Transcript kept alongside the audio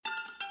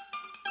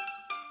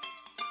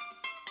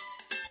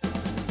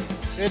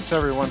It's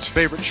everyone's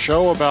favorite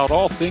show about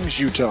all things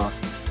Utah.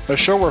 A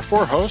show where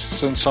four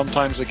hosts and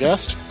sometimes a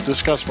guest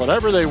discuss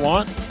whatever they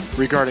want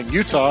regarding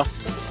Utah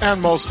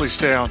and mostly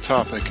stay on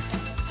topic.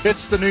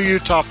 It's the New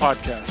Utah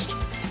Podcast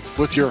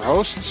with your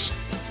hosts,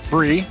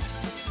 Bree,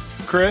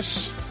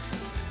 Chris,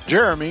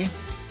 Jeremy,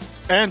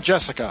 and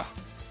Jessica.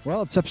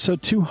 Well, it's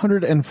episode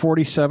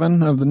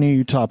 247 of the New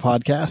Utah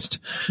Podcast.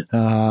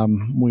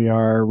 We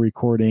are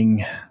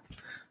recording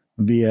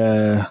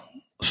via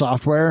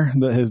software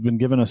that has been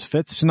giving us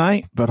fits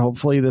tonight, but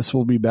hopefully this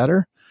will be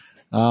better.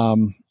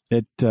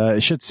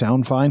 It should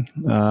sound fine,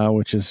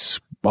 which is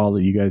all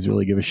that you guys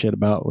really give a shit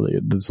about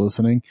that's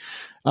listening.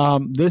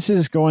 This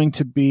is going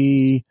to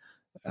be,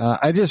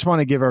 I just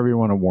want to give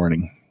everyone a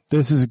warning.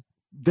 This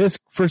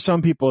for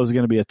some people is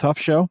going to be a tough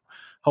show.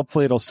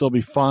 Hopefully it'll still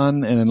be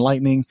fun and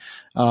enlightening.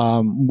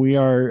 We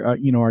are,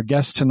 our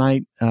guest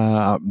tonight,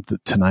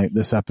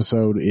 this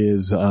episode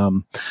is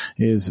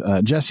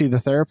Jessie, the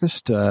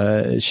therapist.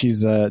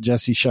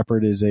 Jessie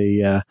Shepard is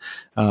a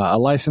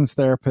licensed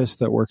therapist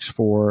that works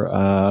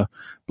for,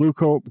 Blue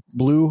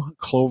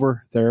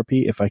Clover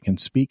Therapy, if I can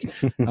speak,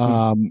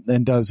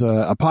 and does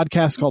a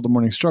podcast called the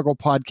Morning Struggle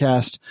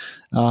Podcast.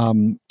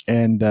 We're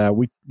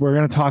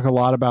going to talk a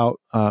lot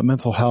about,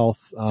 mental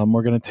health.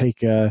 We're going to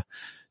take a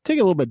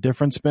little bit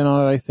different spin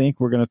on it. I think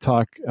we're going to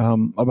talk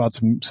about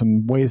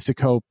some ways to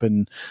cope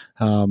and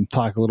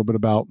talk a little bit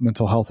about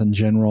mental health in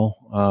general.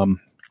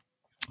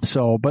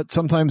 But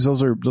sometimes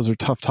those are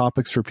tough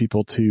topics for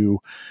people to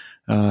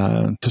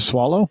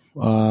swallow.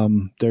 We're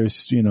going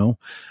to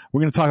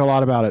talk a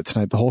lot about it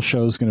tonight. The whole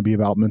show is going to be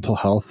about mental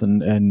health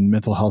and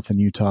mental health in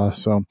Utah.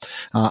 So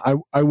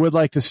I would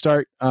like to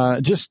start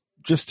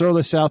just throw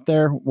this out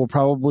there. We'll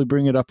probably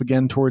bring it up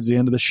again towards the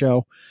end of the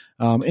show.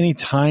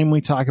 Anytime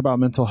we talk about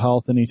mental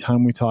health,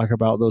 anytime we talk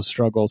about those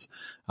struggles,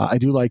 I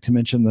do like to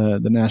mention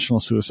the National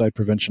Suicide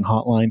Prevention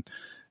Hotline.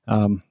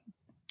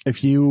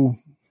 If you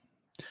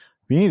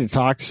need to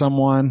talk to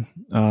someone,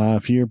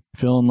 if you're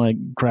feeling like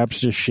crap's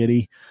just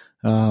shitty,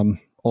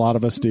 a lot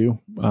of us do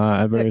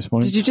at various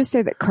points. Did you just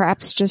say that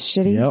crap's just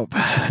shitty? Yep.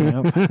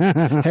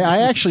 Hey,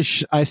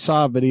 I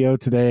saw a video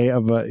today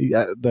of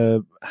I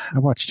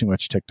watch too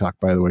much TikTok,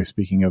 by the way,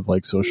 speaking of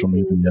like social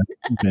media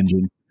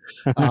binging.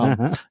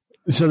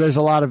 So there's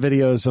a lot of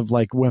videos of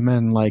like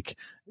women like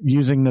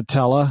using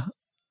Nutella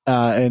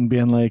and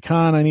being like,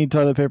 hon, I need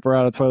toilet paper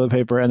out of toilet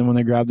paper. And then when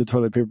they grab the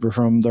toilet paper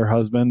from their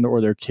husband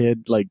or their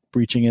kid, like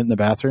breaching it in the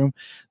bathroom,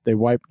 they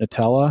wipe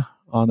Nutella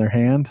on their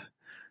hand.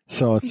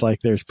 So it's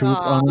like there's poop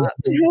on it. What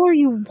the hell are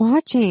you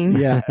watching?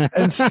 Yeah.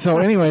 And so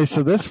anyway,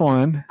 so this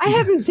one. I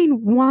haven't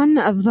seen one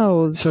of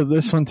those. So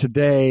this one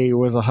today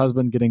was a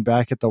husband getting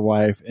back at the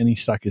wife, and he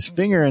stuck his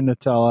finger in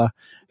Nutella,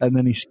 and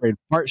then he sprayed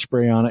fart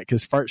spray on it,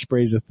 because fart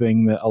spray is a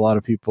thing that a lot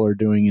of people are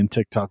doing in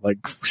TikTok,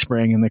 like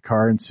spraying in the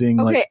car and seeing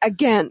Okay,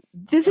 again,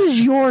 this is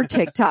your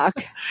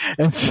TikTok.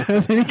 And so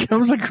then he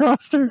comes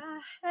across her. What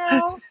the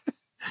hell?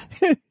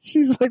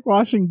 She's like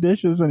washing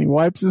dishes, and he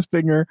wipes his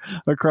finger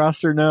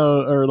across her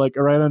nose, or like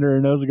right under her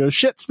nose, and goes,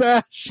 "Shit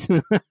stash."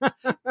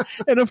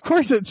 And of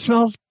course it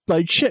smells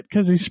like shit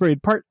because he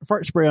sprayed fart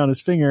spray on his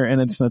finger, and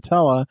it's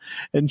Nutella.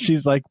 And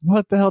she's like,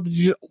 "What the hell did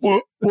you?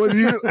 What did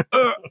you?"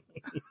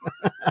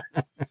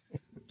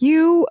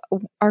 You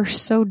are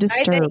so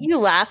disturbed. I bet you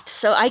laughed,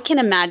 so I can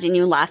imagine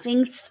you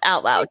laughing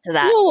out loud to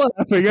that. I'm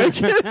laughing. I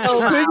can't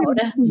just think of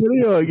the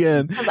video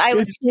again.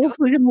 It's so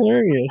freaking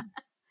hilarious.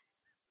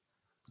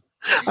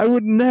 I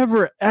would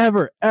never,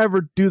 ever,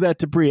 ever do that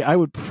to Bree. I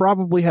would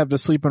probably have to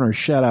sleep in her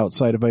shed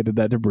outside if I did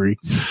that to Bree.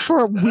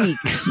 For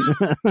weeks.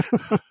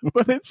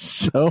 But it's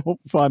so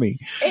funny.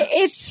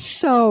 It's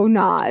so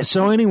not.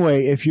 So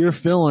anyway, if you're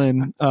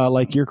feeling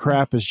like your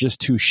crap is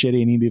just too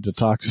shitty and you need to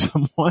talk to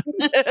someone.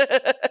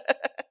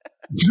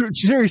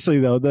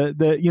 Seriously though,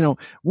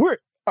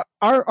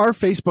 our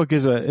Facebook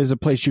is a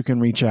place you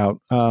can reach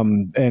out,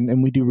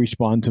 and we do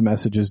respond to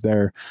messages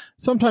there.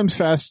 Sometimes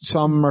fast,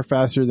 some are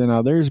faster than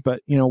others,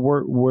 but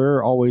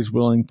we're always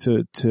willing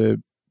to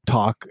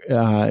talk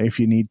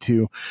if you need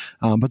to.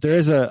 But there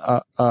is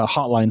a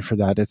hotline for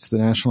that. It's the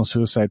National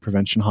Suicide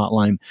Prevention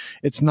Hotline.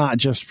 It's not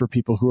just for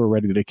people who are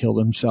ready to kill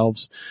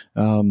themselves.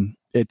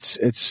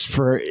 It's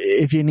for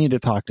if you need to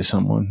talk to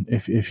someone,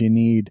 if you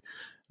need,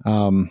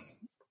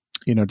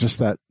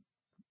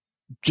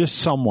 just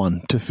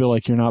someone to feel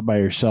like you're not by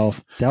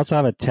yourself. They also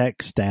have a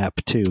text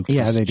app too.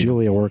 Yeah, they do.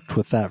 Julia worked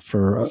with that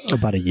for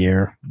about a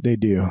year. They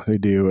do.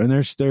 And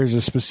there's a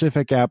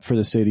specific app for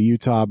the state of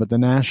Utah, but the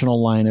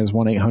national line is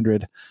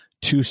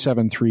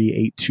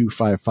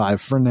 1-800-273-8255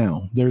 for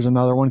now. There's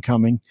another one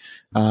coming.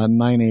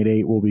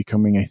 988 will be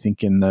coming, I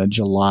think, in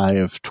July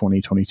of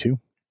 2022.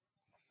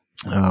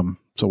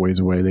 It's a ways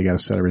away. They got to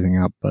set everything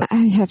up. But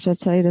I have to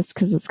tell you this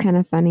because it's kind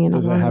of funny. And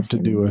does it have to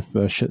do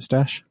with shit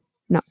stash?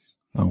 No.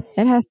 Oh.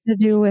 It has to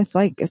do with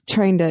like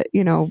trying to,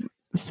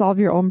 solve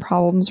your own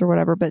problems or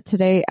whatever. But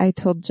today I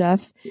told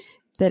Jeff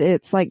that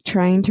it's like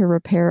trying to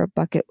repair a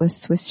bucket with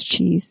Swiss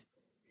cheese.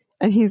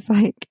 And he's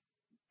like,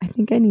 I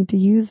think I need to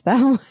use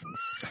that one.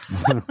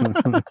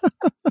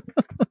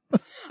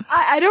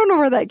 I don't know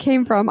where that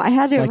came from. I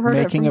had to have Like heard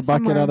making it a from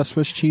bucket somewhere. out of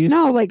Swiss cheese?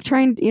 No, like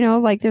trying,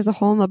 like there's a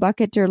hole in the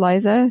bucket, dear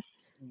Liza.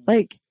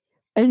 Like,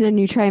 and then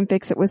you try and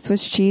fix it with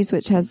Swiss cheese,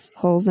 which has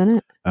holes in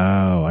it.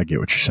 Oh, I get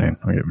what you're saying.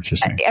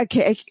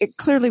 Okay, it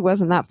clearly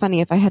wasn't that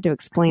funny if I had to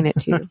explain it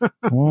to you.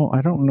 Well,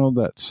 I don't know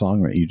that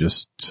song that you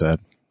just said.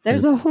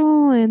 There's a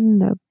hole in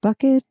the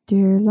bucket,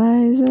 dear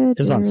Liza. It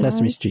was on dear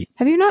Sesame Liza. Street.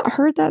 Have you not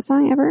heard that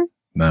song ever?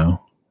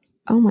 No,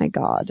 Oh my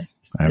God.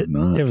 I have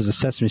not. It was a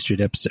Sesame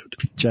Street episode.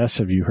 Jess,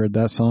 have you heard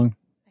that song?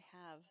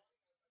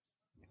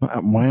 I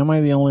have. Why am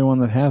I the only one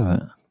that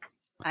hasn't?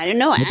 I don't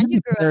know. Andrew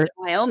grew up in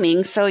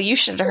Wyoming, so you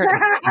should have heard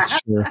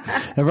it. Sure.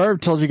 Have I ever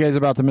told you guys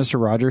about the Mr.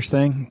 Rogers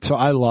thing? So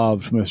I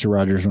loved Mr.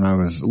 Rogers when I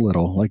was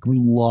little. Like,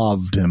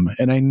 loved him.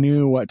 And I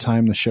knew what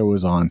time the show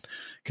was on.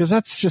 Because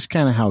that's just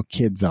kind of how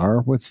kids are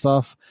with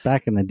stuff.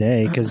 Back in the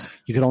day, because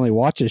you could only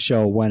watch a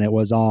show when it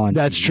was on.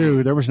 That's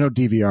true. There was no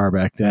DVR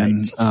back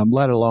then, Right.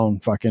 let alone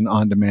fucking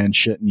on-demand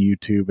shit and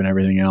YouTube and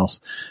everything else.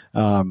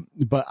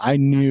 But I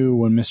knew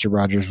when Mr.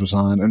 Rogers was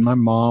on, and my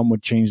mom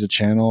would change the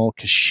channel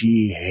because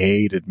she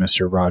hated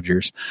Mr.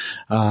 Rogers.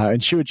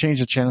 And she would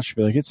change the channel. She'd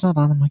be like, it's not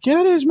on. I'm like, yeah,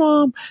 it is,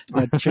 Mom.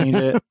 And I'd change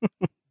it.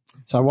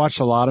 So I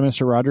watched a lot of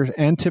Mr. Rogers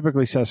and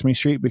typically Sesame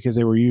Street because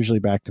they were usually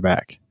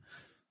back-to-back.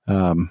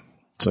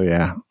 So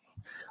yeah.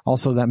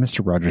 Also, that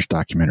Mr. Rogers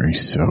documentary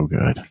is so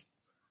good.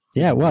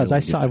 Yeah, it was.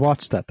 Really I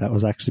watched that. That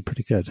was actually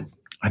pretty good.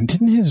 And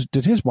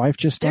did his wife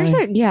just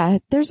die?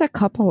 There's a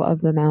couple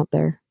of them out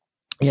there.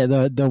 Yeah,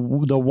 the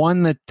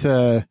one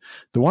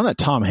that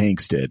Tom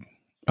Hanks did,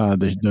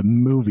 the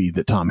movie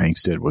that Tom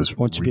Hanks did was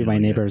Won't You Be really My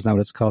Neighbor? good. Is that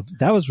what it's called?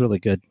 That was really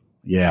good.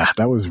 Yeah,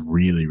 that was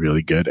really,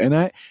 really good.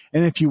 And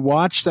if you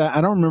watch that,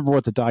 I don't remember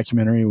what the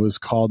documentary was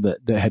called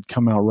that had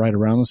come out right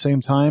around the same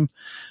time.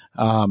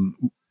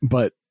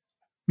 But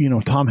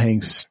Tom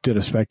Hanks did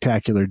a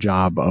spectacular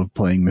job of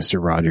playing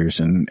Mr. Rogers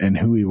and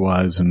who he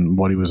was and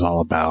what he was all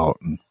about.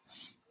 And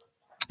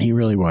he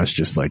really was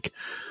just like,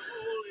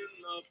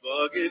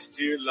 what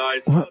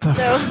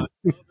the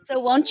So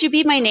Won't You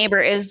Be My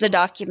Neighbor is the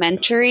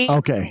documentary.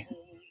 Okay.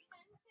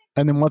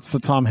 And then what's the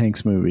Tom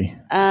Hanks movie?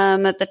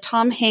 The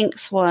Tom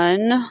Hanks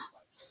one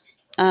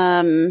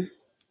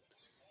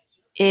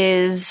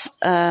is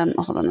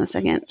hold on a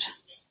second.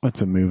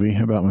 What's a movie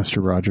about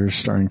Mr. Rogers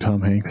starring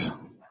Tom Hanks?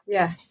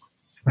 Yeah.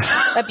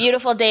 A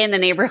Beautiful Day in the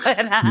Neighborhood.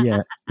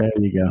 Yeah, there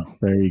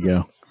you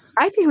go.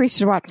 I think we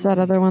should watch that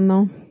other one,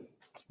 though.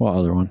 What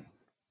other one?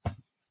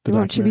 The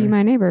Won't You Be documentary?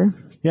 My Neighbor?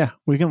 Yeah,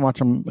 we can watch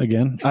them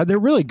again. They're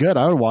really good.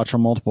 I would watch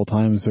them multiple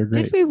times. They're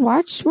great. Did we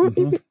watch?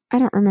 I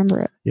don't remember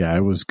it. Yeah,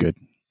 it was good.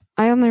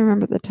 I only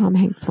remember the Tom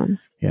Hanks one.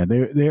 Yeah,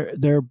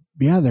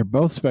 they're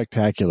both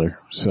spectacular.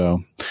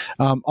 So,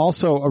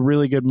 also a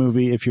really good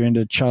movie if you're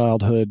into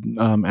childhood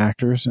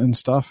actors and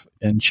stuff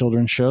and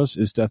children's shows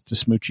is Death to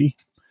Smoochie.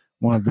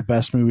 One of the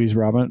best movies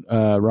Robin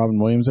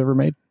Williams ever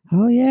made.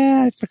 Oh,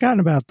 yeah. I'd forgotten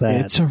about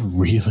that. It's a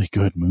really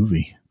good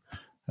movie.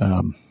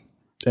 And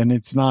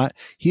it's not,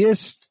 he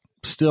is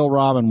still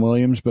Robin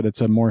Williams, but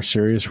it's a more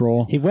serious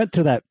role. He went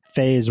through that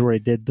phase where he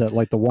did the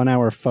 1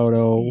 hour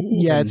photo.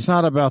 Yeah, it's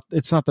not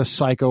the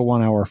psycho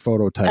 1 hour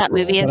photo type. That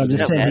movie role. But I'm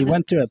just so saying, he good.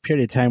 went through a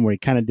period of time where he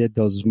kind of did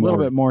those A little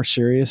more bit more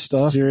serious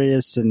stuff.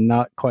 serious and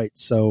not quite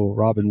so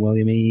Robin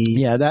Williams-y.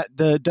 Yeah,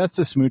 the Death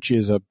to Smoochie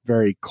is a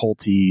very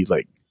culty,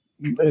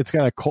 it's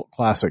got a cult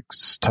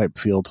classics type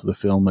feel to the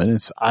film, and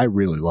I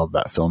really love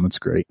that film. It's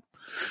great.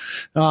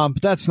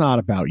 But that's not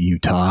about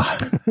Utah.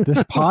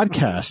 This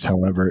podcast,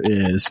 however,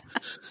 is.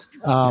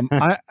 I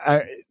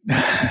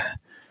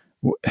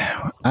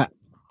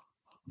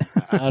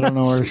don't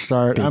know where to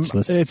start.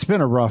 Speechless. It's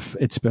been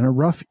a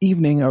rough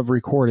evening of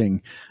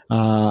recording.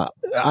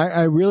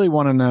 I really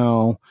want to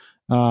know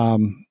how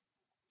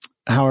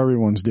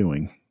everyone's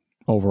doing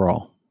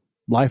overall.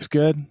 Life's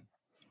good.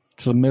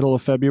 It's the middle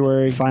of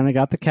February. Finally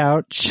got the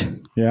couch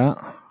Yeah.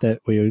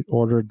 that we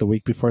ordered the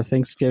week before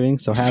Thanksgiving.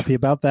 So happy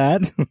about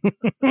that.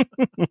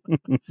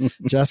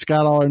 Jess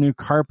got all her new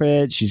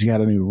carpet. She's got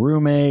a new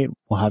roommate.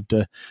 We'll have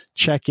to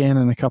check in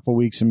a couple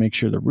weeks and make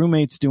sure the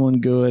roommate's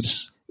doing good.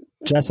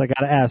 Jess, I got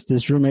to ask,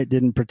 this roommate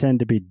didn't pretend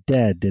to be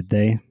dead, did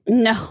they?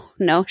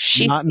 No,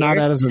 she's Not here.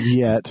 as of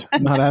yet.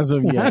 Not as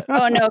of yet.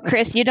 Oh no,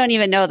 Chris, you don't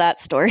even know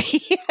that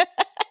story.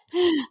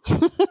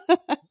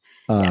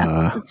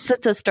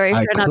 It's a story for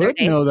I another could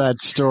day. know that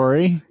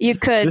story. You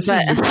could, This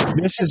but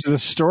is the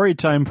story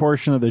time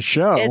portion of the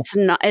show.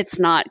 it's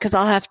not because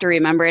I'll have to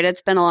remember it.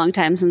 It's been a long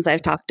time since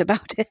I've talked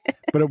about it.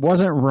 But it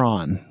wasn't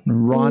Ron.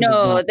 Ron. did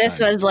No, not this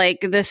die.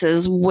 this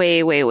is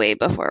way, way, way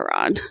before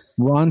Ron.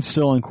 Ron's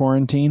still in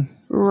quarantine.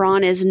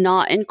 Ron is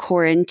not in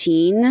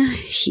quarantine. But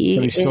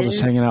he's still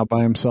just hanging out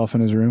by himself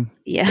in his room.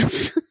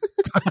 Yes.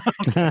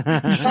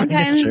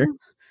 Sometimes, Sure.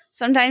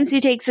 sometimes he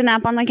takes a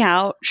nap on the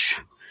couch.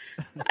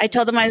 I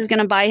told him I was going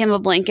to buy him a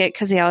blanket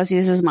because he always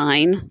uses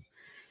mine.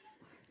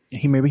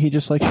 Maybe he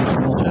just likes your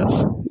smell,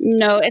 Jess.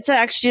 No, it's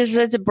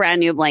a brand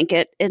new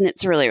blanket and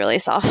it's really, really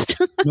soft.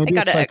 Maybe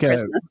got it's it at like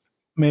Christmas.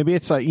 maybe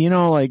it's like,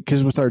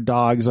 because with our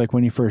dogs, like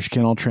when you first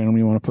kennel train them,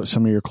 you want to put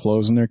some of your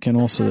clothes in their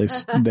kennel so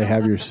they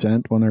have your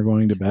scent when they're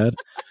going to bed.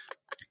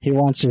 He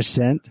wants your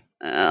scent.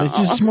 It's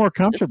just more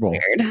comfortable.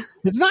 Weird.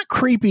 It's not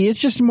creepy. It's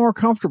just more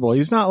comfortable.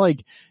 He's not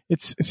like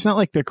it's not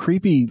like the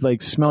creepy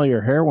like smell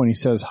your hair when he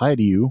says hi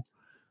to you.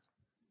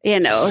 Yeah,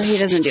 no, he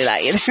doesn't do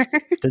that either.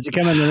 Does he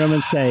come in the room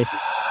and say,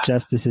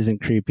 "Justice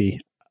isn't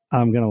creepy.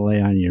 I'm gonna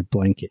lay on your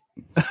blanket"?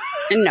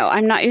 No,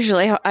 I'm not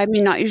usually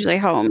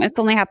home. It's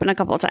only happened a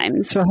couple of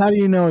times. So how do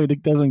you know he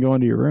doesn't go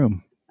into your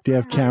room? Do you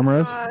have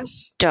cameras?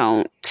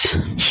 Don't.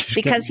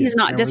 Because he's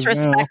not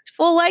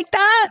disrespectful like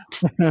that.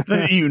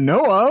 That you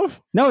know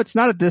of. No, it's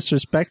not a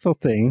disrespectful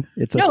thing.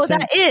 It's No, a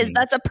that is. thing.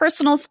 That's a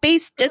personal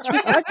space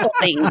disrespectful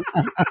thing.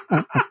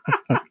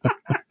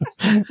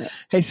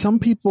 Hey, some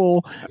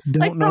people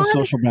don't Like, know Ron,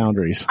 social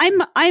boundaries.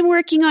 I'm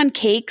working on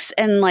cakes,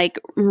 and like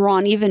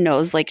Ron even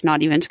knows like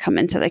not even to come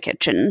into the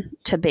kitchen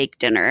to bake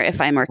dinner if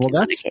I'm working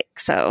on a cake.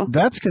 So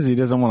That's because he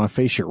doesn't want to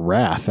face your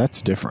wrath.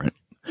 That's different.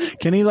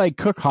 Can he like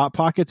cook Hot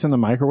Pockets in the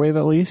microwave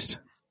at least?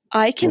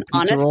 I can Or pizza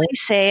honestly roll?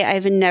 say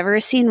I've never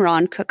seen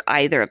Ron cook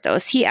either of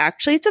those. He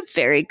actually is a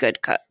very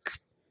good cook.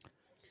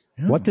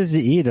 What does he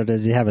eat, or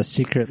does he have a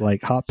secret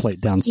like hot plate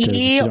downstairs that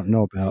you don't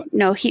know about?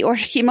 No, he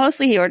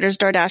mostly orders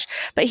DoorDash,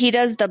 but he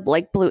does the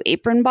like Blue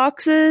Apron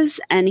boxes,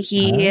 and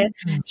he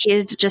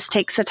just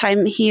takes the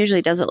time. He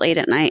usually does it late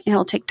at night.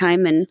 He'll take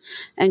time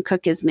and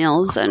cook his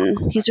meals,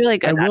 and he's really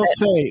good I at will it.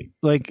 say,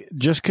 like,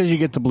 just because you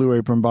get the Blue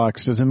Apron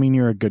box doesn't mean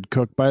you're a good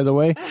cook, by the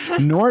way.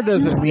 Nor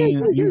does it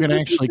mean you can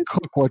actually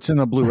cook what's in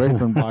the Blue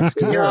Apron box,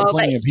 because there are No,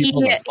 plenty but of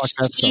people that fuck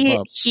that stuff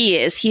up.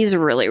 He's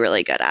really,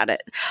 really good at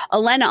it.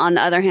 Elena, on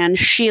the other hand,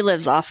 she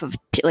lives off of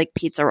like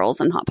pizza rolls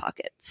and Hot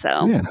Pockets.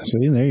 So Yeah,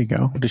 see, there you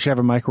go. Does she have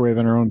a microwave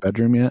in her own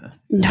bedroom yet?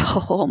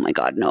 no, oh my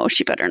God, no,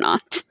 she better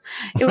not.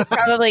 It would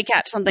probably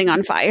catch something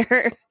on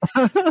fire.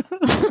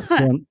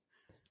 That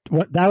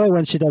way,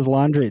 when she does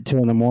laundry at 2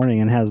 a.m.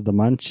 and has the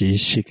munchies,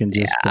 she can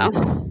just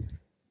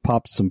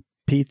pop some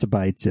pizza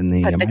bites in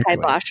the Put the microwave.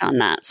 kibosh on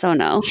that. So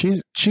no.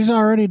 She's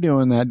already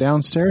doing that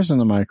downstairs in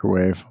the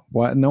microwave.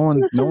 What? No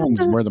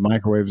one's where the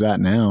microwave's at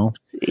now.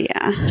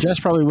 Yeah. Jess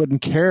probably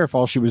wouldn't care if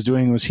all she was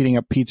doing was heating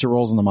up pizza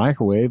rolls in the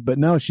microwave, but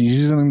no, she's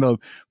using the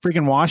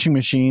freaking washing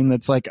machine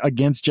that's like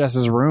against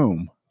Jess's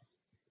room.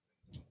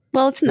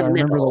 Well, it's in Do the I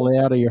remember the middle.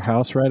 layout of your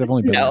house, right? I've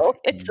only been No,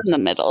 there. it's in the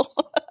middle.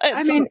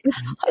 I mean,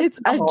 it's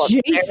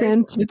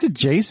adjacent, It's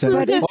adjacent.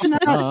 but it's close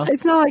enough.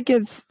 not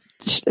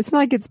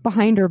like it's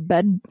behind her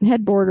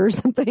headboard or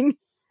something.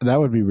 That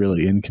would be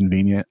really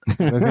inconvenient.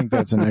 'Cause I think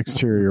that's an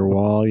exterior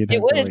wall. You'd It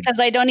have would, to, because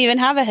I don't even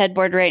have a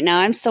headboard right now.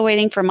 I'm still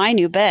waiting for my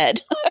new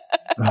bed.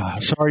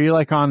 so are you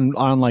like on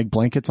like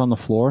blankets on the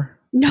floor?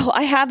 No,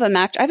 I have I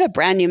have a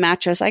brand new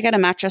mattress. I got a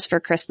mattress for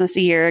Christmas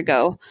a year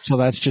ago. So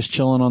that's just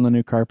chilling on the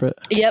new carpet?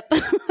 Yep.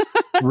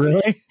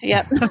 Really?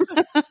 Yep.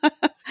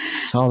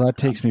 Oh, that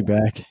takes me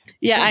back.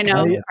 Yeah, I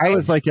know. I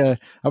was like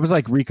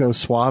Rico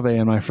Suave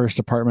in my first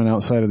apartment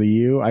outside of the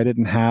U. I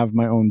didn't have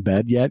my own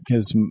bed yet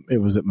because it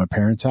was at my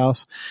parents'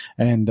 house,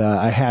 and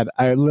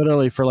I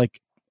literally for like,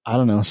 I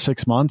don't know,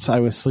 6 months I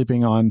was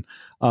sleeping on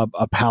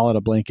a pallet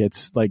of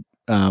blankets. Like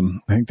I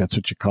think that's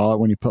what you call it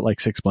when you put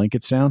like 6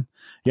 blankets down.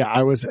 Yeah,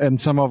 I was,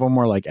 and some of them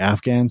were like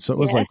Afghan, so it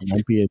was like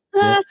lumpy.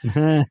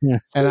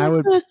 And I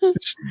would,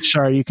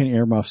 sorry, you can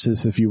earmuff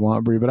this if you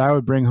want, Brie, but I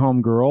would bring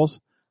home girls.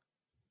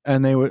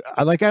 And they would,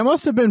 I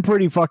must have been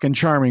pretty fucking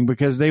charming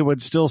because they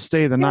would still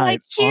stay the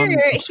night.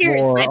 Like, here's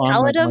my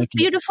pallet of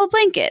beautiful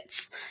blankets.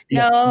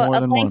 Yeah, no, more a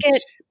than blanket.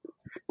 once.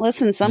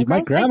 Listen, some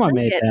My girls grandma like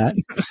made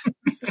blankets.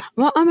 that.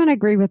 Well, I'm gonna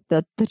agree with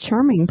the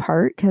charming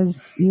part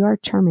because you are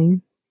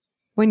charming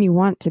when you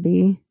want to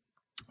be.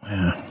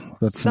 Yeah,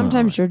 that's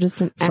Sometimes you're just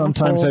an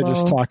Sometimes asshole. I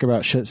just though. talk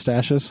about shit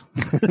stashes.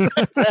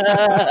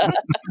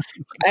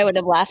 I would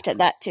have laughed at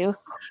that too.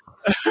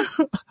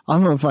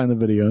 I'm gonna find the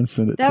video and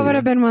send it to you. That would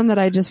have been one that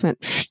I just went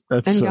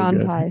That's and so gone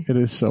good. by. It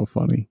is so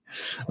funny.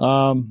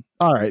 All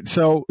right.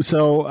 So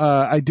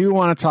I do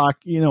want to talk,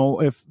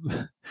 if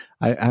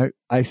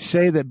I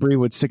say that Brie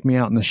would stick me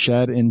out in the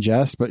shed in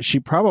jest, but she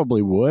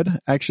probably would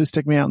actually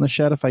stick me out in the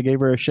shed if I gave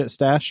her a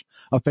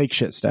fake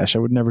shit stash. I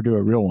would never do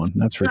a real one.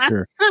 That's for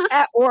sure.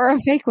 Or a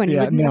fake one. You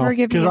Yeah, would never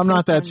give me because a I'm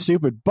not fake that one.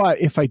 stupid.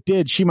 But if I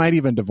did, she might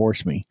even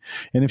divorce me.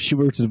 And if she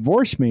were to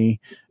divorce me,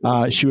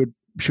 she would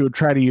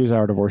try to use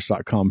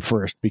ourdivorce.com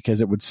first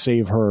because it would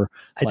save her.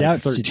 I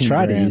doubt she'd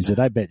try to use it.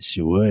 I bet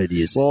she would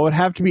use it. Well, it would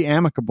have to be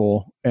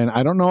amicable, and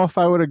I don't know if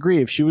I would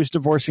agree. If she was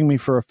divorcing me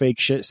for a fake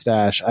shit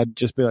stash, I'd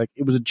just be like,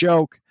 it was a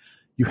joke.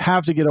 You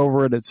have to get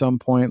over it at some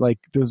point. Like,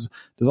 does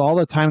all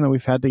the time that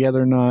we've had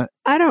together not?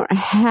 I don't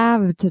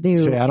have to do.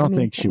 See, I don't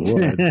think she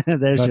anything. would.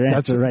 There's your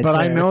answer right but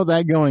there. I know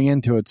that going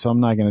into it, so I'm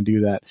not going to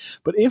do that.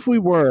 But if we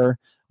were,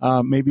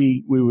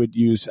 maybe we would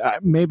use,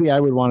 maybe I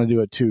would want to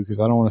do it too, because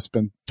I don't want to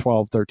spend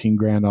 12, 13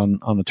 grand on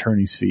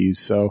attorney's fees.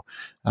 So,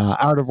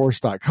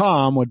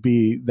 ourdivorce.com would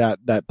be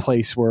that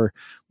place where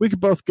we could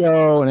both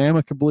go and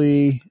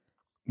amicably,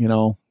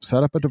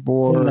 set up a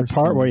divorce. In the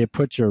part where you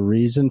put your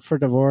reason for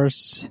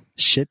divorce,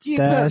 shit You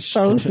put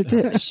stash.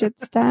 fake shit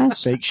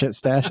stash. fake shit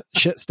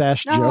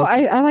stash No, joke.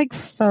 I like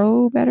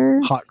faux better.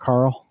 Hot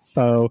Carl.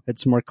 faux.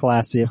 It's more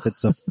classy if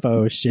it's a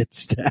faux shit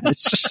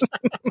stash.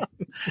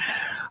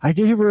 I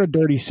gave her a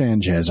dirty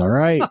Sanchez, all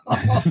right?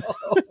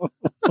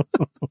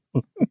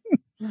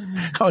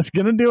 I was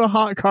going to do a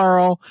hot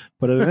Carl,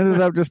 but it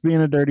ended up just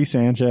being a dirty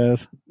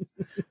Sanchez.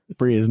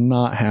 Bree is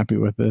not happy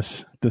with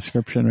this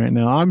description right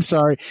now. I'm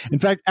sorry. In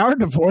fact, our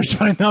divorce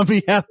might not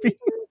be happy.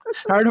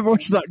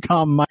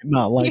 OurDivorce.com might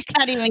not like, You're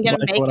not even going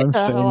to make what it I'm to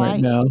saying Hawaii.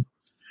 right now.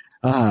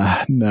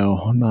 No,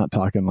 I'm not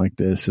talking like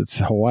this.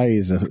 Hawaii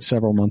is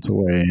several months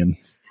away, and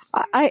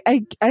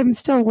I'm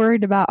still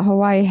worried about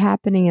Hawaii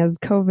happening as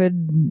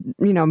COVID,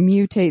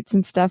 mutates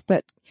and stuff,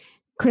 but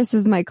Chris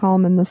is my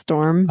calm in the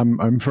storm.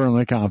 I'm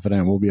firmly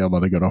confident we'll be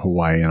able to go to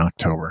Hawaii in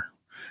October.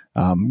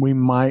 We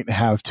might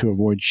have to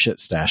avoid shit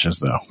stashes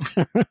though.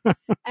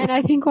 And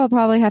I think we'll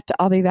probably have to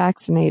all be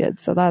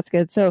vaccinated. So that's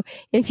good. So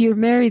if you're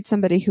married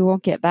somebody who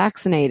won't get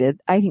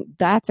vaccinated, I think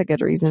that's a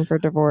good reason for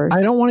divorce.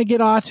 I don't want to get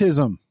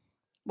autism.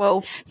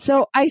 Whoa.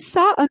 So I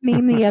saw a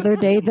meme the other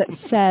day that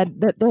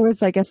said that there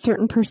was like a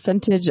certain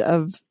percentage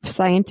of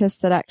scientists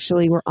that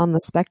actually were on the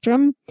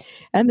spectrum.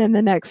 And then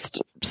the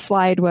next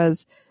slide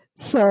was,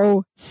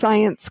 so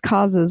science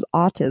causes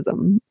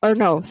autism. Or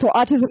no, so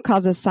autism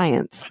causes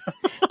science.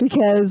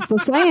 Because the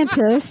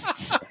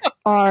scientists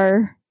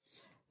are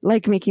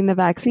like making the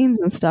vaccines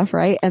and stuff,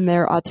 right? And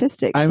they're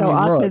autistic. I so mean,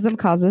 autism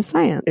causes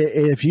science.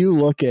 If you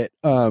look at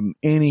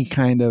any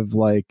kind of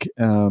like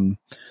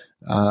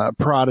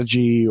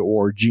prodigy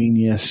or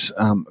genius,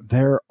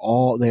 they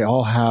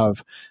all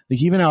have,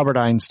 like, even Albert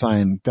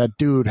Einstein, that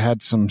dude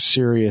had some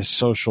serious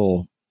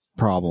social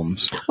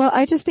problems. Well,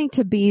 I just think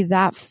to be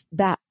that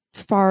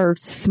far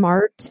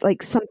smart,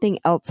 like something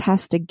else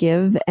has to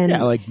give. And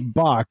yeah, like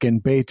Bach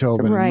and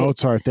Beethoven right. and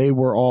Mozart, they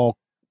were all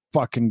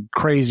fucking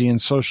crazy and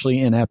socially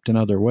inept in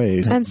other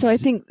ways. And so I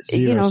think,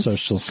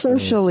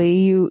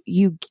 socially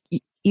you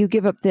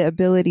give up the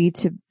ability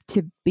to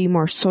be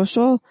more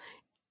social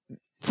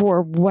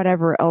for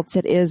whatever else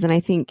it is. And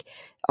I think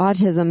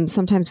autism,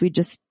 sometimes we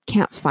just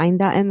can't find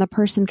that in the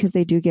person because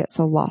they do get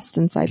so lost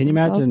inside Can you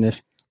themselves. imagine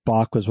if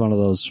Bach was one of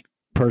those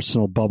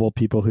personal bubble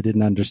people who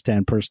didn't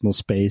understand personal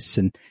space,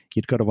 and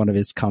you'd go to one of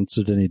his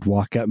concerts and he'd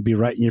walk up and be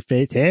right in your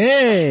face,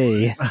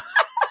 hey,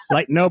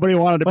 like nobody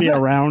wanted to be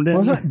around him.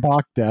 Wasn't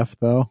Bach deaf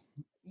though?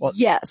 Well,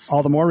 yes.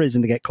 All the more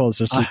reason to get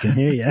closer so he can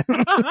hear you.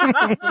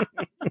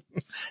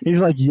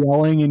 He's like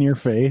yelling in your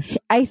face.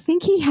 I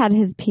think he had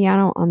his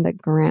piano on the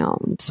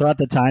ground. So at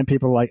the time,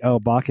 people were like, "Oh,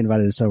 Bach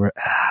invited us over."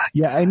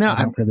 Yeah, I know.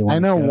 I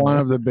know to go. one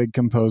of the big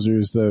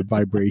composers, the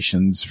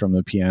vibrations from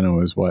the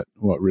piano is what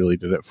really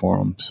did it for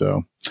him.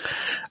 So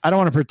I don't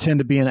want to pretend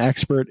to be an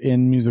expert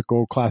in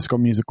classical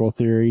musical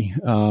theory.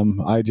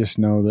 I just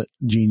know that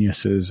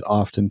geniuses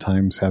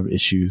oftentimes have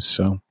issues.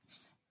 So.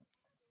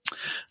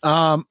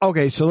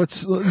 Okay, so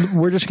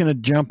we're just going to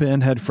jump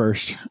in head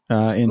first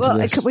into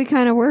this. We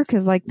kind of were,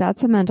 because like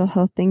that's a mental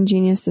health thing.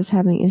 Genius is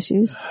having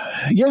issues.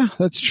 Yeah,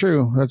 that's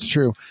true. That's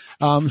true.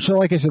 So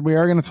like I said, we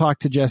are going to talk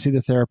to Jesse,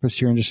 the therapist,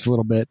 here in just a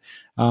little bit.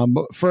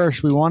 But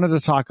first, we wanted to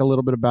talk a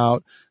little bit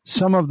about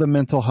some of the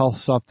mental health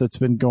stuff that's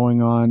been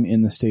going on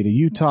in the state of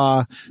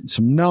Utah,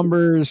 some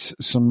numbers,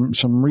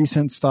 some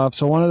recent stuff.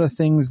 So one of the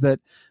things that,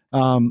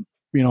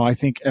 I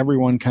think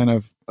everyone kind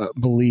of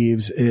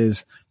believes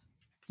is,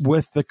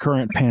 with the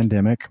current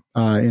pandemic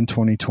in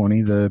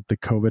 2020, the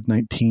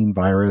COVID-19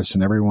 virus,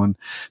 and everyone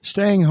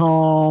staying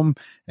home,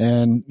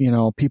 and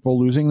people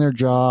losing their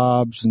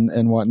jobs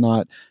and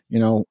whatnot,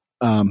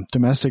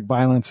 domestic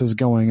violence is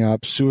going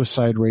up,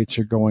 suicide rates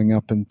are going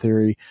up. In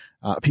theory,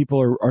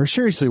 people are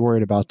seriously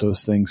worried about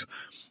those things.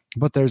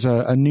 But there's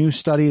a new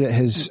study that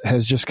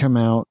has just come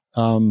out.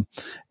 Ben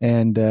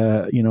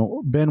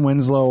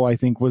Winslow, I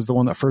think, was the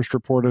one that first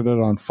reported it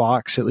on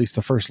Fox, at least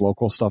the first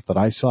local stuff that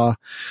I saw.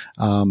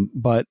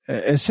 But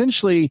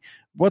essentially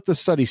what the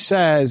study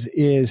says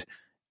is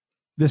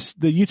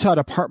the Utah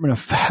Department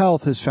of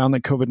Health has found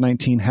that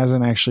COVID-19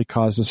 hasn't actually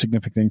caused a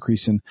significant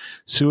increase in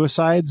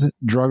suicides,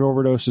 drug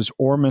overdoses,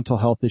 or mental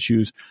health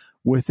issues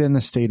within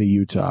the state of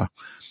Utah.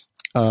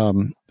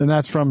 And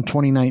that's from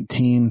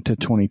 2019 to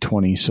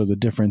 2020. So the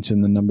difference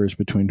in the numbers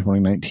between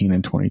 2019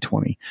 and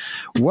 2020,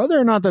 whether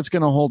or not that's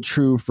going to hold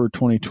true for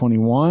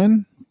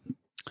 2021,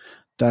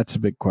 that's a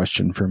big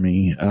question for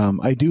me.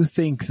 I do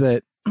think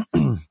that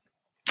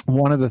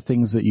one of the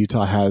things that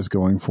Utah has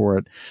going for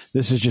it,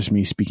 this is just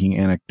me speaking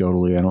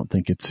anecdotally. I don't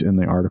think it's in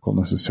the article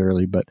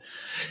necessarily, but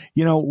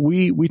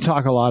we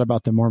talk a lot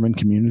about the Mormon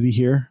community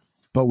here.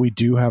 But we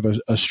do have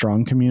a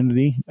strong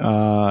community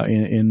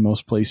in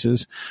most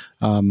places.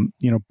 Being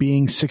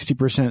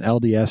 60%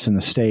 LDS in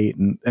the state,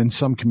 and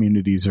some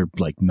communities are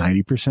like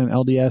 90%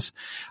 LDS.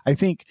 I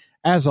think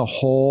as a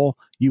whole,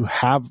 you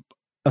have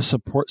a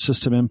support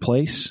system in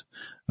place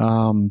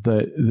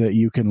that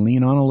you can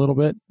lean on a little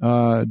bit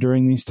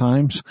during these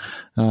times.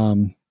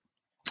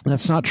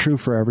 That's not true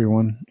for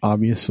everyone,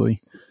 obviously.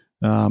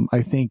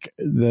 I think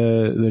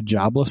the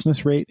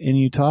joblessness rate in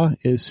Utah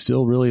is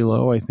still really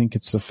low. I think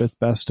it's the 5th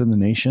best in the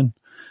nation.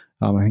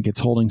 I think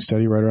it's holding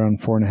steady right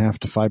around 4.5%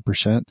 to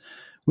 5%,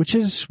 which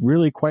is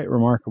really quite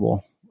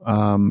remarkable.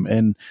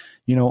 And,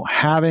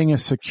 having a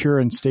secure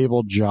and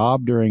stable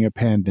job during a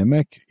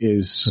pandemic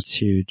That's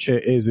huge.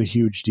 is a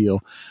huge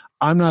deal.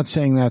 I'm not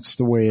saying that's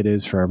the way it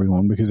is for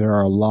everyone, because there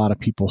are a lot of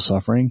people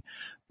suffering,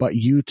 but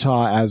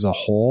Utah as a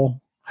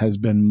whole has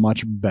been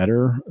much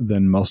better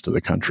than most of the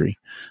country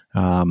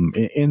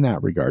in that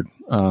regard.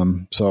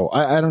 So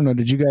I don't know.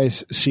 Did you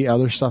guys see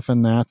other stuff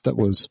in that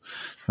was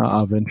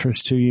of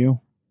interest to you?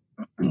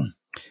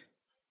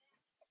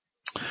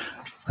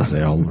 As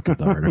they all look at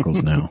the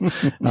articles now.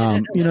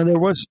 There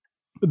was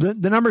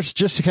the numbers,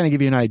 just to kind of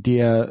give you an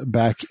idea,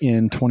 back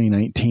in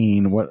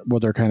 2019,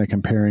 what they're kind of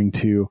comparing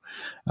to.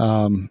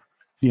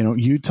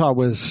 Utah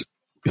was,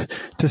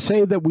 to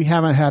say that we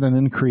haven't had an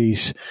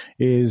increase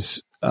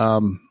is,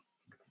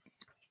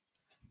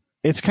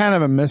 it's kind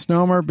of a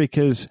misnomer,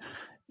 because,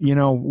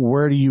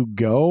 where do you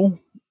go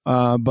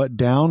but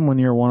down when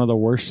you're one of the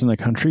worst in the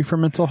country for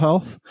mental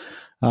health?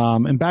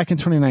 And back in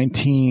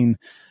 2019,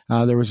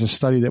 there was a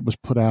study that was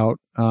put out.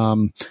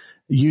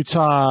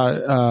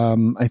 Utah,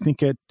 I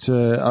think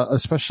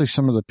especially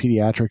some of the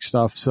pediatric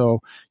stuff. So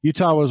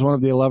Utah was one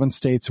of the 11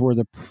 states where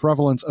the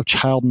prevalence of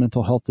child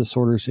mental health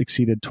disorders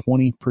exceeded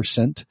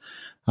 20%.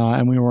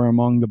 And we were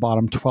among the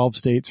bottom 12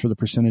 states for the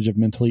percentage of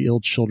mentally ill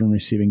children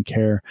receiving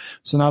care.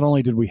 So not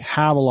only did we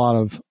have a lot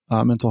of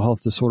mental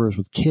health disorders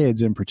with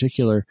kids in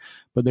particular,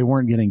 but they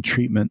weren't getting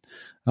treatment.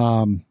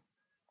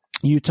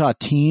 Utah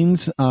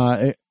teens,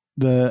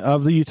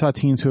 of the Utah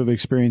teens who have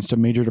experienced a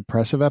major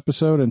depressive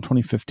episode in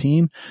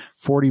 2015,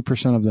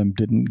 40% of them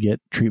didn't get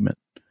treatment.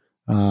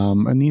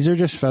 And these are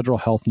just federal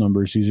health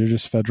numbers. These are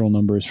just federal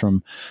numbers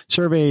from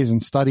surveys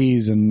and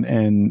studies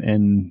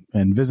and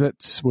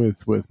visits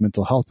with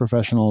mental health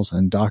professionals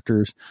and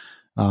doctors.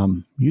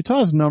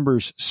 Utah's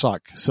numbers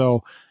suck.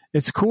 So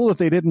it's cool that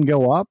they didn't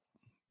go up,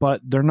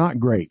 but they're not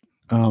great.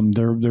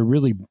 They're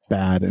really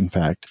bad, in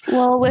fact.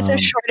 Well, with a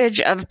shortage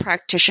of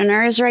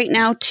practitioners right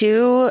now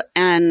too,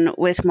 and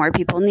with more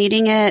people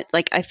needing it,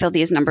 I feel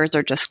these numbers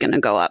are just going to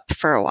go up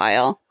for a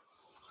while.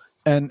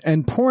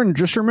 And porn,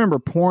 just remember,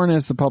 porn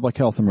is the public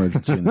health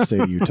emergency in the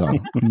state of Utah,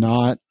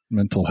 not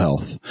mental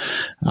health.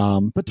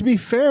 But to be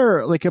fair,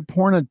 a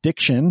porn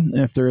addiction,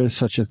 if there is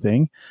such a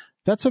thing,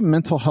 that's a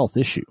mental health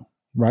issue,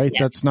 right?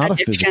 Yeah, that's not a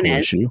physical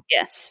issue.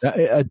 Yes.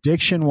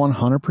 Addiction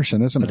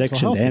 100% is a mental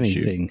health to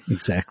anything, issue.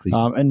 exactly.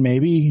 And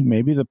maybe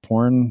the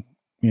porn,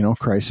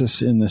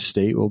 crisis in the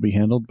state will be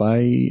handled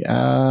by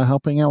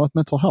helping out with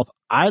mental health.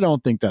 I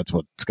don't think that's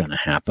what's going to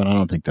happen. I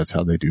don't think that's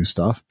how they do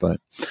stuff,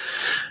 but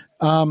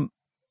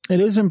it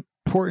is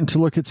important to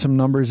look at some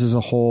numbers as a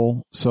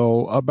whole.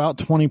 So about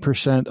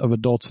 20% of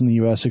adults in the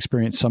U.S.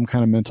 experienced some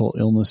kind of mental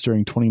illness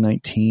during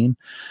 2019.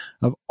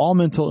 Of all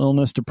mental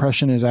illness,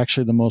 depression is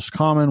actually the most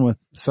common, with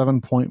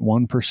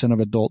 7.1% of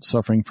adults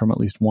suffering from at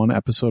least one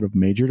episode of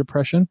major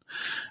depression.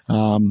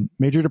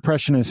 Major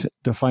depression is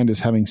defined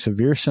as having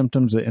severe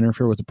symptoms that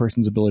interfere with a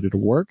person's ability to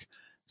work,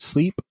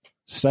 sleep,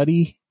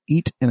 study,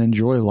 eat, and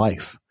enjoy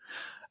life.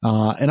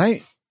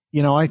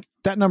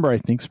 That number I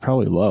think is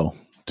probably low,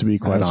 to be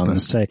quite honest. I was going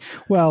to say,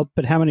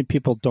 but how many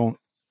people don't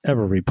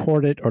ever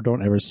report it, or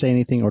don't ever say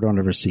anything, or don't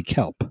ever seek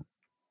help?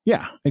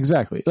 Yeah,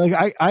 exactly.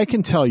 I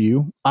can tell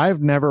you,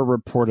 I've never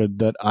reported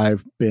that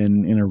I've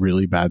been in a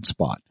really bad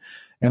spot.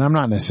 And I'm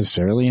not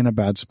necessarily in a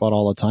bad spot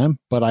all the time,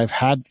 but I've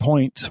had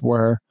points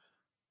where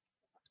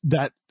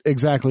that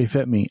exactly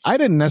fit me. I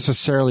didn't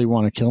necessarily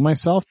want to kill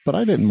myself, but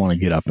I didn't want to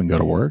get up and go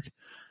to work.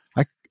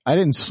 I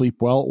didn't sleep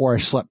well, or I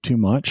slept too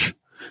much,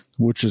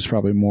 which is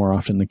probably more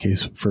often the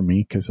case for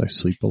me because I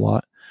sleep a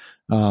lot.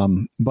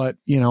 But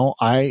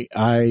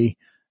I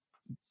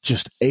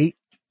just ate.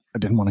 I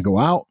didn't want to go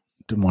out.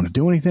 Didn't want to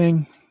do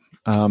anything.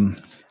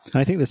 And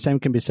I think the same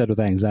can be said with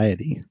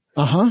anxiety.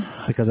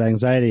 Because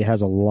anxiety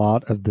has a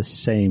lot of the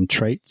same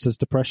traits as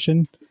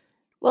depression.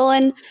 Well,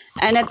 and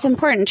it's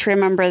important to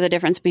remember the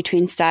difference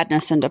between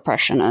sadness and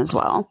depression as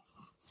well.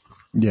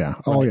 Yeah.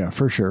 Oh, yeah,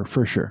 for sure.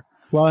 For sure.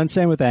 Well, and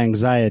same with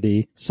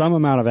anxiety. Some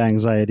amount of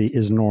anxiety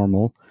is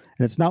normal.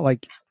 And it's not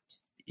like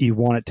you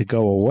want it to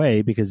go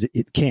away, because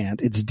it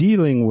can't. It's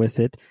dealing with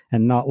it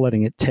and not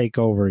letting it take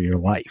over your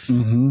life.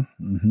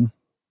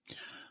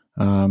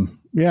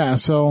 Yeah.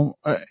 So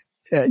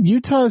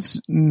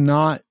Utah's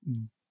not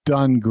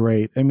done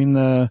great. I mean,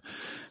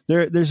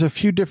 there's a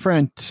few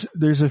different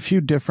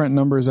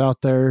numbers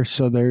out there.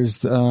 So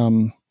there's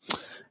I'm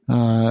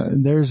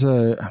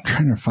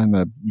trying to find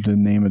the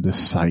name of this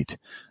site.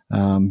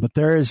 But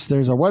there's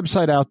a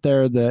website out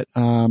there that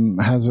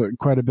has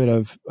quite a bit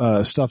of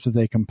stuff that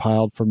they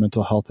compiled for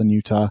mental health in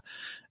Utah.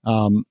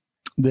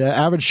 The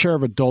average share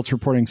of adults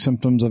reporting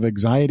symptoms of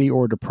anxiety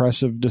or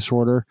depressive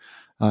disorder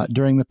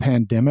during the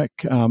pandemic,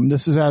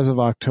 this is as of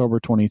October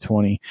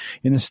 2020,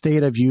 in the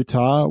state of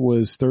Utah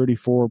was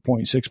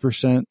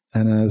 34.6%,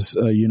 and as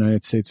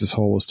United States as a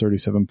whole was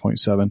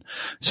 37.7%.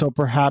 So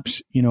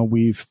perhaps,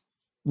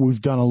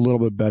 we've done a little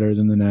bit better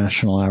than the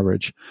national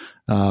average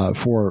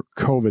for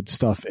COVID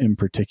stuff in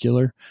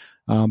particular.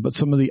 But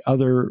some of the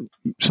other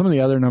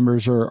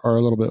numbers are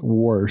a little bit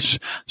worse.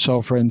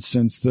 So, for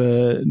instance,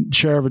 the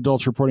share of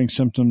adults reporting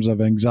symptoms of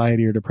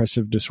anxiety or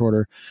depressive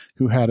disorder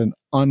who had an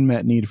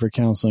unmet need for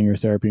counseling or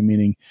therapy,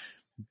 meaning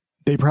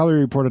they probably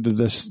reported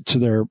this to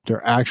their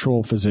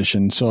actual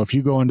physician. So if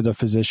you go into the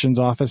physician's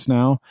office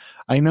now,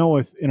 I know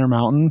with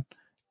Intermountain,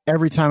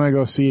 every time I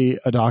go see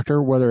a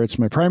doctor, whether it's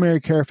my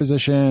primary care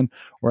physician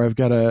or I've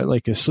got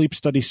a sleep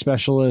study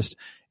specialist,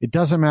 it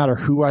doesn't matter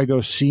who I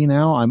go see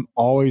now. I'm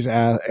always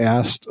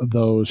asked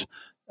those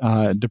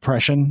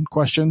depression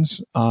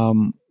questions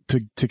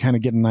to kind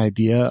of get an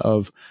idea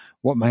of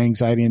what my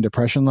anxiety and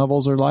depression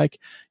levels are like.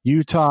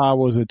 Utah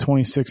was at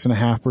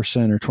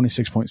 26.5% or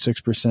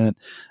 26.6%.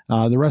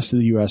 The rest of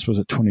the U.S. was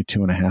at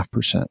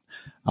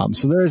 22.5%.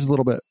 So there's a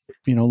little bit,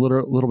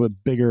 little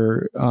bit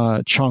bigger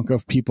chunk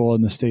of people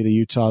in the state of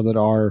Utah that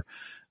are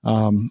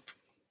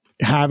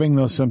having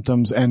those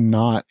symptoms and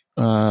not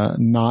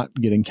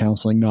getting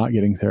counseling, not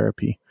getting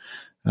therapy.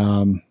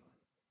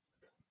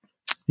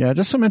 Yeah,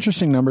 just some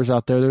interesting numbers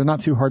out there. They're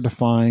not too hard to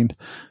find.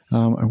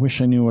 I wish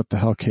I knew what the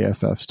hell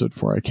KFF stood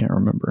for. I can't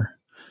remember.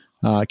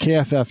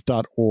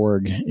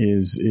 KFF.org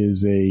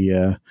is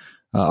a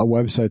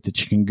website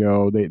that you can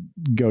go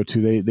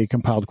to. They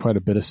compiled quite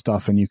a bit of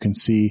stuff, and you can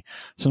see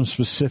some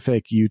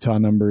specific Utah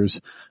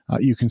numbers.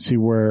 You can see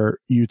where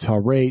Utah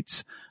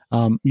rates.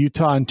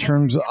 Utah in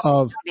terms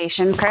of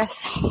foundation, Chris.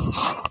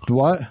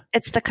 What?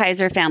 It's the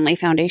Kaiser Family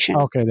Foundation.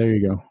 Okay, there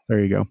you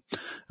go.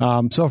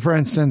 So for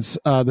instance,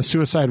 the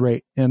suicide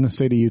rate in the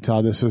state of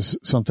Utah, this is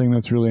something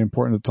that's really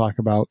important to talk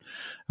about.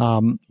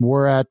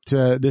 We're at,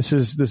 this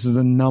is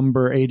the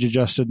number, age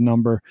adjusted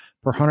number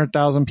per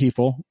 100,000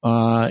 people,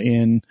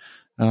 in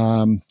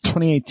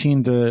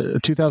 2008 to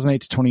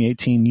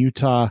 2018,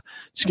 Utah,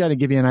 just got to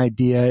give you an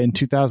idea. In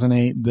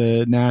 2008,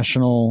 the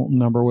national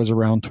number was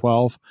around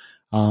 12.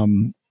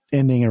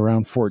 Ending at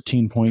around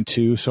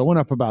 14.2. So it went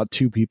up about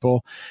 2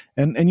 people.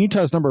 And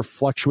Utah's number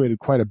fluctuated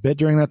quite a bit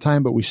during that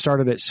time, but we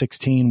started at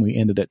 16. We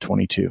ended at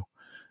 22.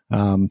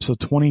 So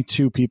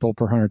 22 people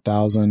per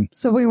 100,000.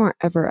 So we weren't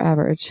ever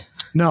average.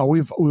 No,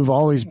 we've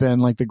always been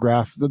like the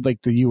graph,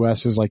 like the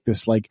U.S. is like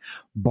this like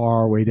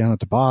bar way down at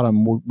the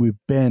bottom. We've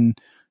been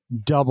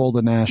double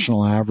the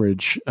national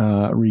average,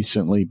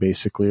 recently,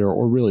 basically,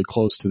 or really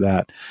close to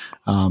that.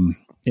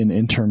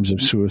 In terms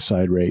of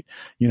suicide rate,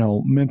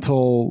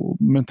 mental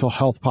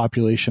health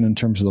population in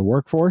terms of the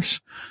workforce,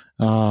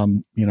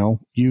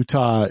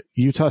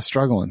 Utah's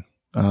struggling.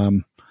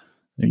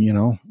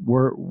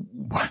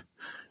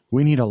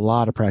 We need a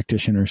lot of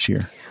practitioners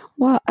here.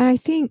 Well, I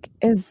think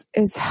as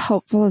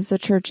helpful as the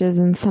church is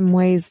in some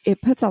ways,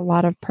 it puts a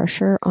lot of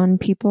pressure on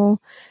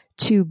people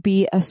to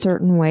be a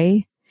certain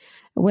way,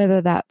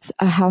 whether that's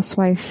a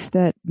housewife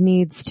that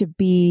needs to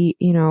be,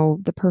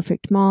 the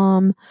perfect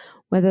mom,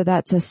 whether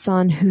that's a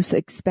son who's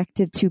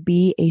expected to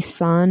be a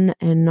son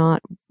and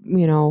not,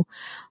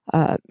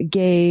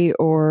 gay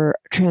or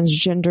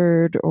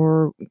transgendered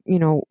or,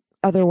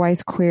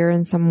 otherwise queer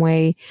in some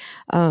way.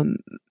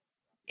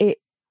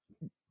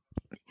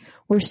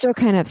 We're still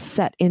kind of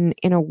set in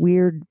a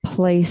weird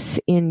place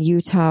in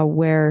Utah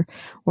where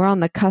we're on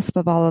the cusp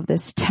of all of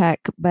this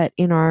tech, but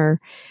in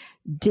our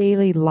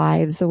daily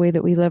lives, the way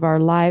that we live our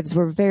lives,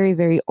 we're very,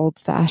 very old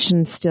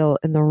fashioned still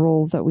in the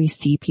roles that we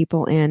see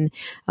people in.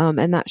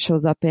 And that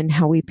shows up in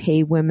how we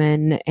pay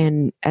women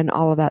and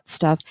all of that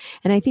stuff.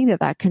 And I think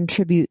that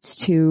contributes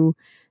to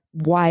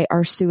why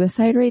our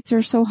suicide rates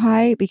are so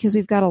high, because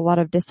we've got a lot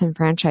of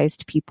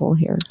disenfranchised people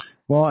here.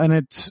 Well,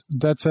 and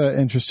that's an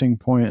interesting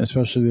point,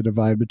 especially the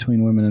divide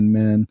between women and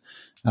men.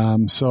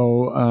 In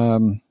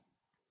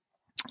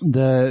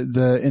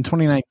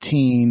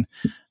 2019,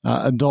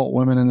 adult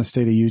women in the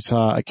state of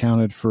Utah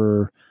accounted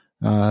for,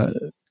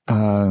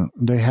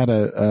 they had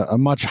a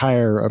much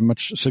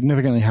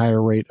significantly higher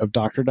rate of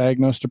doctor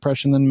diagnosed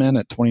depression than men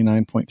at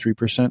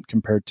 29.3%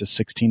 compared to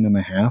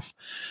 16.5%.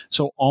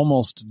 So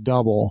almost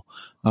double,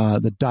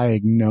 the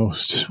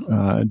diagnosed,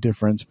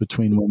 difference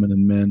between women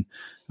and men.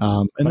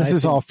 And this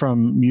is all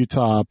from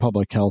Utah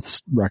public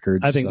health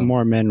records. I think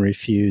more men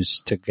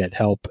refuse to get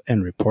help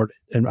and report it.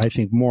 And I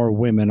think more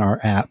women are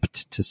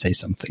apt to say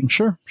something.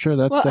 Sure.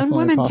 That's definitely and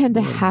women tend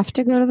to have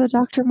to go to the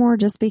doctor more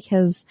just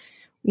because,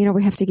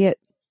 we have to get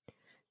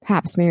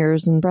pap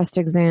smears and breast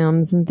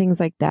exams and things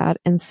like that.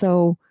 And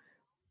so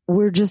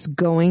we're just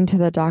going to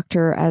the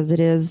doctor as it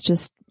is,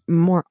 just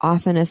more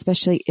often,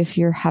 especially if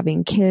you're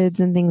having kids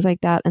and things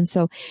like that. And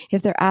so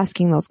if they're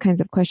asking those kinds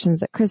of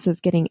questions that Chris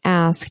is getting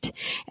asked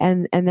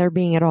and they're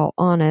being at all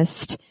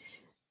honest,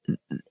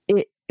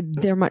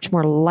 they're much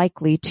more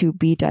likely to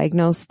be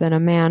diagnosed than a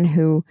man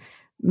who,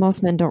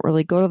 most men don't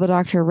really go to the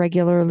doctor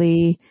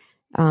regularly.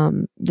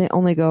 They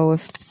only go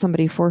if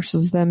somebody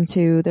forces them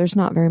to. There's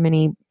not very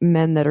many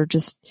men that are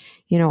just,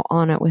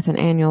 on it with an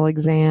annual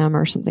exam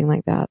or something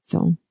like that.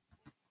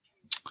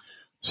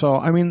 So,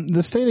 I mean,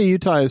 the state of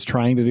Utah is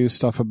trying to do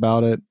stuff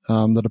about it.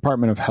 The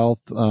Department of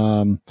Health,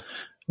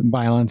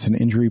 violence and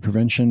injury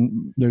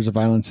prevention. There's a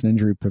violence and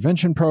injury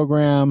prevention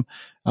program.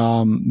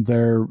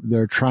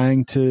 They're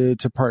trying to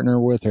partner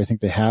with, or I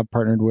think they have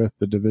partnered with,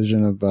 the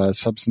Division of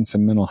Substance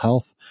and Mental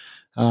Health.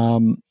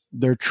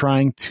 They're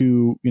trying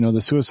to,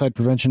 the Suicide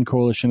Prevention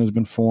Coalition has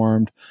been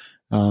formed.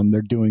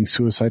 They're doing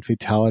suicide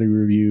fatality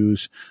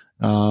reviews.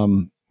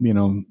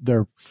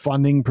 They're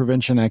funding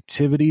prevention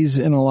activities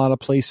in a lot of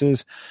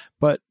places.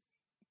 But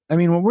I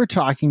mean, what we're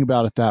talking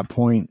about at that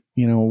point,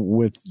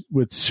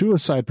 with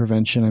suicide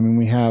prevention, I mean,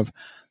 we have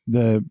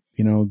the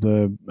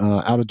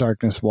out of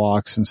darkness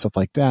walks and stuff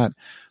like that.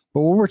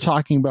 But what we're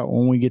talking about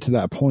when we get to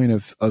that point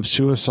of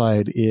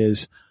suicide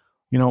is,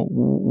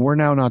 we're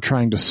now not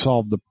trying to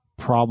solve the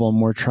problem.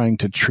 We're trying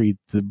to treat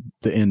the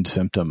end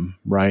symptom,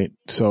 right?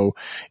 So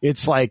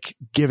it's like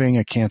giving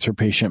a cancer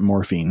patient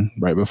morphine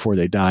right before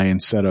they die,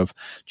 instead of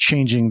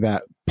changing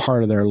that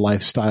part of their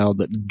lifestyle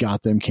that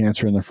got them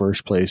cancer in the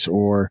first place.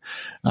 Or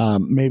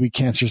maybe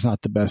cancer's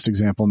not the best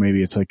example.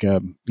 Maybe it's like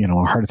a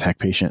heart attack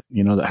patient,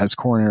 that has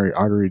coronary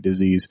artery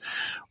disease.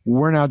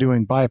 We're now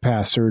doing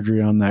bypass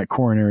surgery on that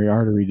coronary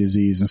artery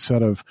disease,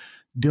 instead of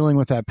dealing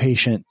with that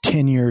patient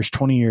 10 years,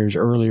 20 years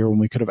earlier, when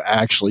we could have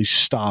actually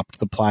stopped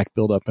the plaque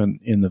buildup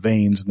in the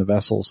veins and the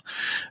vessels.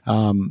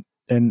 And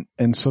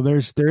so there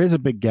is a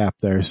big gap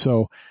there.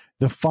 So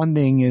the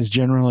funding is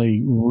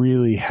generally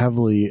really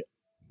heavily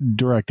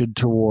directed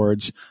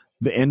towards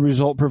the end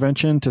result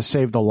prevention to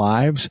save the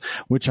lives,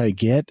 which I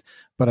get.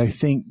 But I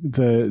think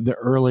the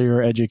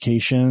earlier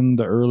education,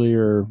 the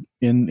earlier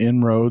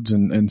inroads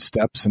and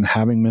steps, and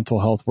having mental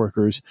health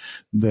workers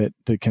that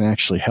can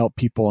actually help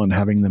people, and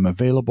having them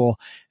available,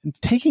 and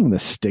taking the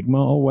stigma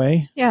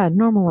away. Yeah,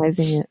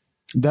 normalizing it.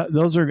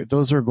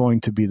 Those are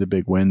going to be the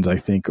big wins, I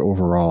think,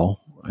 overall.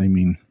 I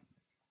mean,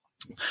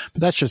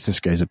 but that's just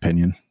this guy's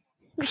opinion.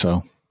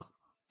 So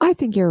I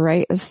think you're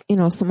right. As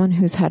someone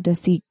who's had to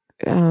seek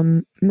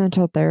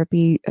mental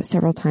therapy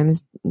several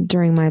times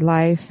during my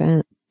life,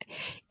 and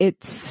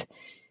it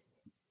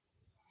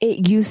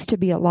used to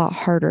be a lot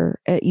harder.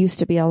 It used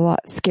to be a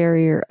lot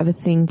scarier of a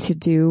thing to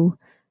do.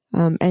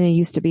 And it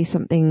used to be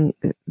something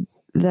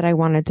that I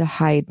wanted to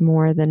hide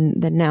more than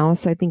now.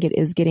 So I think it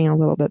is getting a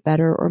little bit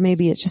better, or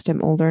maybe it's just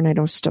I'm older and I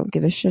just don't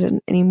give a shit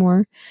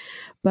anymore.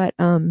 But,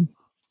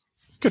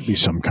 could be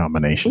some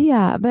combination.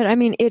 Yeah. But I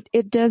mean,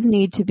 it does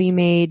need to be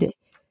made,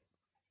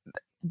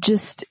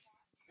 just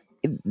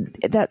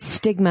that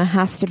stigma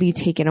has to be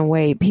taken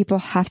away. People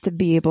have to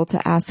be able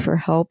to ask for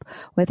help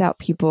without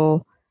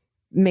people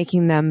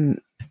making them,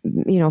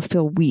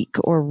 feel weak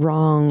or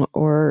wrong,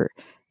 or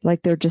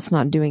like they're just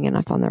not doing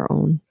enough on their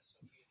own.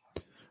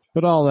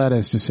 But all that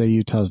is to say,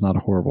 Utah's not a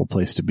horrible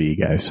place to be,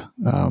 guys.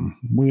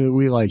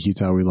 We like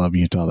Utah. We love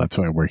Utah. That's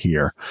why we're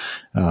here.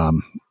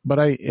 But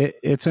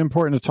it's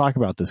important to talk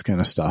about this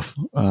kind of stuff.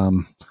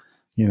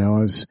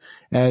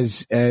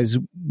 As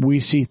we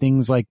see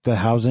things like the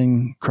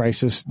housing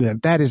crisis,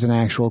 that is an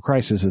actual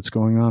crisis that's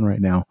going on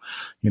right now.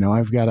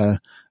 I've got a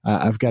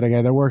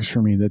guy that works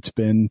for me that's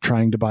been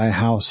trying to buy a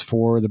house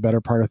for the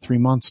better part of 3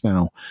 months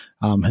now.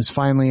 Has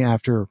finally,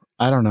 after,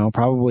 I don't know,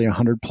 probably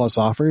 100+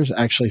 offers,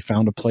 actually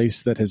found a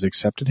place that has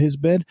accepted his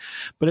bid.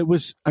 But it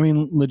was,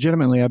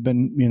 legitimately, I've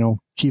been,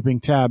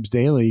 keeping tabs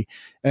daily,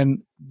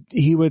 and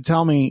he would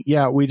tell me,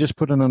 yeah, we just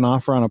put in an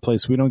offer on a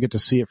place. We don't get to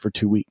see it for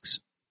 2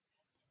 weeks.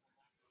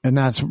 And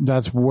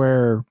that's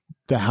where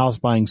the house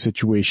buying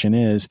situation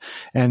is.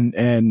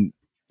 And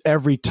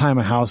every time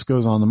a house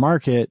goes on the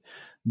market,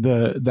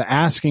 the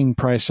asking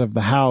price of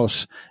the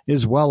house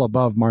is well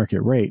above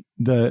market rate.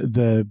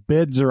 The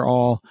bids are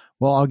all,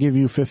 well, I'll give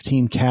you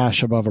 15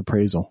 cash above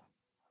appraisal.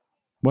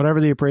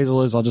 Whatever the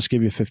appraisal is, I'll just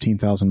give you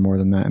 15,000 more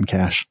than that in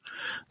cash.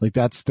 Like,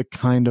 that's the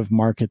kind of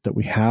market that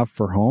we have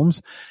for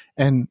homes.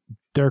 And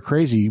they're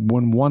crazy.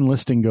 When one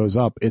listing goes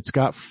up, it's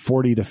got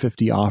 40 to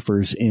 50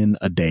 offers in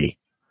a day.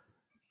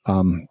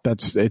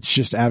 It's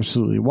just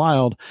absolutely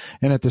wild.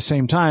 And at the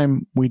same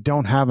time, we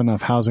don't have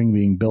enough housing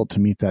being built to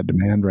meet that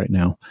demand right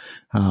now.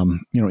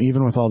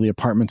 Even with all the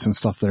apartments and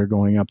stuff that are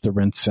going up, the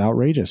rent's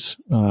outrageous.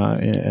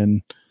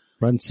 And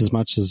rent's as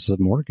much as a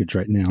mortgage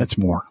right now. It's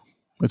more.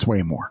 It's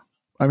way more.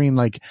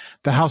 Like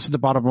the house at the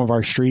bottom of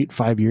our street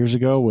 5 years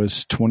ago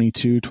was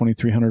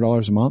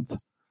 $2,300 a month.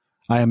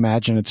 I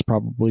imagine it's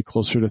probably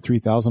closer to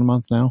 $3,000 a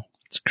month now.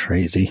 It's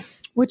crazy.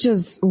 Which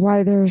is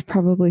why there's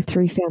probably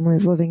 3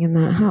 families living in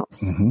that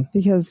house,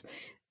 because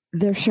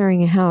they're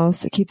sharing a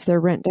house. It keeps their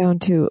rent down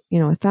to,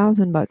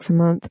 $1,000 a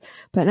month.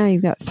 But now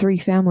you've got 3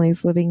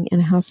 families living in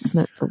a house that's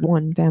meant for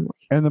one family.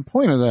 And the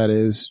point of that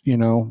is,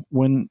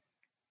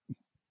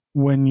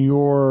 when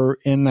you're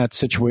in that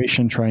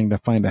situation trying to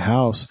find a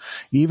house,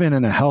 even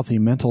in a healthy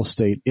mental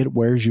state, it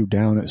wears you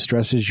down. It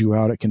stresses you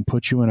out. It can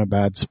put you in a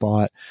bad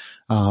spot.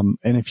 And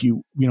if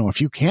you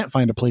can't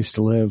find a place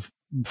to live,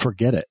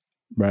 forget it.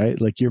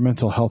 Right? Like, your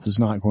mental health is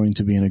not going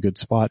to be in a good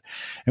spot.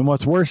 And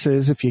what's worse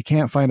is, if you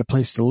can't find a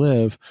place to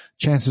live,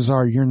 chances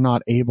are you're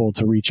not able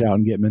to reach out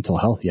and get mental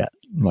health yet.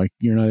 Like,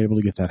 you're not able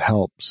to get that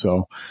help.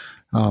 So,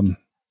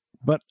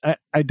 but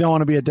I don't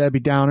want to be a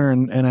Debbie Downer.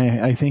 And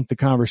I think the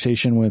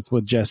conversation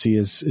with Jesse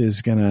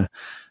is going to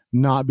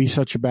not be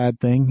such a bad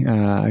thing.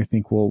 I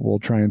think we'll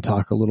try and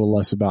talk a little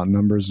less about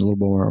numbers, a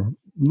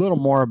little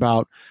more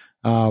about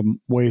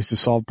ways to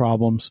solve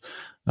problems.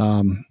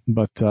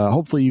 But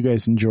hopefully you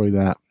guys enjoy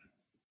that.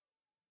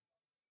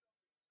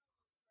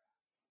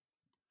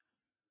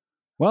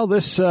 Well,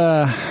 this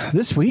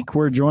week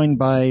we're joined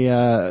by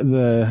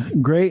the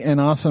great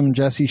and awesome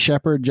Jesse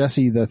Shepard,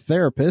 Jesse the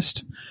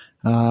therapist,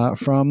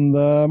 from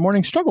the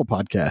Morning Struggle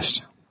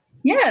podcast.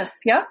 Yes.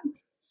 Yep.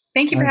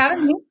 Thank you for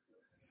having me.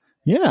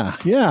 Yeah.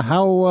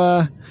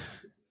 How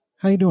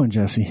you doing,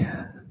 Jesse?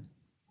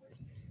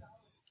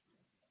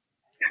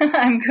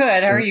 I'm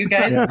good. How are you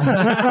guys?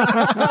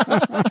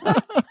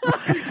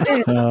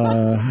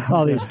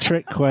 All these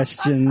trick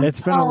questions.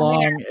 It's been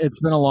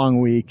a long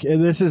week.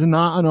 This is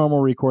not a normal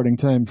recording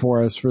time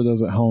for us, for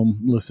those at home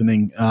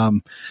listening.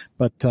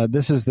 But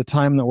this is the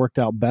time that worked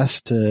out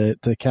best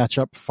to catch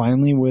up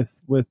finally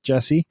with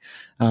Jessie,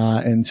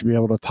 and to be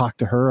able to talk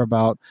to her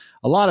about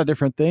a lot of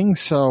different things.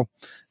 So,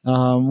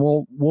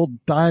 we'll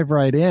dive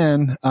right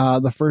in.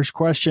 The first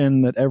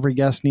question that every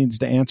guest needs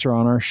to answer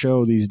on our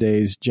show these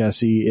days,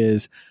 Jessie,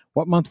 is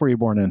what month were you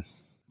born in?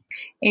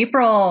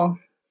 April.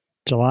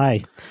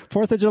 July.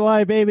 4th of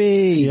July,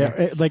 baby.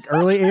 Yeah. Like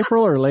early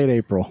April or late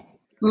April?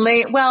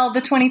 Well,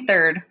 the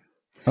 23rd.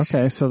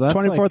 Okay. So that's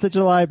 24th of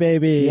July,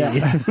 baby. Yeah.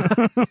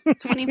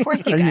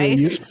 24th, you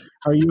guys.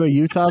 Are you a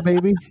Utah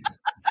baby?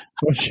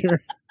 What's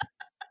your...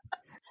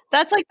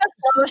 That's like the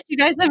slowest you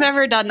guys have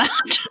ever done that.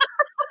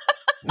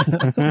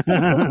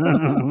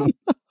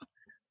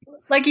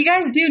 Like, you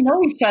guys do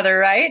know each other,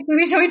 right? Do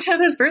we know each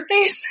other's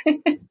birthdays?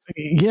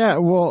 Yeah.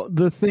 Well,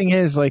 the thing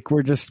is, like,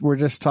 we're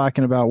just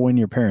talking about when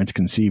your parents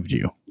conceived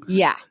you.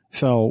 Yeah.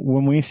 So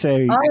when we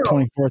say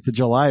 24th of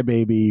July,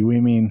 baby,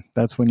 we mean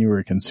that's when you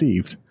were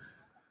conceived.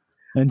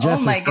 And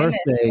Jess's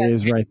birthday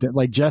is right there.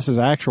 Like, Jess's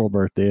actual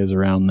birthday is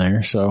around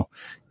there. So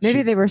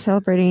Maybe they were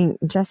celebrating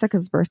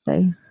Jessica's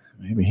birthday.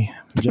 Maybe.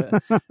 I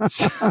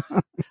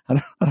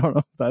don't know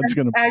if that's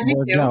going to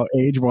work out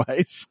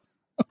age-wise.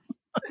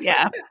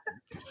 Yeah.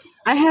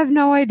 I have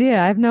no idea.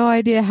 I have no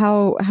idea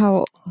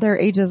how their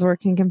ages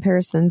work in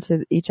comparison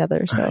to each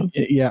other. So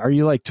yeah, are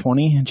you like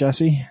 20,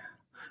 Jessie?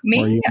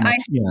 Me?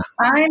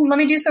 I'm. Let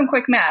me do some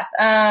quick math.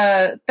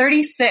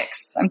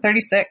 36. I'm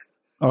 36.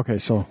 Okay,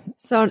 so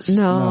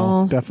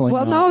no, definitely.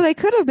 Well, not. no, they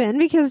could have been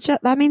because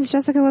that means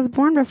Jessica was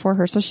born before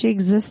her, so she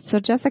exists.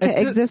 So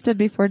Jessica existed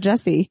before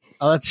Jessie.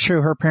 Oh, that's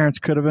true. Her parents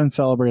could have been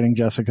celebrating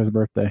Jessica's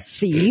birthday.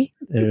 See,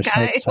 they're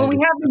so excited. Well, we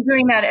have been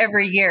doing that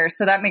every year,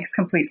 so that makes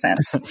complete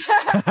sense.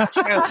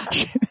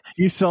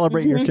 You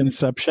celebrate your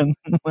conception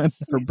and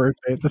her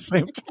birthday at the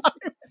same time.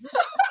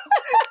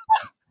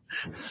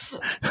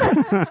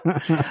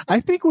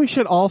 I think we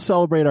should all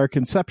celebrate our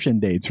conception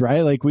dates, right?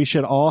 Like, we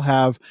should all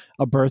have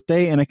a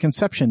birthday and a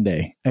conception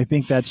day. I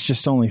think that's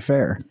just only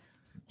fair.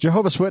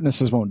 Jehovah's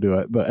Witnesses won't do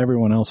it, but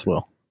everyone else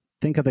will.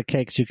 Think of the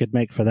cakes you could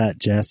make for that,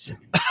 Jess.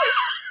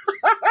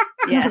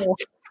 Yeah,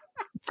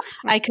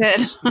 I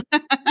could.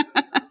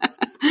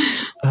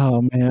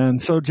 Oh man!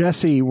 So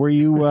Jessie, were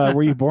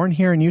you born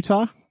here in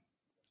Utah?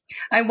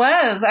 I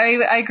was.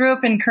 I grew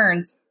up in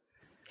Kearns.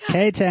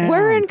 K-Town.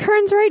 We're in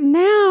Kearns right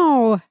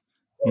now.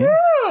 Yeah.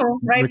 Woo!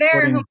 Right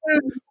there.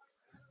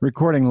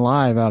 Recording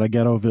live out of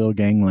Ghettoville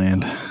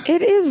Gangland.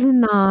 It is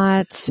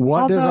not.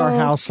 What does our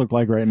house look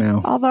like right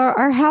now? Although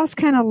our house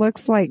kind of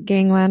looks like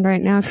Gangland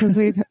right now because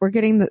we're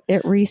getting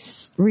it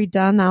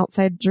redone, the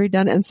outside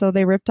redone, and so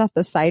they ripped off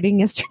the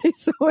siding yesterday,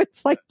 so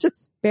it's like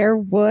just bare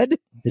wood.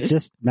 It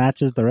just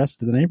matches the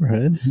rest of the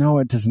neighborhood. No,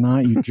 it does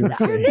not. You jerk.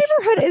 Our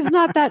neighborhood is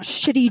not that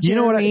shitty,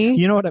 Jeremy.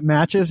 You know what it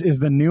matches is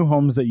the new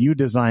homes that you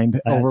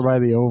designed over by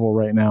the Oval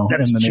right now in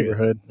the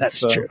neighborhood.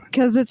 That's true.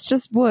 Because it's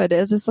just wood.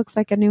 It just looks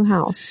like a new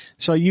house.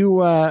 So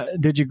you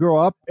did you grow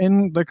up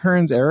in the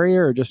Kearns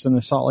area or just in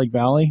the Salt Lake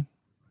Valley?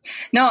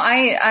 No,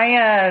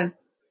 I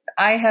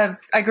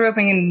grew up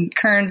in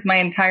Kearns my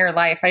entire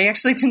life. I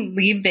actually didn't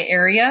leave the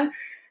area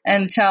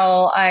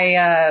until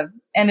I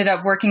ended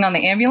up working on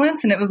the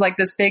ambulance, and it was like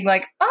this big,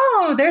 like,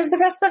 oh, there's the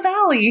rest of the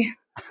valley.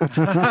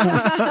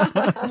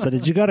 So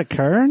did you go to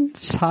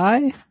Kearns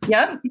High?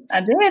 Yep,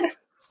 I did.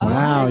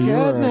 Wow, you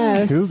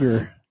were a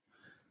cougar.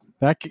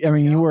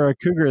 You were a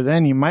cougar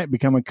then. You might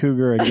become a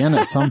cougar again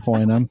at some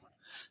point.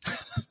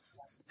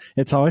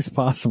 It's always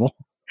possible.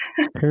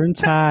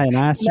 Kearns High, and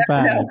I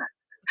survived.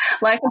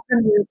 Life has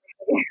been weird.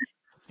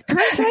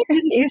 Kearns High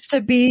didn't used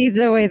to be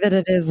the way that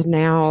it is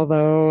now,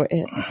 though.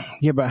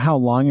 Yeah, but how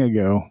long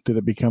ago did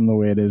it become the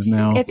way it is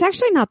now? It's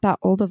actually not that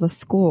old of a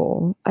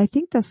school. I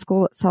think the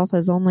school itself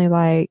is only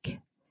like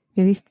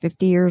maybe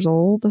 50 years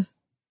old.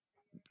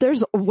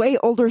 There's way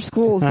older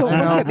schools. Don't look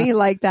at me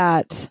like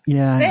that.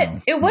 Yeah,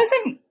 it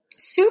wasn't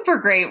super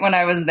great when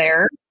I was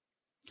there.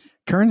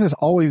 Kearns has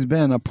always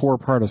been a poor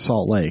part of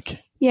Salt Lake.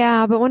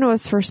 Yeah, but when it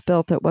was first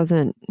built, it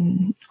wasn't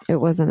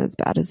as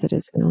bad as it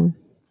is now.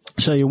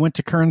 So you went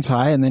to Kearns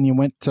High, and then you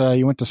went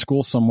to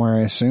school somewhere,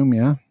 I assume,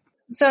 yeah?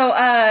 So,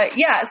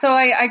 so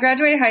I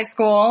graduated high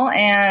school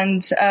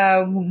and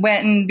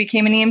went and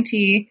became an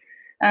EMT,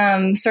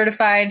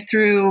 certified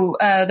through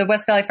the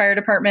West Valley Fire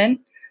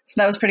Department.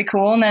 So that was pretty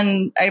cool. And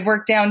then I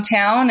worked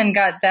downtown and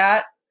got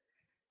that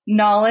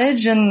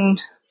knowledge. And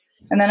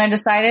then I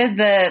decided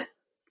that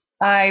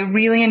I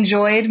really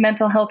enjoyed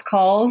mental health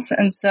calls.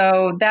 And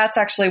so that's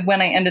actually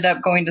when I ended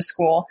up going to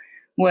school,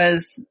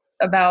 was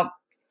about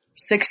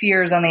 6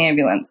 years on the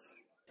ambulance.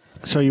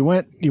 So you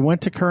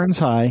went to Kearns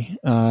High,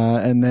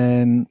 and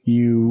then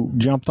you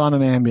jumped on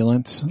an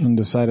ambulance and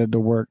decided to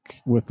work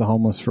with the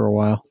homeless for a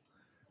while.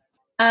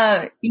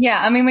 Yeah.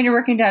 I mean, when you're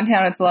working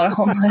downtown, it's a lot of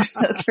homeless,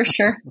 that's for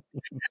sure.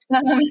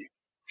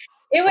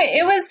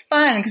 It was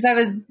fun because I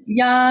was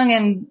young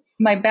and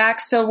my back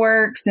still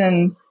worked.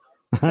 And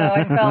so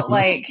I felt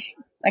like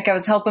I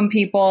was helping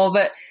people,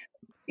 but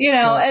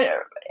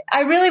I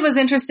really was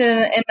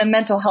interested in the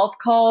mental health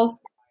calls.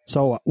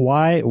 So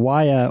why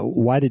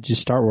did you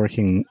start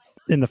working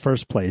in the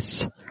first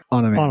place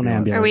on an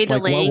ambulance? Are we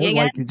delaying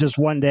again? Like just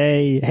one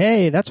day,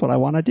 hey, that's what I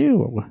want to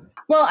do.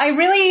 Well, I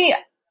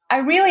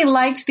really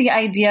liked the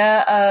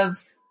idea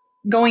of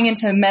going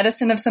into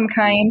medicine of some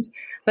kind,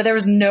 but there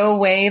was no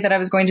way that I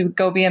was going to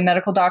go be a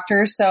medical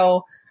doctor.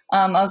 So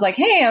I was like,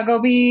 hey, I'll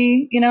go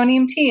be, an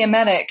EMT, a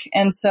medic.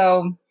 And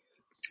so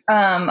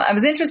I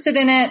was interested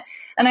in it.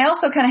 And I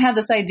also kind of had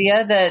this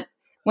idea that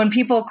when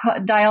people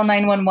dial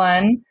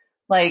 911,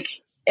 like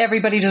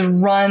everybody just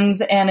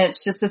runs and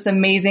it's just this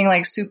amazing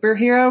like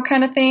superhero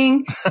kind of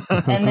thing.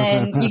 And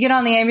then you get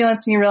on the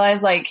ambulance and you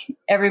realize like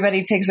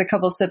everybody takes a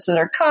couple sips of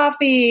their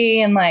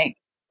coffee and like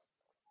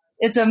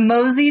it's a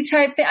mosey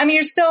type thing. I mean,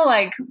 you're still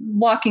like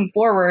walking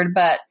forward,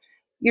 but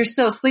you're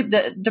so sleep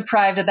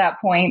deprived at that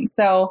point.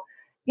 So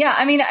yeah,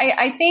 I mean,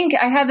 I think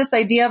I had this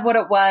idea of what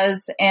it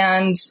was,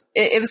 and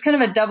it was kind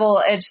of a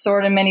double-edged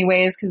sword in many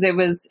ways because it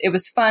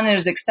was fun, it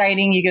was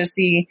exciting. You get to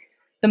see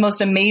the most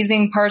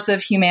amazing parts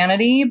of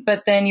humanity,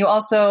 but then you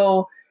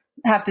also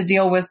have to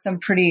deal with some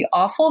pretty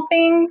awful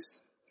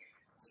things.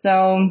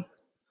 So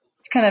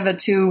it's kind of a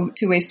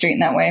two-way street in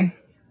that way.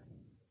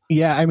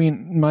 Yeah, I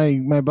mean,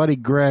 my buddy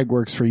Greg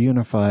works for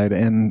Unified,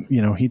 and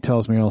he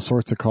tells me all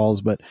sorts of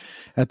calls. But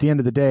at the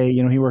end of the day,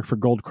 he worked for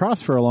Gold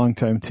Cross for a long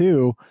time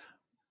too.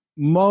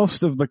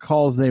 Most of the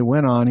calls they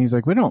went on, he's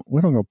like, we don't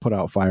go put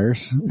out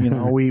fires.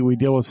 We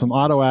deal with some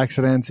auto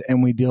accidents,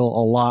 and we deal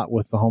a lot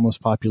with the homeless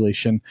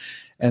population,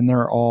 and they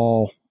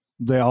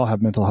all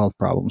have mental health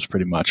problems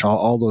pretty much.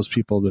 All those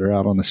people that are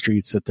out on the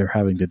streets that they're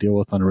having to deal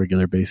with on a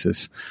regular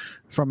basis.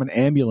 From an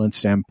ambulance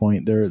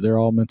standpoint, they're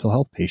all mental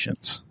health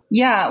patients.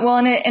 Yeah, well,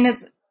 and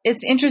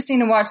it's interesting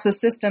to watch the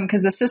system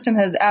because the system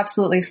has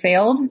absolutely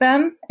failed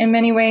them in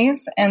many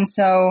ways, and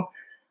so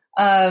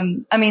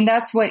I mean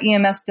that's what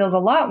EMS deals a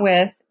lot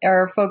with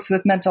are folks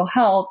with mental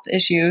health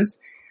issues,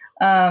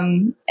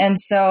 and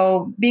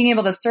so being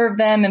able to serve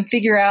them and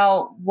figure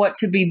out what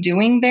to be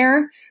doing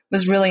there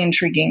was really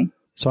intriguing.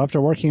 So after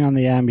working on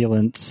the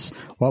ambulance,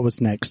 what was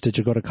next? Did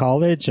you go to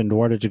college, and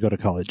where did you go to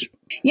college?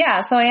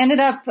 Yeah, so I ended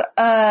up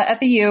at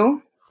the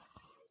U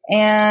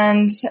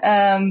and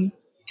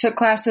took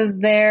classes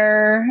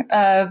there,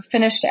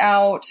 finished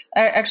out.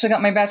 I actually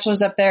got my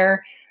bachelor's up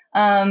there,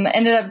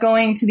 ended up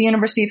going to the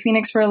University of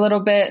Phoenix for a little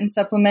bit and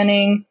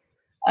supplementing,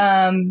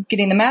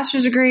 getting the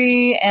master's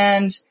degree.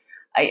 And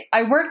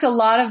I worked a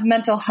lot of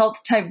mental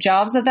health type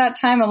jobs at that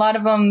time. A lot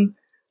of them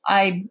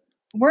I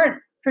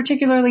weren't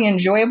particularly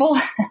enjoyable.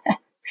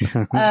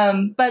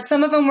 But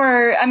some of them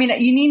were, I mean,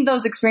 you need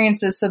those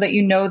experiences so that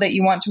you know that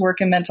you want to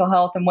work in mental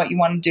health and what you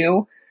want to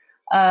do.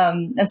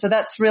 And so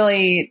that's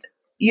really,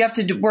 you have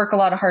to work a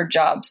lot of hard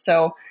jobs.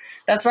 So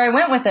that's where I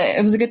went with it.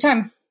 It was a good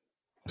time.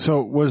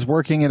 So was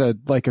working at a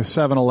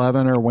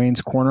 7-Eleven or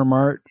Wayne's Corner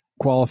Mart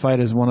qualified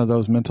as one of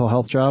those mental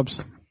health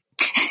jobs?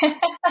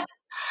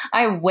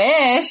 I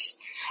wish.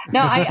 No,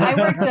 I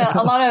worked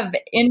a lot of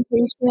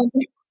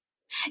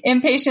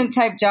inpatient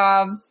type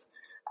jobs.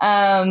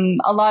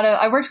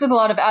 I worked with a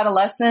lot of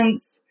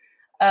adolescents.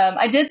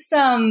 I did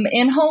some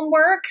in-home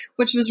work,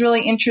 which was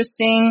really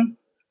interesting,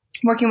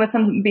 working with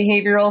some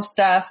behavioral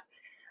stuff.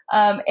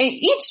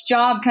 Each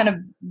job kind of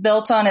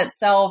built on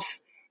itself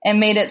and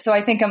made it so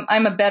I think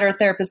I'm a better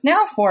therapist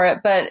now for it,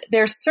 but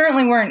they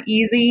certainly weren't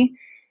easy.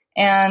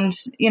 And,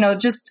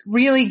 just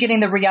really getting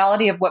the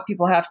reality of what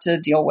people have to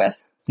deal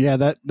with. Yeah,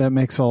 that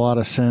makes a lot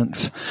of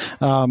sense.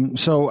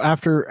 So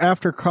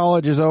after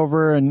college is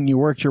over and you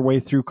worked your way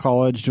through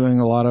college doing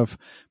a lot of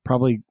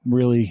probably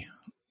really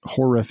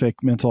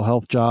horrific mental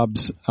health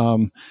jobs, how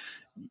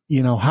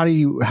do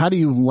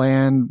you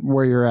land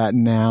where you're at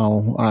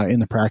now in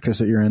the practice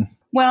that you're in?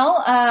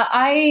 Well,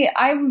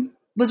 I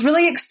was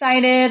really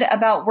excited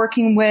about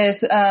working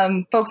with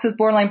folks with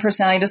borderline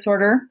personality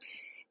disorder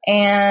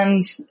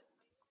and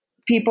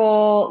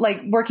people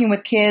like working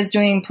with kids,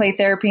 doing play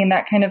therapy and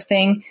that kind of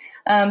thing.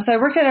 So I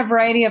worked at a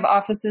variety of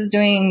offices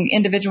doing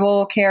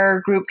individual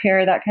care, group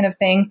care, that kind of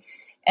thing.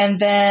 And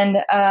then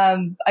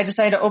I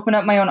decided to open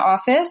up my own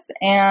office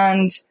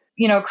and,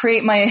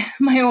 create my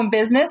own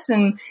business.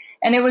 And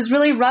it was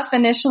really rough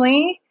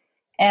initially.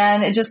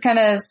 And it just kind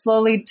of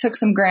slowly took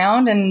some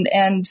ground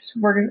and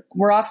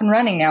we're off and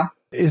running now.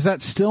 Is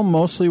that still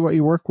mostly what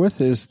you work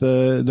with, is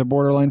the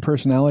borderline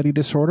personality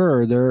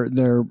disorder, or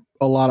there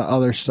a lot of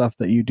other stuff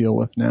that you deal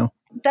with now?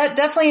 that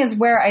definitely is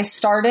where I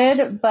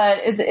started, but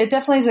it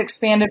definitely has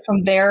expanded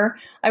from there.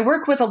 I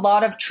work with a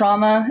lot of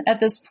trauma at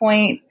this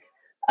point,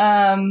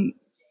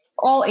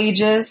 all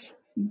ages,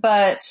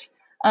 but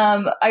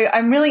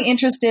I'm really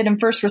interested in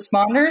first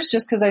responders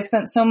just because I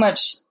spent so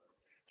much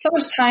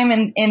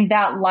time in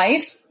that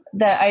life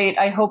that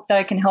I hope that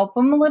I can help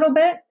them a little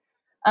bit.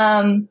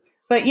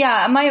 But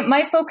yeah,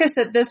 my focus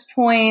at this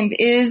point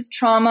is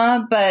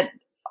trauma, but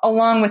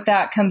along with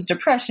that comes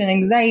depression,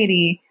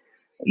 anxiety,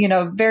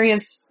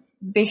 various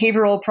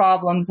behavioral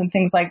problems and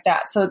things like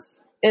that. So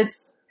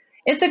it's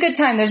a good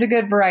time. There's a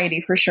good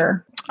variety for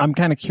sure. I'm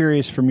kind of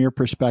curious from your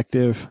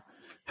perspective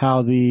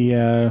how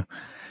the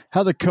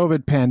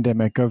COVID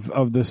pandemic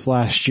of this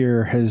last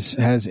year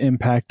has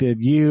impacted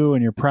you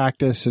and your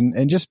practice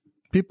and just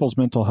people's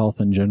mental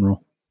health in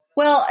general.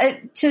 Well,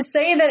 to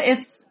say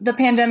that the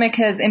pandemic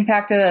has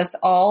impacted us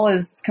all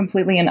is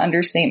completely an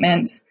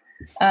understatement.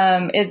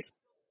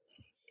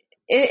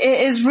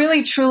 It has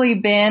really truly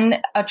been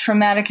a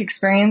traumatic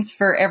experience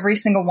for every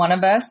single one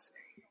of us.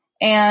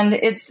 And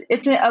it's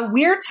a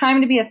weird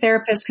time to be a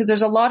therapist because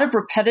there's a lot of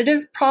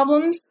repetitive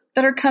problems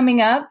that are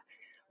coming up.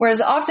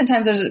 Whereas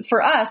oftentimes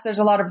for us, there's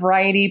a lot of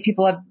variety.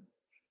 People have,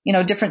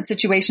 different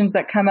situations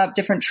that come up,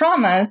 different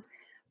traumas.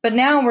 But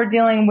now we're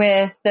dealing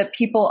with that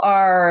people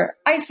are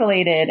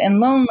isolated and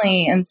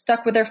lonely and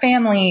stuck with their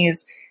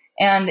families.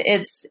 And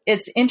it's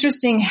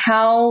interesting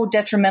how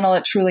detrimental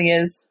it truly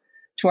is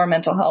to our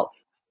mental health.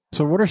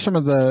 So what are some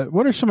of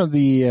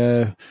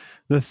the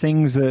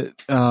things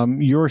that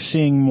you're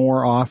seeing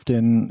more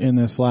often in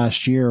this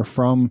last year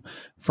from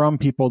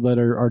people that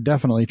are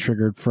definitely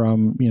triggered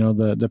from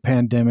the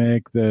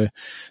pandemic, the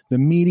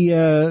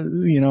media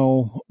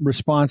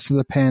response to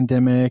the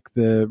pandemic,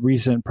 the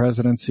recent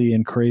presidency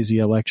and crazy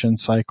election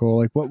cycle?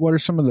 Like what are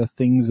some of the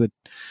things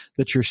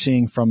that you're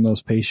seeing from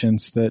those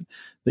patients that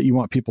you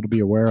want people to be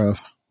aware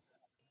of?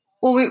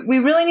 Well, we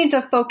really need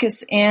to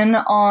focus in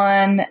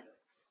on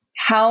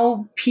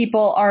how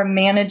people are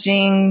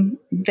managing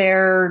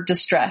their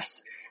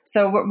distress.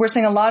 So we're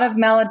seeing a lot of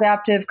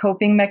maladaptive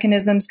coping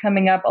mechanisms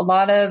coming up, a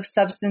lot of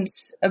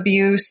substance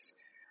abuse.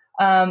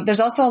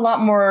 There's also a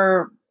lot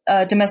more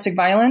domestic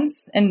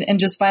violence and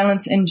just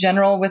violence in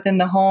general within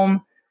the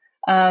home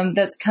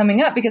that's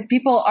coming up because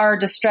people are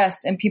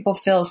distressed and people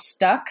feel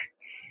stuck.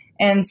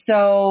 And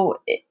so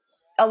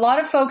a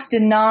lot of folks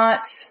did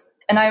not,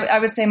 and I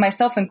would say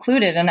myself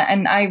included,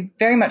 and I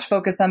very much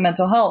focus on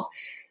mental health,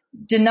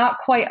 did not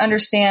quite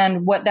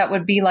understand what that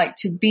would be like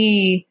to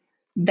be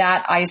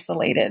that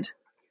isolated.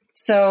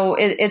 So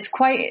it's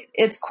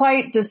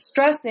quite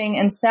distressing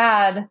and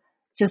sad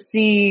to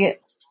see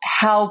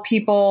how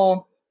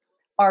people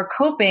are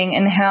coping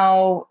and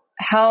how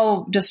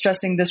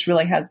distressing this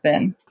really has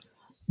been.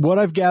 What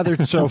I've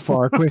gathered so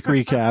far, quick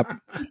recap,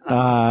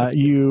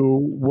 you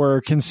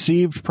were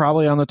conceived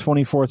probably on the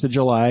 24th of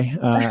July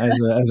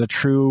as a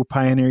true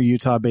Pioneer,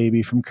 Utah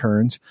baby from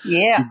Kearns.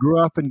 Yeah. You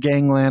grew up in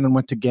gangland and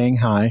went to gang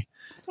high.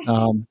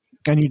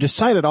 And you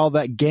decided all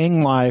that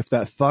gang life,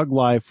 that thug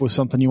life was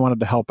something you wanted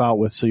to help out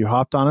with. So you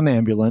hopped on an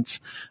ambulance,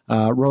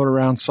 rode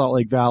around Salt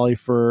Lake Valley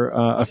for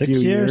a few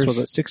years. Was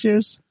it 6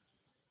 years?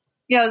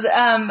 Yeah, it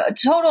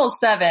was total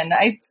 7.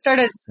 I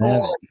started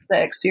school at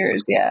 6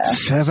 years. Yeah,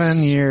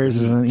 7 years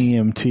as an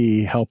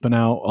EMT, helping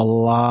out a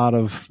lot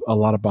of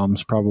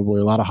bums,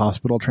 probably a lot of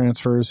hospital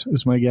transfers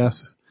is my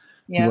guess.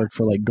 Yeah. You worked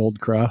for like Gold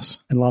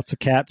Cross and lots of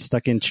cats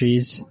stuck in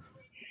trees.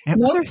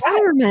 Those are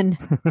firemen.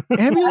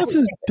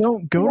 Ambulances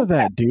don't go to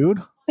that, dude.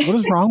 What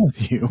is wrong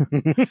with you?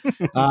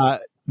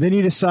 Then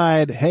you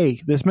decide,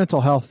 hey, this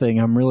mental health thing,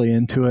 I'm really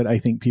into it. I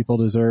think people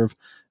deserve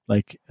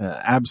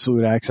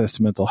absolute access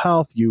to mental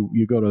health.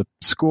 You go to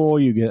school,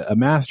 you get a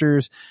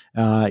master's,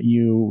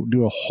 you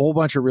do a whole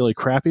bunch of really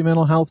crappy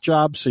mental health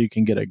jobs so you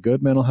can get a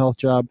good mental health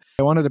job.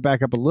 I wanted to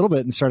back up a little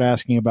bit and start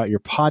asking about your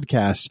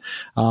podcast,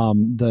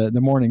 the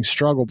Morning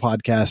Struggle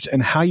podcast,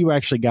 and how you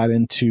actually got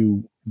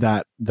into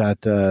that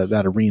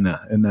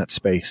arena in that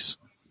space.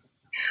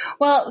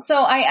 Well,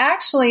 so I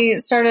actually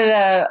started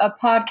a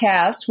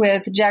podcast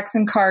with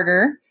Jackson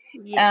Carter,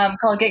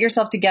 called Get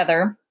Yourself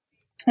Together.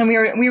 And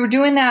we were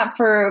doing that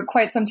for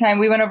quite some time.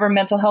 We went over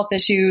mental health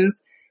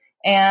issues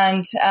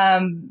and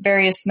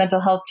various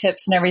mental health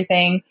tips and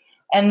everything.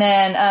 And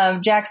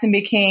then Jackson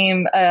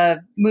became a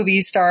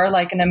movie star,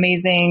 like an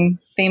amazing,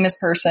 famous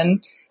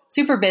person,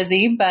 super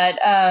busy. But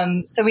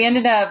so we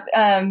ended up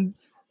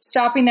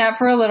stopping that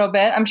for a little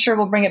bit. I'm sure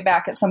we'll bring it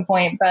back at some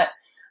point. But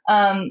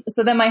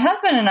so then my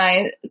husband and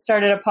I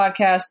started a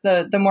podcast,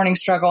 the Morning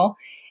Struggle.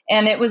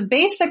 And it was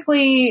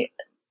basically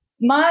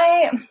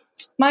my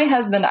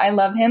husband, I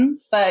love him,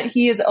 but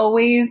he is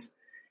always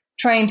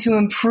trying to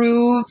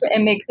improve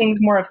and make things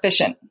more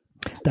efficient.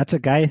 That's a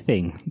guy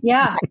thing.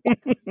 Yeah. Yeah,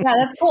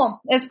 that's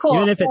cool. It's cool.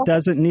 Even if it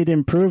doesn't need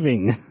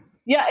improving.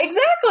 Yeah,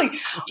 exactly.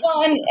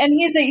 Well, and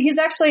he's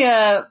actually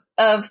a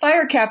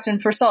fire captain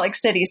for Salt Lake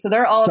City. So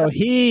they're all. So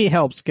he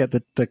helps get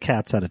the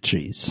cats out of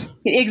trees.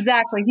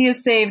 Exactly. He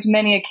has saved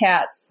many a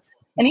cats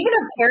and even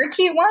a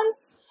parakeet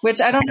once,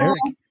 which I don't know.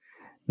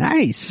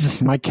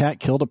 Nice. My cat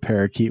killed a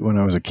parakeet when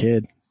I was a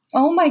kid.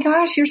 Oh my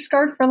gosh, you're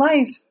scarred for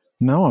life.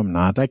 No, I'm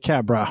not. That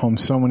cat brought home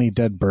so many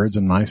dead birds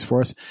and mice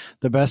for us.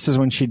 The best is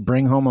when she'd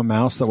bring home a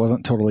mouse that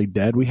wasn't totally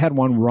dead. We had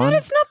one run.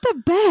 That is not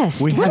the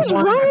best. We What had is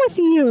one- wrong with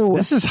you?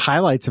 This is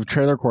highlights of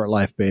trailer court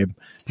life, babe.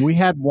 We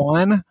had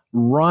one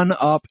run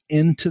up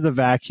into the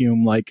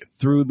vacuum, like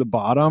through the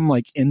bottom,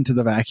 like into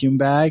the vacuum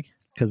bag.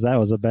 Because that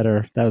was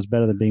better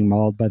than being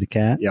mauled by the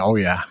cat. Yeah, oh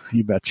yeah,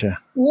 you betcha.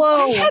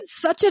 Whoa. I had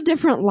such a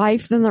different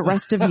life than the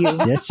rest of you.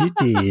 Yes, you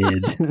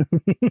did.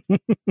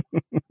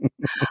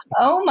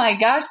 Oh my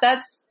gosh,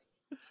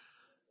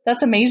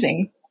 that's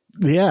amazing.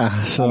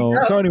 Yeah. So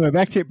anyway,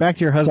 back to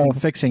your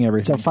husband fixing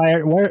everything. So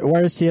fire.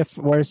 Where is he a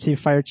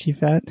fire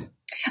chief at?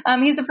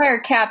 He's a fire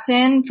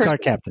captain. Fire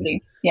captain.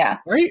 Yeah.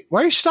 Why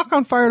are you stuck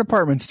on fire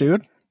departments,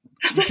 dude?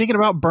 You thinking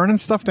about burning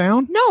stuff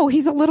down? No,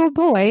 he's a little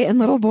boy, and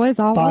little boys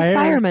all love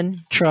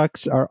firemen.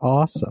 Trucks are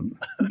awesome.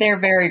 They're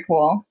very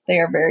cool. They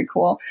are very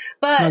cool.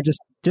 But No,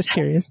 just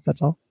curious.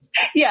 That's all.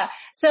 yeah.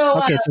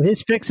 So Okay, so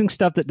he's fixing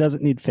stuff that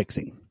doesn't need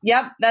fixing.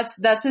 yep,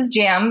 that's his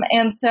jam.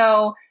 And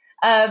so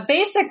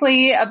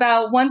basically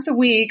about once a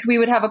week we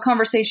would have a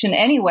conversation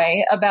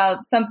anyway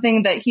about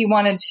something that he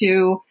wanted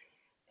to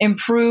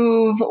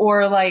improve,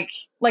 or like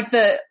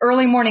the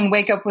early morning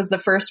wake up was the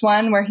first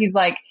one where he's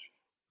like,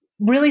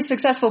 really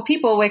successful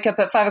people wake up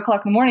at 5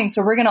 o'clock in the morning.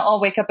 So we're going to all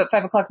wake up at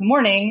 5 o'clock in the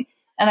morning.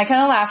 And I kind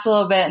of laughed a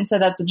little bit and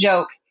said, that's a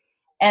joke.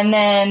 And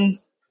then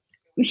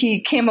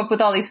he came up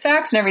with all these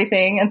facts and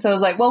everything. And so I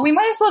was like, well, we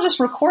might as well just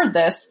record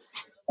this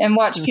and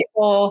watch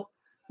people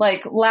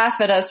like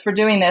laugh at us for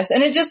doing this.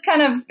 And it just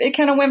kind of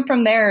went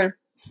from there.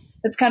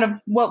 It's kind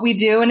of what we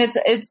do. And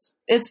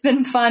it's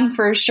been fun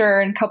for sure.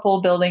 And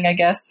couple building, I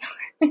guess.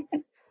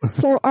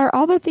 So are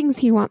all the things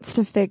he wants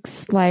to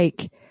fix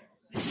like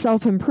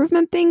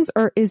self-improvement things,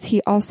 or is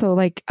he also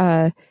like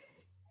a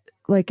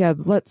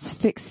let's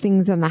fix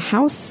things in the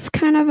house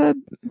kind of a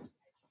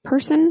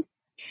person?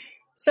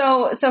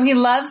 So he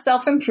loves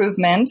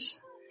self-improvement,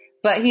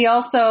 but he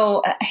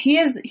also,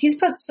 he's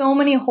put so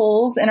many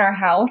holes in our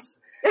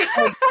house.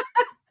 Like,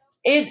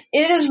 it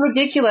is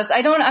ridiculous.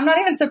 I'm not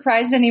even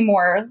surprised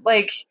anymore.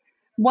 Like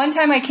one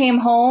time I came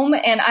home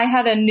and I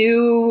had a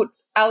new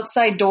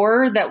outside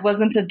door that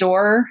wasn't a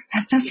door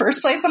at the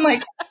first place. I'm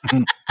like,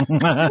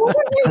 what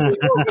are you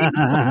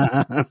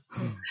doing?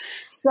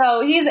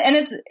 So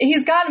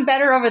he's gotten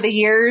better over the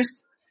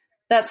years.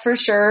 That's for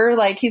sure.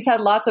 Like he's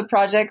had lots of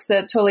projects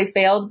that totally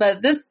failed,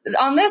 but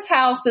on this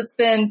house, it's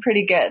been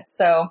pretty good.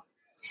 So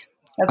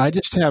I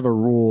just have a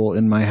rule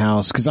in my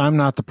house because I'm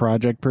not the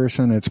project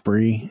person. It's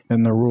Bree.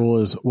 And the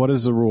rule is, what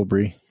is the rule,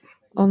 Bree?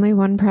 Only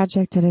one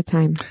project at a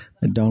time.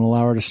 And don't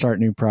allow her to start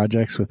new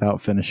projects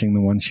without finishing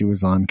the one she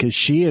was on. Because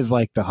she is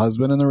like the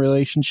husband in the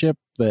relationship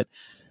that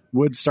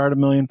would start a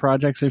million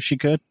projects if she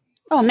could.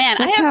 Oh man,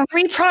 I have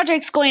 3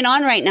 projects going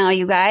on right now,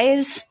 you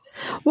guys.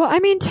 Well, I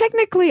mean,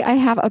 technically I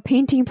have a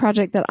painting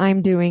project that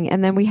I'm doing,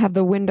 and then we have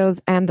the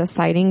windows and the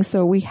siding.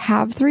 So we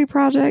have 3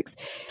 projects,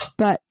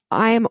 but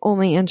I am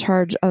only in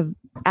charge of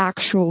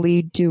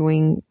actually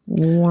doing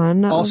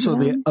one. Also,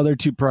 the other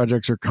 2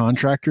 projects are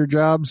contractor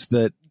jobs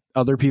that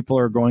other people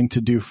are going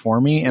to do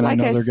for me, and like I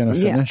know they're going to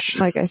finish.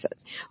 Yeah, like I said,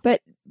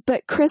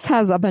 but Chris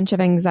has a bunch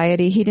of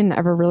anxiety. He didn't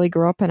ever really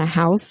grow up in a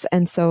house,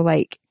 and so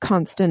like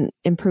constant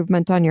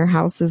improvement on your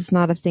house is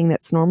not a thing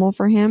that's normal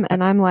for him.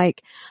 And I'm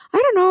like, I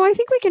don't know. I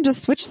think we can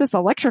just switch this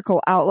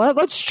electrical outlet.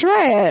 Let's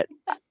try it.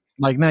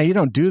 Like, now you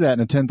don't do that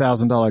in a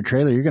 $10,000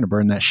 trailer. You're going to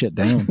burn that shit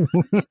down.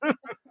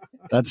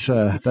 That's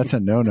a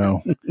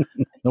no-no.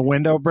 The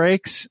window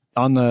breaks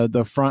on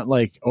the front,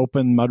 like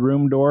open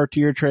mudroom door to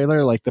your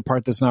trailer, like the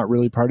part that's not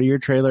really part of your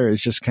trailer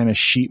is just kind of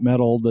sheet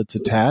metal that's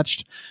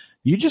attached.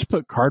 You just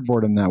put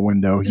cardboard in that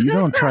window. You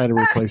don't try to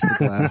replace the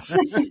glass.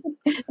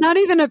 Not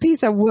even a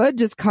piece of wood,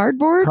 just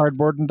cardboard?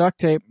 Cardboard and duct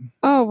tape.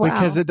 Oh, wow.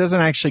 Because it doesn't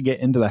actually get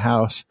into the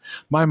house.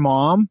 My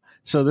mom,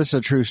 so this is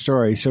a true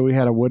story. So we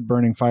had a wood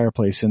burning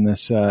fireplace in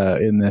this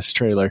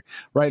trailer.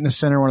 Right in the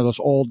center, one of those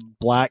old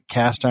black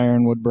cast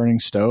iron wood burning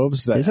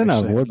stoves. That Isn't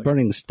a wood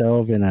burning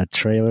stove in a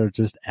trailer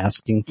just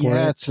asking for it?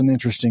 Yeah, it's an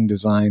interesting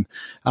design.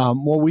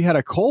 Well, we had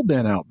a coal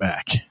bin out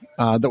back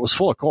that was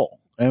full of coal.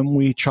 And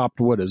we chopped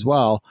wood as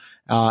well.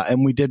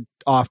 And we did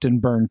often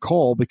burn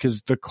coal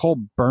because the coal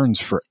burns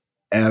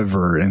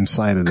forever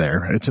inside of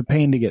there. It's a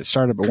pain to get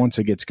started, but once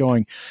it gets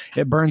going,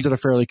 it burns at a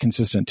fairly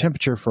consistent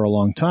temperature for a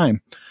long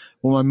time.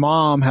 Well, my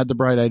mom had the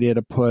bright idea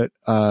to put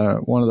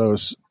one of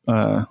those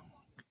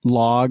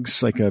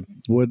logs, like a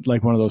wood,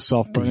 like one of those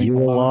self-burning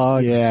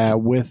logs. Yeah,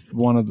 with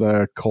one of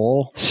the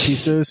coal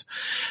pieces.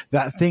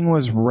 That thing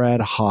was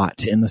red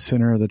hot in the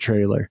center of the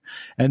trailer.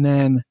 And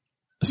then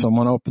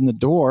someone opened the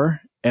door,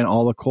 and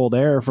all the cold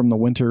air from the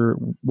winter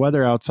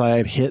weather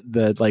outside hit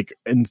the like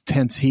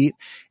intense heat.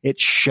 It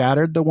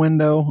shattered the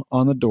window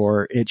on the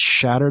door. It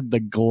shattered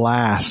the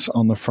glass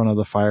on the front of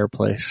the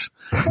fireplace.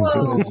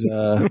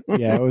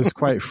 It was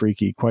quite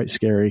freaky, quite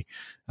scary.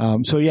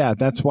 So yeah,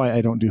 that's why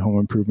I don't do home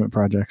improvement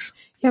projects.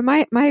 Yeah,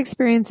 my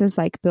experience is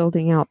like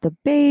building out the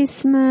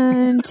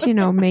basement,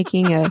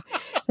 making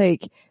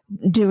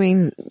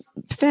doing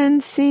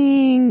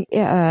fencing,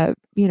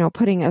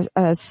 putting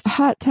a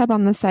hot tub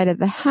on the side of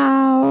the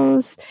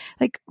house,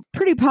 like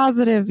pretty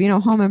positive,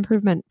 home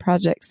improvement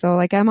projects. So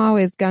like I'm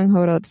always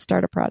gung-ho to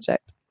start a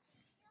project.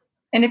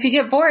 And if you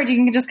get bored, you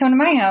can just come to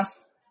my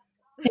house.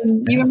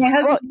 And you and my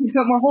husband can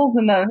put more holes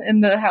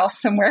in the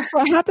house somewhere.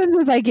 What happens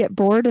is I get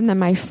bored and then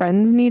my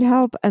friends need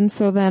help. And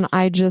so then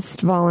I just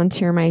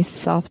volunteer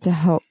myself to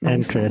help my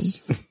And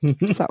friends.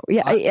 Chris. So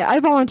yeah, I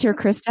volunteer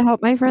Chris to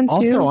help my friends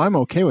Also, too. I'm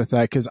okay with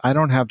that because I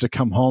don't have to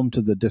come home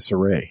to the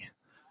disarray.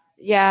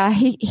 Yeah,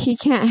 he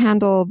can't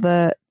handle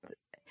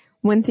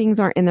when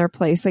things aren't in their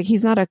place. Like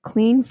he's not a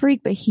clean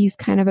freak, but he's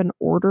kind of an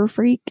order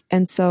freak.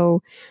 And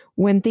so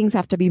when things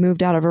have to be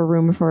moved out of a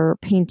room for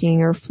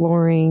painting or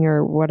flooring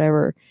or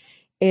whatever,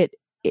 it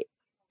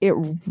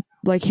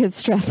like his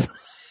stress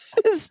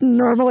is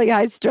normally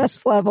high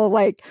stress level.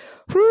 Like,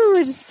 whew,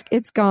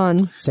 it's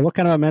gone. So what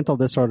kind of a mental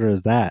disorder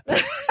is that?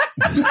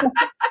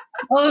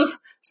 Oh,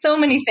 so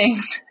many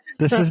things.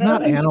 This is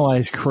not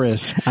Analyze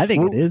Chris. I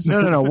think it is.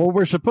 No. What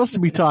we're supposed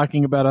to be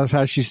talking about is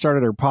how she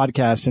started her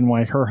podcast and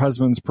why her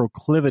husband's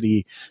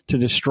proclivity to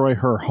destroy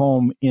her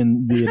home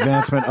in the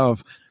advancement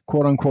of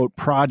quote unquote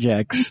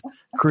projects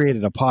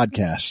created a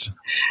podcast.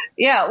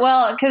 Yeah,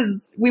 well,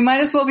 because we might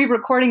as well be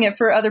recording it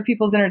for other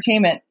people's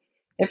entertainment.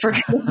 If we're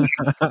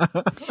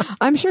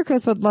I'm sure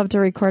Chris would love to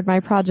record my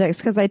projects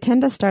because I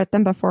tend to start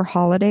them before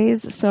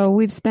holidays. So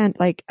we've spent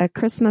like a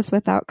Christmas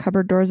without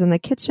cupboard doors in the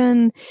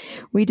kitchen.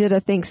 We did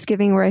a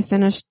Thanksgiving where I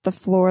finished the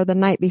floor the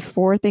night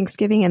before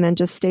Thanksgiving and then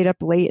just stayed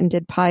up late and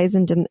did pies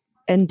and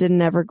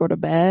didn't ever go to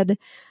bed.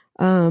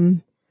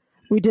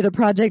 We did a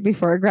project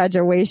before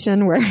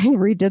graduation where I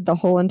redid the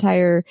whole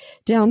entire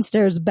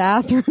downstairs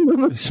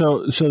bathroom.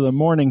 So the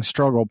Morning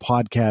Struggle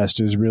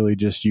podcast is really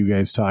just you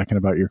guys talking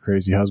about your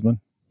crazy husband?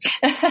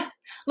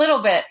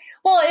 Little bit.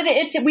 Well,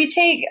 we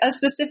take a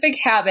specific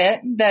habit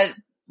that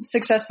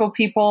successful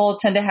people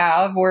tend to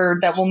have or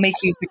that will make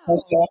you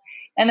successful.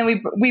 And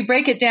then we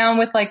break it down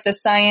with like the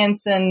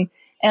science and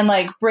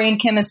like brain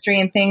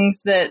chemistry and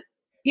things that,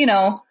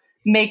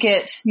 make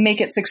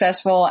it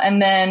successful.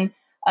 And then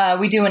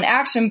we do an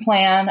action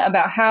plan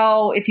about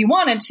how, if you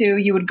wanted to,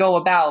 you would go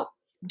about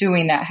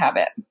doing that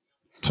habit.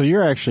 So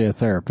you're actually a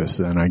therapist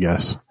then, I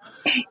guess.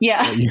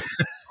 Yeah.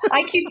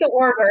 I keep the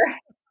order.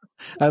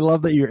 I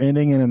love that you're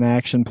ending in an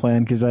action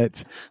plan because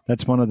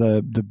that's one of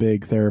the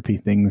big therapy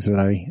things that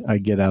I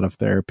get out of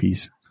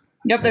therapies.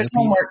 Yep, there's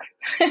homework.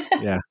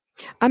 Yeah.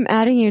 I'm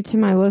adding you to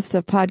my list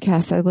of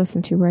podcasts I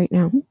listen to right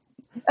now.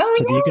 Oh,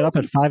 So do you get up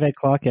at 5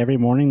 o'clock every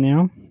morning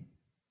now?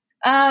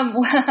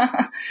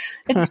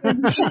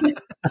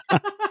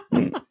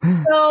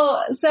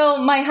 So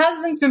my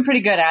husband's been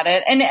pretty good at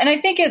it. And I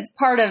think it's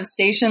part of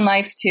station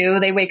life too.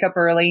 They wake up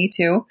early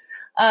too.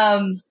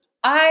 I'm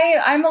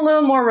a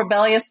little more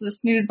rebellious. The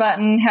snooze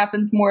button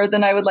happens more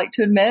than I would like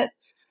to admit,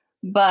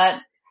 but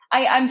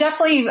I'm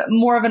definitely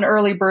more of an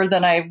early bird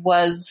than I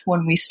was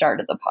when we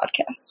started the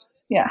podcast.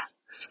 Yeah.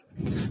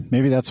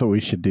 Maybe that's what we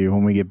should do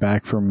when we get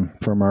back from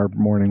our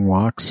morning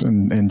walks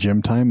and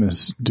gym time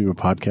is do a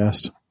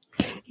podcast.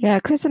 Yeah,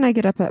 Chris and I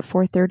get up at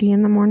 4:30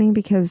 in the morning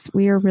because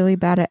we are really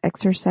bad at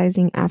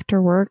exercising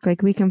after work.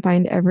 Like we can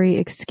find every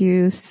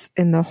excuse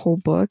in the whole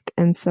book.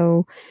 And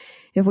so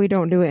if we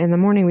don't do it in the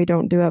morning, we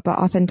don't do it. But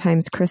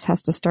oftentimes Chris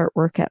has to start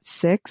work at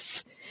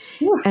 6.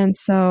 And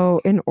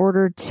so in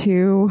order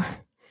to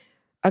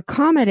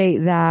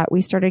accommodate that,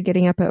 we started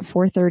getting up at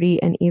 4:30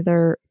 and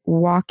either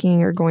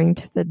walking or going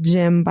to the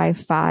gym by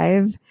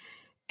 5.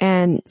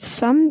 And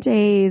some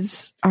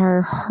days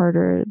are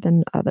harder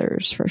than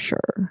others for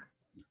sure.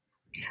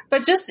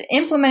 But just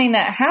implementing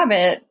that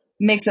habit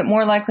makes it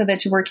more likely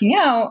that you're working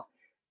out,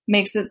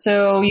 makes it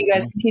so you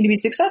guys continue to be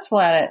successful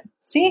at it.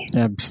 See?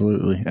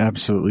 Absolutely.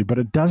 Absolutely. But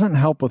it doesn't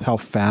help with how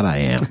fat I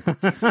am.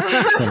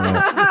 So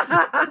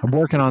I'm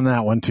working on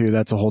that one too.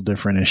 That's a whole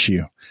different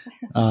issue.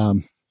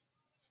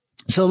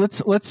 So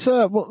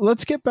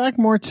let's get back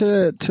more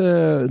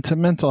to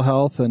mental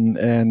health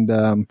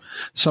and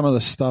some of the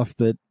stuff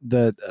that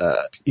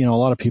a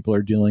lot of people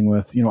are dealing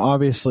with.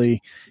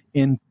 Obviously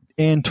in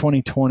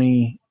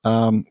 2020,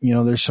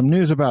 there's some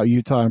news about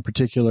Utah in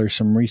particular,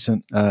 some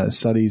recent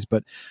studies,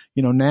 but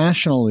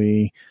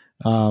nationally,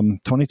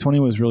 2020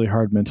 was really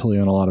hard mentally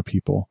on a lot of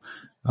people.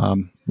 A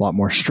lot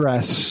more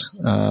stress.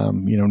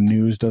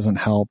 News doesn't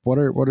help. What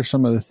are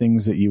some of the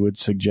things that you would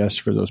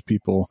suggest for those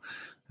people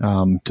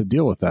to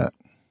deal with that?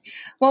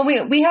 Well,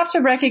 we have to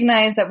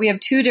recognize that we have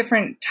 2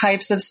 different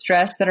types of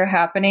stress that are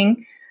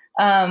happening.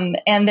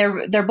 And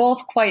they're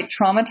both quite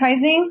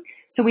traumatizing.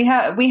 So we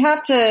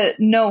have to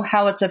know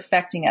how it's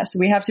affecting us.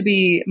 We have to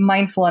be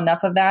mindful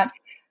enough of that.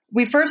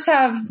 We first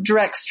have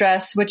direct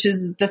stress, which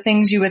is the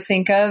things you would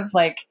think of,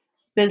 like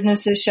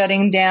businesses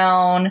shutting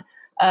down,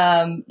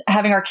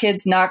 having our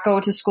kids not go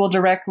to school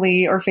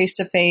directly or face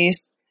to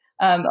face.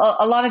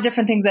 A lot of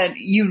different things that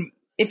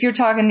if you're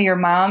talking to your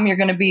mom, you're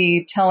going to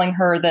be telling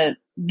her that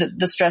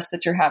the stress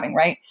that you're having,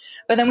 right?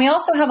 But then we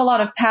also have a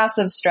lot of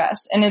passive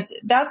stress, and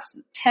that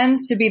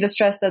tends to be the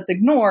stress that's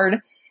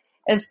ignored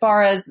as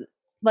far as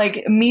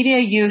like media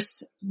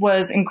use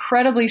was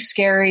incredibly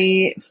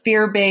scary,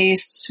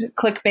 fear-based,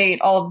 clickbait,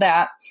 all of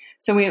that.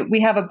 So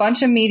we have a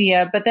bunch of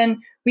media, but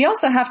then we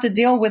also have to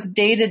deal with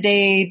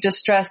day-to-day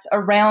distress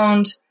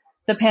around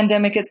the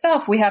pandemic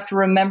itself. We have to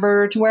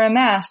remember to wear a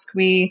mask.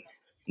 We're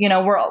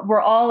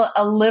all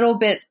a little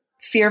bit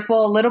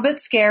fearful, a little bit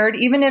scared,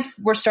 even if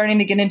we're starting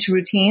to get into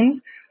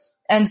routines.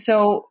 And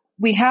so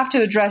we have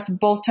to address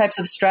both types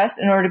of stress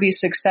in order to be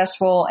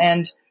successful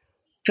and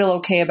feel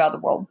okay about the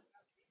world.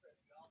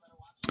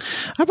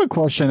 I have a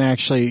question,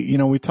 actually.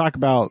 We talk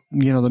about,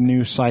 the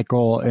news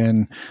cycle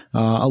and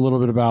a little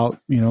bit about,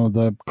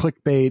 the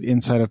clickbait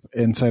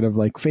inside of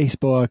like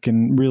Facebook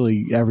and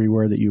really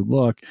everywhere that you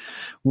look.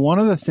 One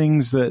of the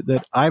things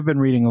that I've been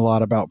reading a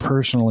lot about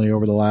personally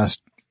over the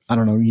last,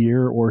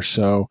 year or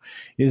so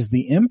is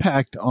the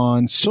impact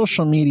on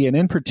social media and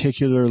in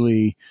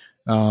particularly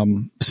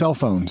cell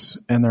phones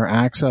and their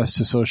access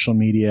to social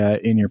media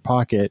in your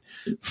pocket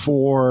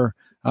for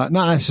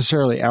not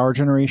necessarily our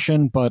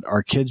generation, but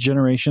our kids'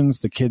 generations,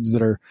 the kids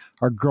that are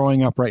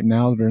growing up right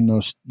now that are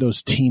in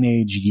those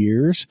teenage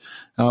years.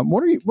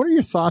 What are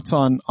your thoughts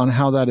on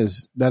how that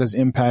is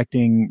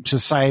impacting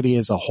society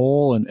as a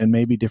whole and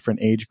maybe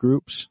different age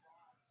groups?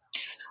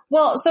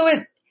 Well,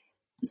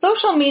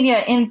 social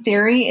media in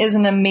theory is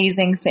an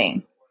amazing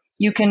thing.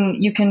 You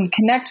can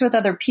connect with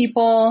other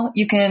people.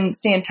 You can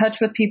stay in touch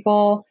with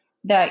people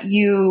that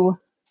you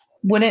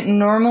wouldn't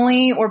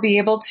normally or be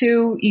able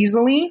to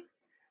easily.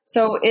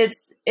 So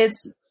it's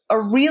a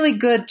really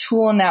good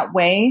tool in that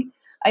way.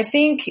 I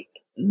think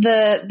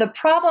the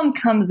problem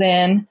comes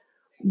in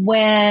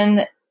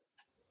when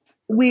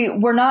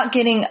we're not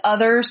getting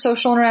other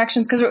social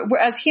interactions, because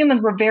as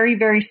humans, we're very,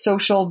 very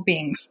social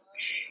beings.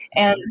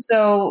 And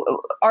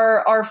so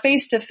our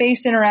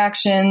face-to-face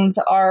interactions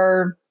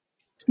are,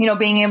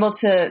 being able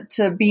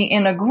to be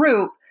in a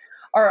group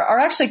are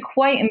actually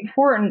quite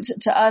important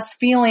to us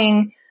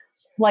feeling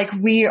like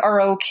we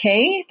are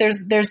okay.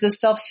 There's this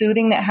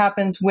self-soothing that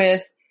happens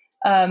with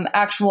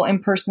actual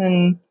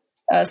in-person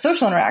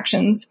social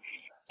interactions,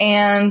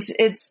 and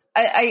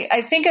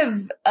I think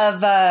of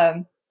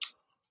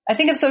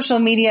social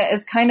media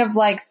as kind of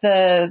like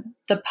the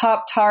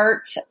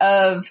Pop-Tart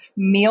of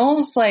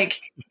meals. Like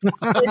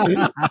it'll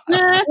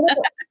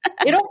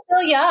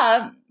fill you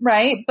up,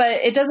 right?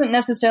 But it doesn't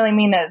necessarily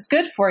mean that it's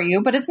good for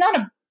you. But it's not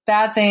a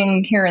bad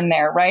thing here and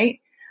there,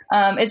 right?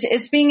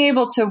 It's being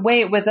able to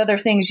wait with other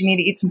things. You need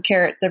to eat some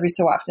carrots every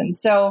so often.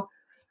 So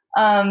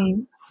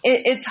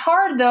it's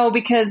hard though,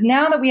 because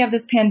now that we have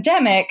this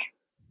pandemic,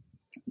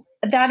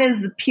 that is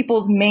the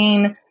people's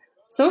main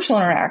social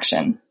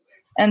interaction.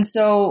 And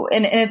so,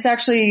 and it's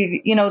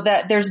actually,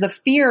 that there's the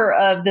fear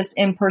of this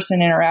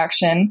in-person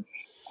interaction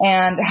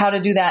and how to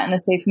do that in a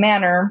safe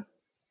manner.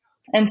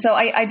 And so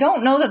I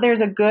don't know that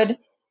there's a good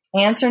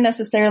answer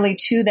necessarily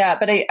to that,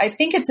 but I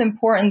think it's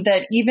important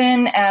that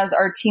even as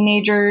our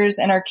teenagers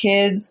and our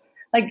kids,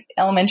 like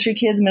elementary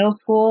kids, middle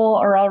school,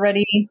 are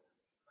already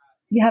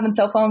having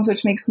cell phones,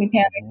 which makes me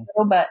panic a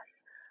little,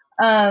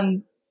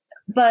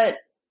 but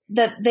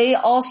that they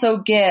also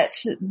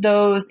get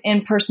those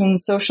in-person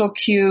social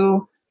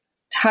cue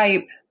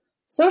type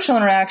social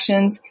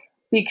interactions,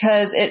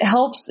 because it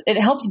helps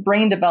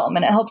brain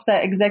development. It helps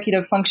that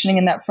executive functioning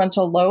in that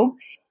frontal lobe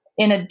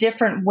in a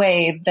different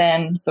way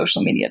than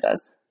social media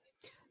does.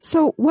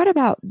 So what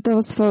about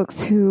those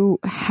folks who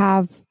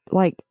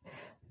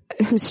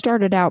who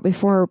started out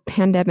before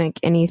pandemic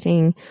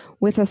anything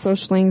with a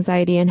social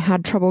anxiety and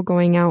had trouble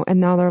going out, and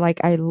now they're like,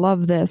 I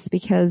love this,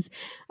 because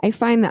I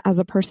find that as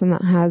a person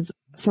that has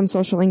some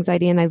social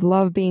anxiety and I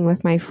love being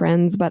with my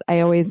friends, but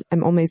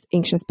I'm always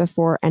anxious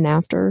before and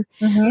after.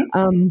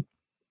 Mm-hmm.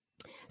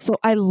 So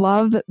I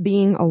love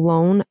being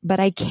alone, but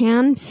I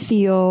can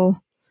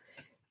feel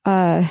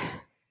the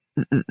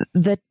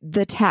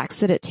tax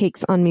that it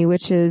takes on me,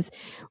 which is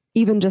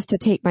even just to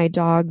take my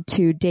dog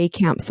to day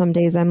camp. Some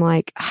days I'm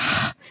like,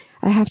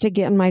 I have to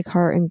get in my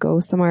car and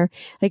go somewhere.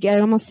 Like I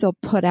almost feel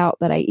put out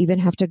that I even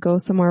have to go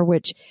somewhere,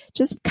 which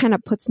just kind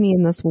of puts me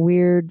in this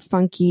weird,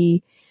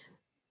 funky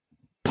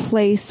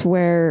place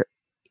where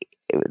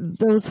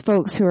those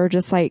folks who are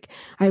just like,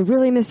 I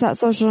really miss that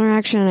social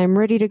interaction and I'm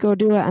ready to go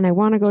do it and I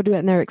want to go do it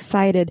and they're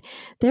excited.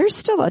 There's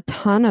still a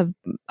ton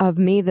of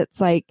me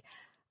that's like,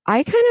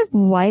 I kind of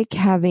like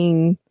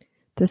having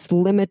this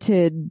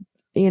limited,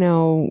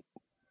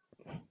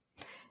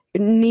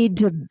 need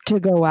to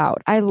go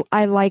out.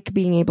 I like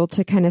being able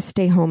to kind of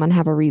stay home and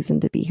have a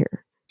reason to be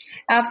here.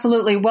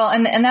 Absolutely. Well,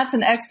 and that's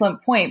an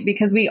excellent point,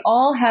 because we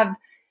all have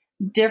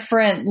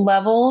different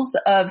levels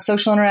of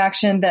social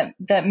interaction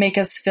that make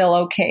us feel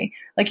okay.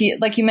 Like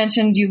you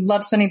mentioned, you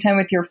love spending time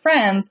with your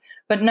friends,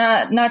 but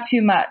not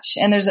too much.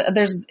 And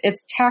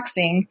it's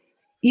taxing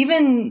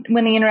even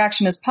when the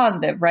interaction is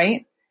positive,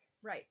 right?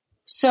 Right.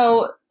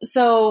 So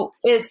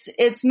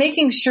it's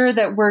making sure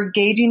that we're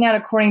gauging that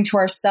according to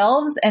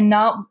ourselves and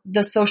not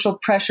the social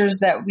pressures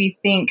that we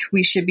think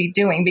we should be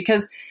doing.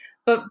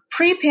 But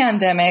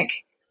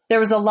pre-pandemic, there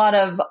was a lot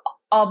of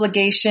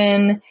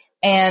obligation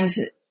and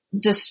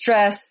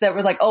distress that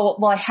were like, oh,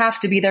 well, I have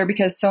to be there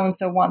because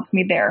so-and-so wants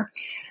me there.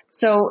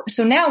 So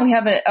now we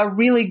have a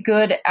really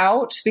good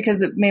out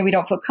because maybe we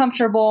don't feel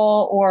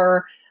comfortable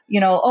or,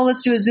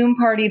 let's do a Zoom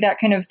party, that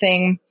kind of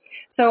thing.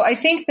 So I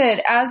think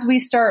that as we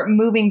start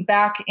moving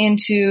back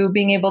into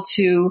being able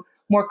to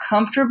more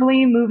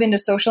comfortably move into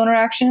social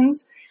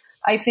interactions,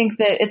 I think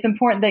that it's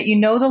important that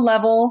the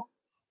level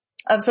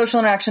of social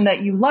interaction that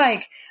you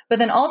like, but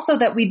then also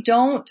that we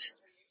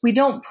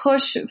don't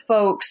push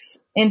folks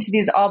into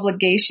these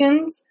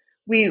obligations.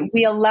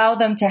 We allow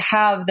them to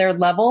have their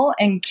level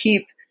and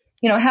keep,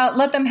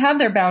 let them have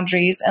their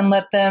boundaries and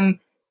let them,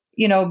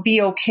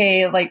 be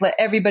okay. Like let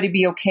everybody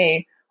be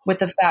okay with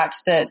the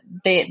fact that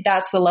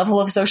that's the level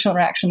of social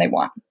interaction they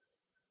want.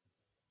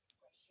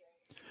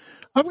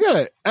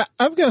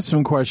 I've got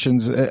some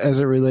questions as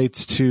it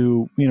relates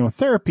to,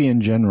 therapy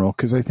in general,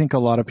 because I think a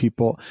lot of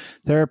people,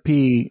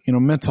 therapy,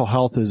 mental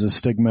health is a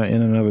stigma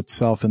in and of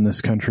itself in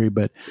this country,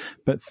 but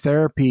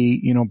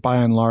therapy, by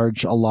and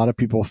large, a lot of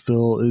people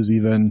feel is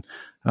even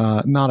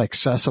not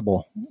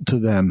accessible to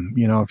them.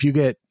 If you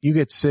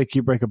get sick,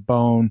 you break a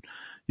bone,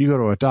 you go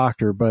to a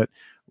doctor, but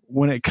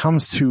when it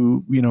comes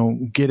to,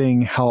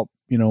 getting help,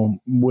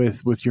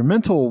 with your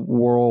mental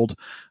world,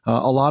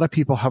 a lot of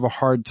people have a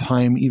hard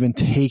time even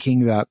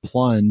taking that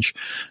plunge.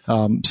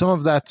 Some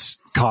of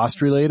that's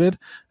cost related.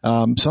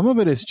 Some of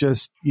it is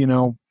just,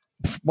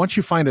 once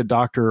you find a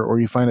doctor or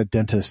you find a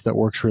dentist that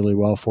works really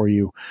well for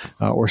you,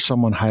 or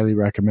someone highly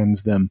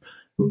recommends them,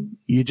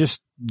 you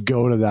just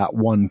go to that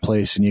one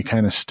place and you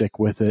kind of stick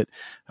with it.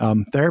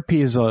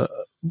 Therapy is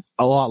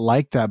a lot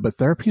like that, but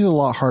therapy is a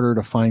lot harder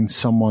to find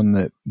someone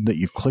that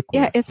you click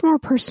with. Yeah, it's more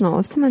personal.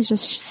 If someone's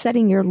just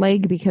setting your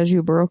leg because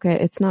you broke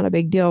it, it's not a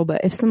big deal.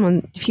 But if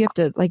you have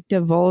to like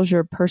divulge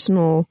your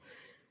personal,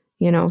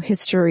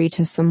 history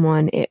to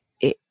someone,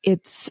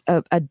 it's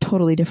a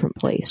totally different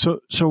place.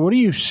 So what do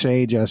you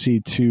say,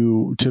 Jesse,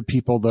 to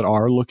people that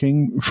are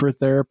looking for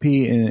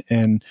therapy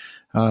and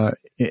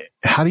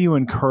how do you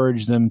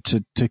encourage them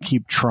to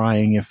keep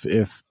trying if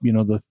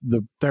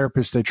the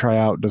therapist they try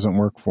out doesn't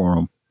work for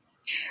them?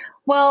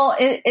 Well,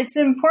 it's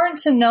important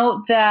to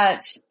note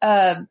that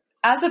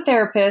as a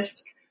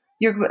therapist,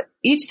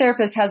 each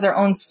therapist has their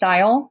own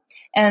style,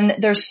 and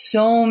there's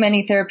so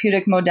many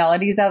therapeutic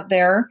modalities out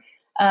there.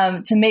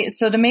 To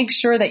make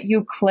sure that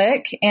you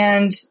click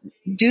and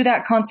do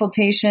that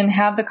consultation,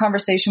 have the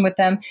conversation with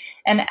them,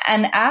 and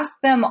ask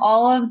them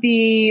all of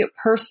the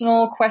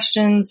personal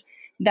questions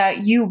that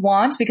you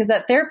want, because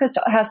that therapist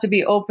has to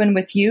be open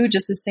with you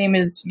just the same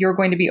as you're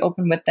going to be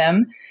open with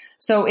them.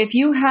 So if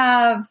you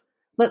have,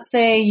 let's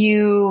say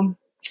you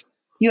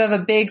have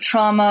a big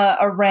trauma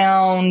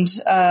around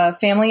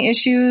family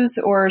issues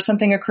or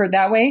something occurred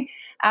that way,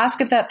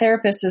 ask if that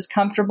therapist is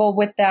comfortable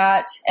with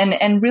that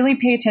and really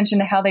pay attention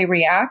to how they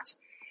react.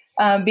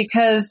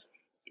 Because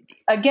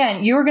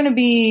again, you're going to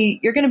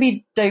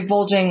be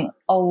divulging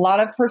a lot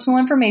of personal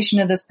information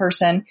to this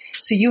person.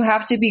 So you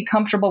have to be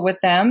comfortable with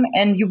them,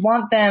 and you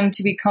want them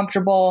to be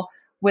comfortable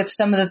with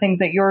some of the things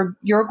that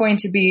you're going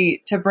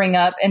to bring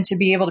up and to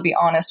be able to be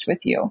honest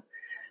with you.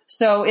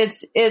 So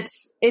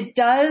it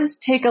does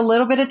take a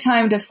little bit of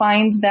time to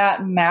find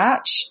that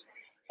match,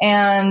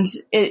 and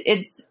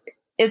it's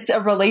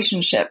a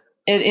relationship.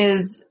 It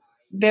is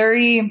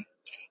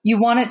you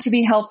want it to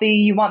be healthy.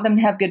 You want them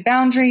to have good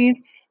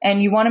boundaries,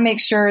 and you want to make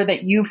sure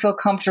that you feel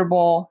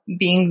comfortable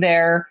being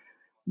there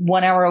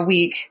 1 hour a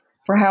week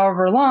for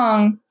however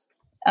long,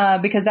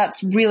 because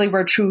that's really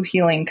where true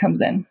healing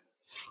comes in.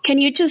 Can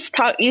you just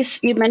talk, you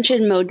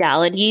mentioned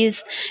modalities.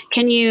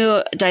 Can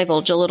you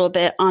divulge a little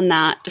bit on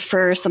that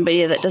for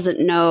somebody that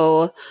doesn't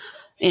know,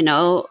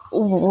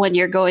 when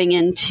you're going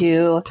in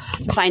to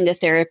find a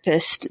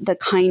therapist, the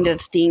kind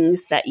of things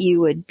that you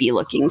would be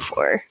looking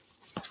for?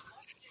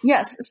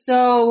 Yes.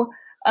 So,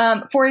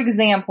 for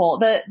example,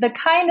 the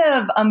kind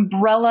of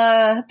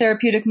umbrella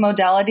therapeutic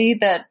modality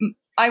that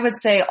I would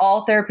say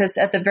all therapists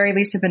at the very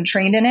least have been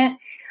trained in it,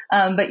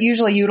 but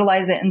usually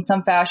utilize it in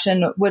some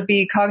fashion, would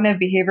be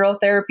cognitive behavioral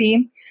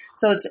therapy.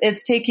 So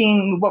it's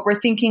taking what we're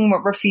thinking,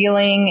 what we're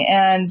feeling,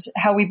 and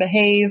how we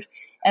behave,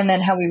 and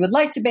then how we would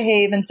like to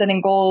behave, and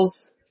setting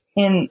goals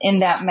in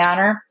that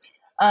manner.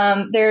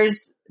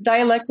 There's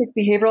dialectic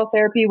behavioral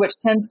therapy, which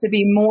tends to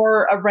be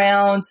more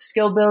around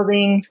skill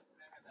building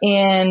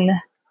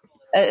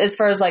as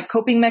far as like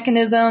coping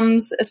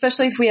mechanisms,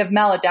 especially if we have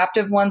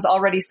maladaptive ones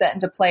already set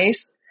into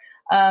place.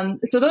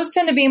 So those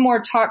tend to be more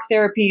talk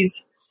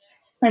therapies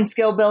and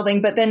skill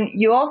building. But then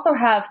you also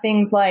have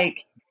things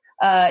like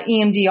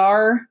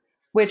EMDR,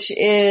 which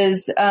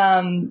is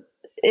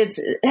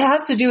it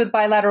has to do with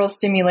bilateral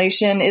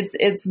stimulation.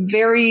 It's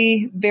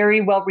very,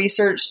 very well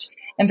researched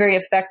and very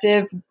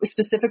effective,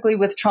 specifically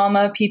with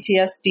trauma,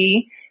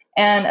 PTSD.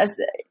 And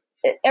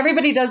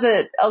everybody does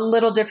it a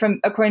little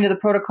different according to the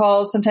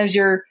protocols. Sometimes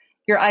your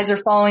eyes are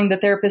following the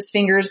therapist's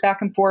fingers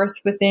back and forth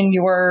within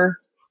your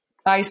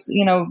eyes,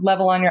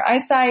 level on your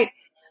eyesight.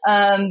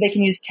 They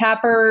can use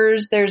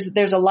tappers.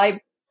 There's a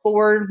light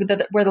board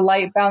where the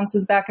light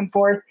bounces back and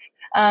forth.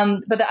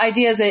 But the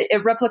idea is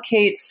it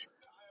replicates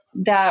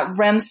that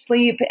REM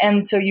sleep.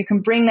 And so you can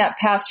bring that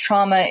past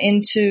trauma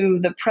into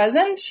the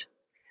present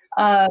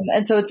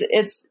And so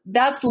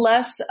that's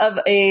less of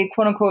a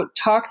quote unquote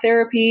talk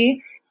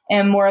therapy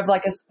and more of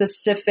like a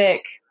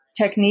specific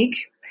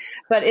technique.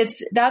 But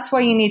that's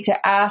why you need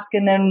to ask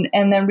and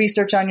then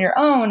research on your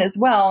own as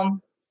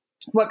well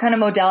what kind of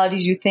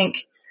modalities you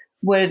think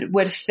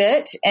would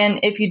fit. And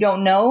if you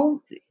don't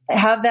know,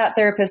 have that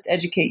therapist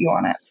educate you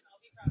on it.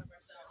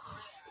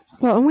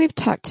 Well, and we've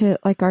talked to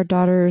like our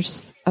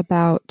daughters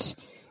about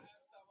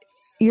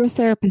your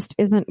therapist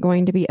isn't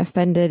going to be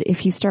offended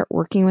if you start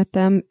working with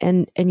them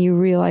and you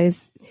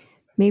realize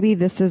maybe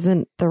this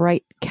isn't the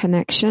right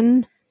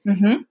connection.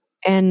 Mm-hmm.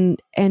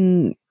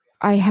 And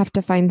I have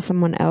to find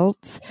someone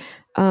else.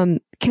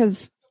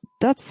 'Cause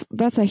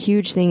that's a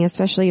huge thing,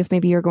 especially if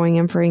maybe you're going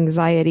in for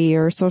anxiety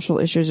or social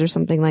issues or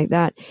something like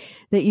that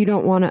you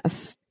don't want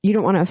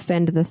to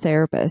offend the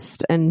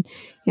therapist. And,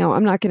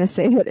 I'm not going to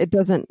say that it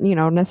doesn't,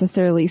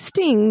 necessarily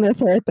sting the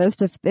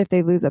therapist if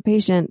they lose a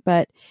patient,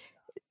 but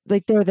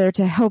like they're there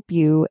to help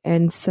you.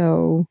 And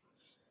so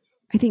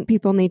I think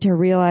people need to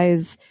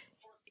realize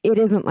it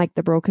isn't like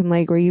the broken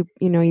leg where you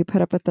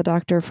put up with the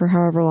doctor for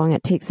however long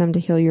it takes them to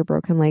heal your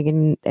broken leg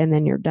and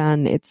then you're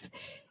done. It's,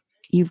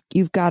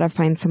 you've got to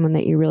find someone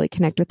that you really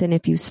connect with. And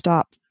if you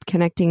stop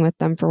connecting with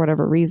them for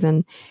whatever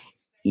reason,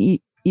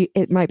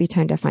 it might be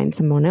time to find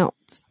someone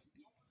else.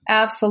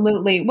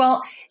 Absolutely.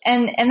 Well,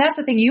 and that's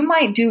the thing. You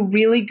might do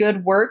really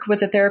good work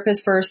with a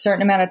therapist for a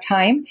certain amount of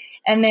time,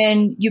 and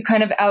then you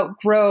kind of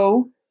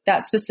outgrow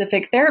that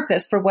specific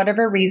therapist for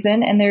whatever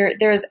reason. And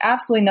there is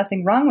absolutely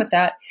nothing wrong with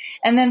that.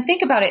 And then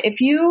think about it. If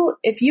you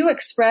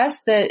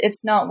express that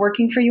it's not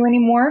working for you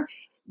anymore,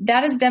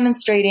 that is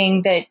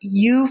demonstrating that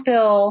you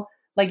feel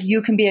like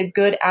you can be a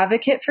good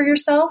advocate for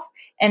yourself.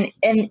 And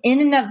in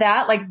and of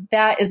that, like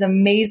that is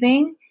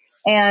amazing.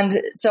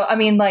 And so, I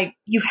mean, like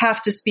you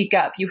have to speak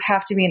up. You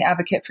have to be an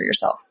advocate for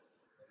yourself.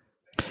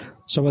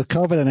 So with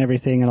COVID and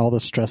everything and all the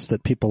stress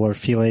that people are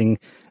feeling,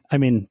 I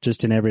mean,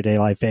 just in everyday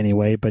life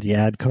anyway, but you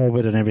add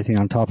COVID and everything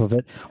on top of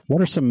it,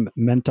 what are some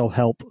mental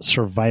health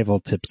survival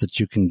tips that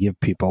you can give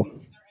people?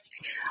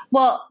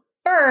 Well,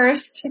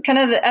 first, kind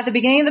of at the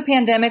beginning of the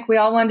pandemic, we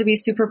all wanted to be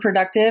super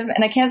productive.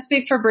 And I can't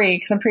speak for Bree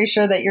because I'm pretty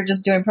sure that you're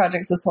just doing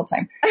projects this whole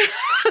time.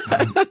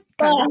 But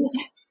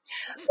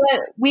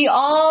we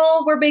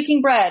all were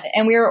baking bread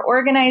and we were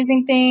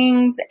organizing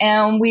things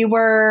and we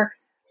were,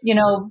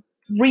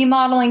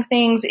 remodeling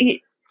things.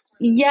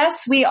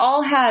 Yes, we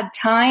all had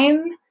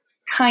time,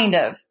 kind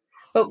of.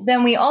 But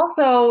then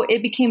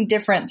it became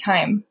different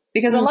time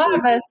because a lot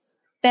of us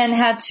then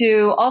had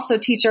to also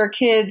teach our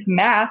kids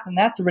math, and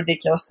that's a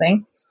ridiculous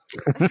thing.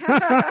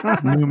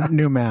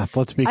 New math.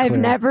 Let's be clear. I've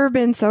never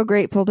been so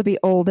grateful to be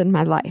old in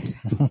my life.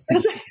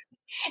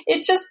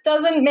 It just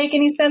doesn't make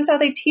any sense how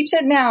they teach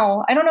it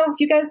now. I don't know if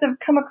you guys have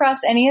come across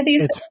any of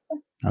these.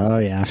 Oh,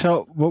 yeah.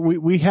 So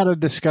we had a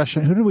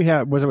discussion. Who did we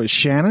have? Was it with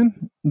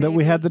Shannon that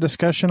we had the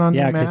discussion on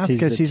math?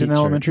 Because he's an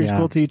elementary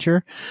school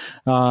teacher.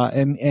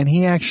 And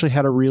he actually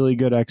had a really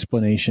good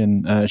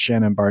explanation,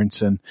 Shannon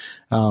Barneson,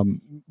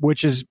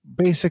 which is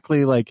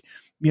basically like,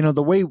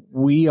 the way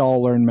we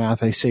all learn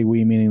math, I say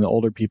we, meaning the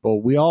older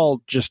people, we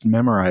all just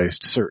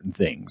memorized certain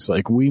things.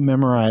 Like we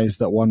memorized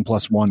that 1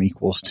 + 1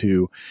 =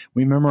 2.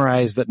 We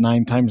memorized that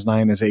 9 ×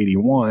 9 is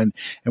 81.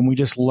 And we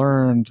just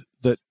learned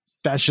that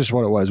that's just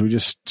what it was. We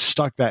just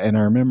stuck that in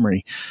our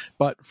memory.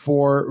 But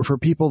for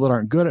people that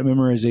aren't good at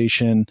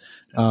memorization,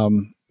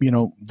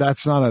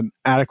 that's not an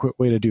adequate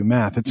way to do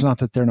math. It's not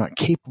that they're not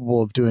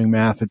capable of doing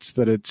math. It's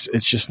that it's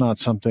just not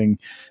something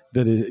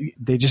that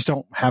they just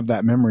don't have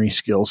that memory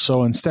skill.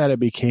 So instead it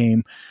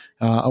became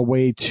a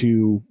way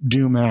to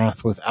do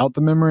math without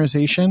the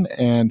memorization.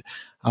 And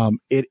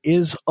it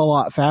is a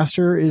lot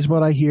faster is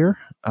what I hear.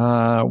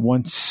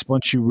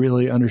 Once you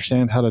really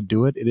understand how to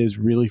do it, it is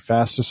really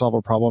fast to solve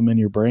a problem in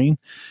your brain.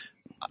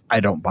 I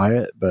don't buy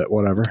it, but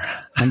whatever.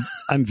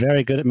 I'm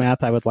very good at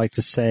math, I would like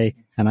to say,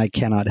 and I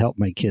cannot help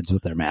my kids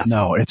with their math.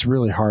 No, it's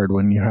really hard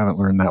when you haven't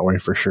learned that way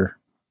for sure.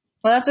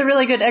 Well, that's a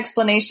really good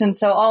explanation.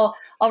 So I'll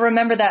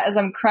remember that as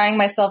I'm crying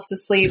myself to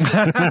sleep.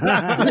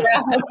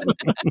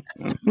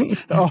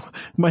 Oh,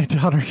 my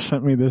daughter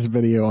sent me this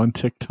video on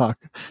TikTok.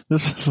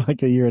 This was like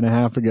 1.5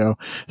 years ago.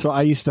 So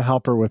I used to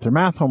help her with her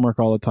math homework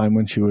all the time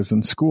when she was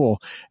in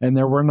school. And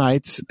there were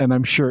nights, and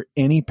I'm sure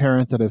any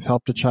parent that has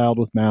helped a child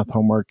with math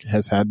homework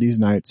has had these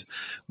nights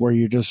where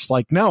you're just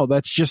like, no,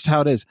 that's just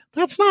how it is.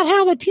 That's not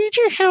how the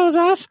teacher shows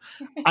us.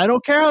 I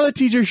don't care how the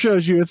teacher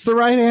shows you. It's the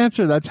right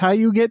answer. That's how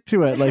you get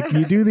to it. Like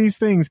you do these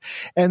things.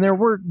 And there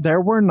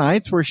were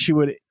nights where she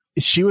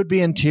would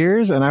be in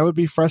tears and I would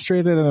be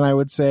frustrated and I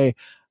would say,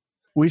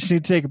 we just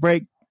need to take a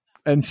break.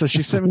 And so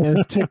she sent me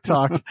this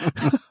TikTok,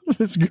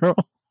 this girl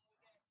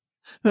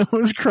that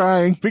was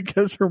crying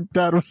because her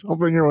dad was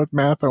helping her with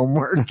math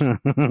homework.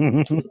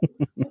 It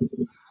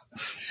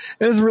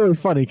was really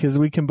funny because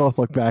we can both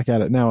look back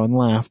at it now and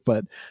laugh,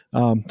 but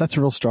that's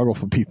a real struggle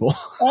for people.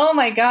 Oh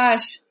my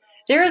gosh.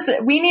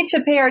 We need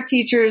to pay our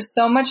teachers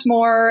so much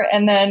more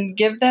and then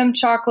give them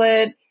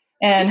chocolate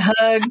and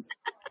hugs.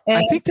 And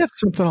I think that's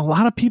something a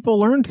lot of people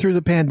learned through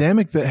the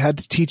pandemic that had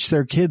to teach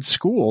their kids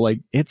school.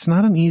 Like, it's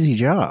not an easy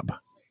job.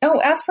 Oh,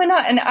 absolutely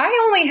not. And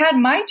I only had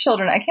my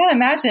children. I can't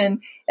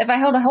imagine if I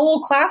held a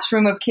whole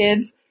classroom of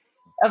kids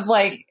of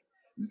like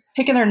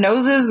picking their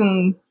noses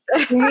and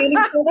screaming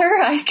at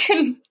each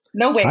other.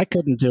 No way. I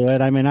couldn't do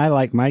it. I mean, I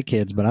like my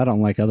kids, but I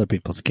don't like other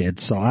people's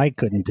kids, so I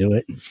couldn't do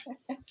it.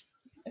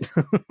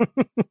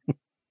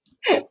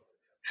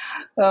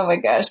 Oh my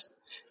gosh.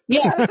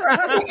 Yeah.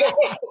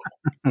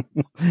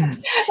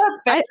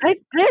 That's fair. I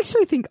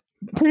actually think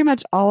pretty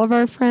much all of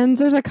our friends,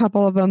 there's a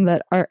couple of them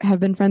that have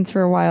been friends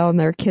for a while and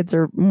their kids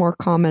are more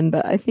common,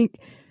 but I think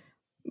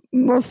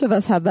most of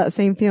us have that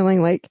same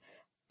feeling. Like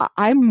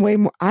I'm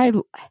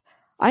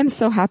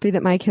so happy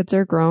that my kids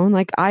are grown.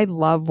 Like I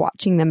love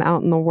watching them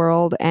out in the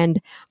world,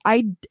 and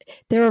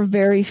there are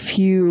very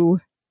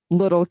few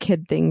little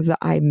kid things that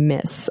I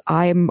miss.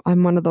 I'm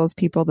one of those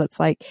people that's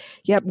like,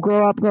 yep,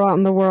 grow up, go out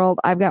in the world.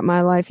 I've got my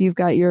life. You've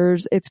got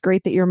yours. It's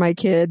great that you're my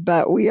kid,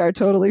 but we are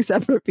totally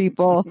separate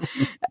people.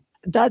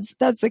 That's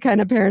the kind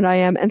of parent I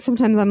am. And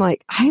sometimes I'm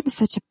like, I am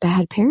such a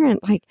bad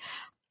parent. Like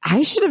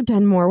I should have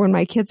done more when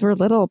my kids were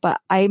little, but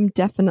I'm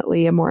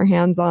definitely a more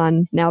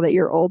hands-on now that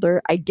you're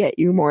older. I get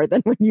you more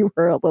than when you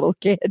were a little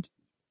kid.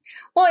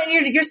 Well,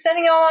 and you're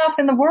sending them off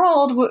in the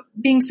world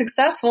being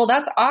successful.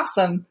 That's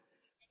awesome.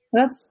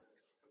 That's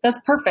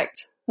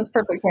perfect. That's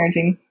perfect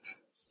parenting.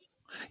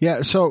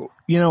 Yeah. So,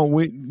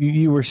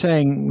 you were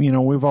saying,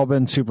 we've all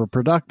been super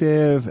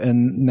productive,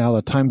 and now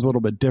the time's a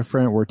little bit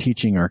different. We're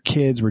teaching our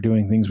kids. We're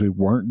doing things we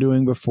weren't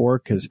doing before,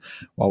 because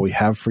while we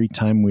have free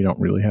time, we don't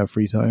really have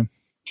free time.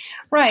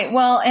 Right.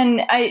 Well,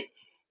 and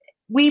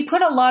we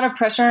put a lot of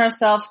pressure on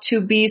ourselves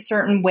to be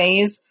certain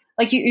ways.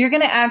 Like you're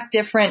going to act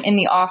different in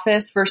the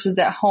office versus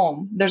at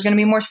home. There's going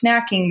to be more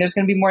snacking. There's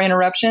going to be more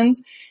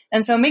interruptions.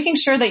 And so making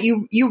sure that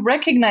you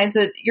recognize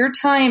that your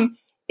time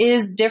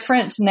is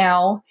different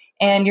now,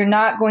 and you're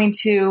not going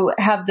to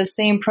have the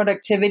same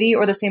productivity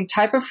or the same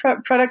type of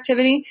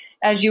productivity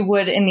as you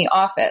would in the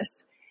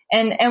office.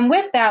 And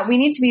with that, we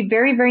need to be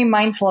very, very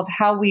mindful of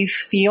how we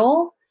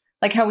feel,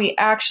 like how we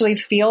actually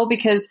feel,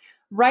 because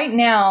right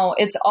now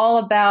it's all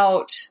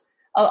about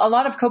a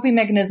lot of coping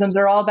mechanisms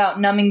are all about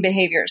numbing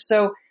behaviors.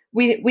 So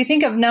we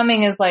think of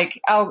numbing as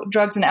like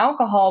drugs and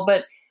alcohol,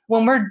 but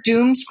when we're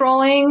doom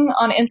scrolling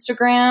on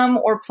Instagram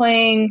or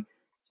playing,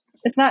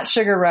 it's not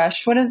Sugar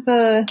Rush. What is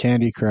the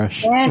Candy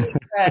Crush? Candy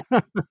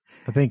Crush.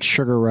 I think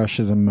Sugar Rush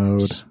is a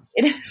mode.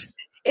 It is.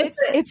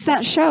 It's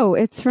that show.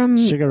 It's from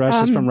Sugar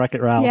Rush is from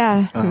Wreck-It Ralph.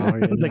 Yeah. Oh,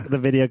 yeah. the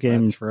video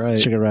game. That's right.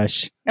 Sugar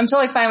Rush. I'm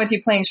totally fine with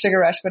you playing Sugar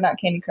Rush, but not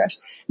Candy Crush.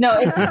 No,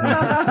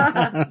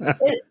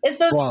 it's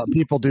those. Well,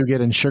 people do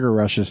get in sugar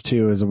rushes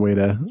too as a way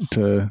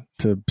to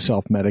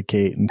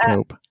self-medicate and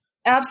cope.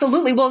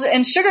 Absolutely. Well,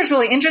 and sugar is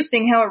really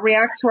interesting how it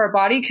reacts to our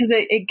body, because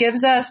it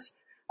gives us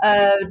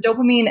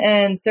dopamine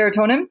and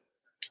serotonin.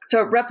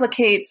 So it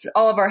replicates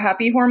all of our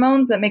happy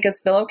hormones that make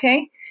us feel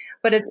okay.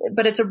 But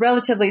it's a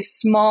relatively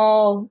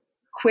small,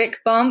 quick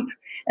bump.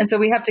 And so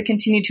we have to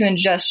continue to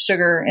ingest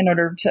sugar in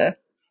order to.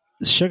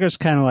 Sugar's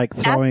kind of like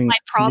throwing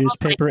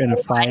newspaper in a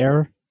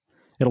fire.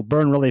 It'll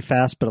burn really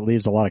fast, but it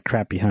leaves a lot of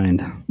crap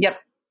behind. Yep,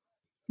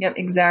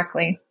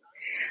 exactly.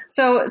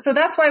 So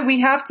that's why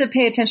we have to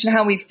pay attention to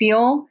how we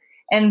feel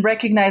and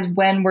recognize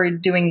when we're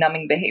doing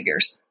numbing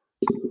behaviors.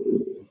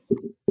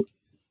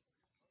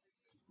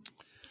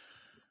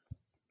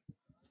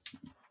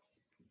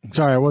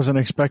 Sorry, I wasn't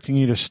expecting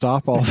you to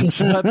stop all of a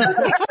sudden.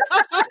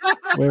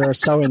 We were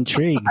so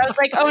intrigued. I was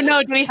like, oh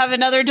no, do we have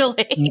another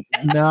delay?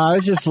 No, I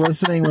was just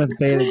listening with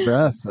bated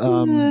breath.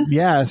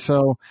 Yeah.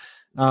 So,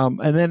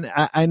 and then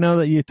I know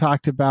that you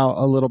talked about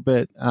a little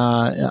bit,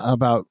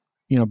 about,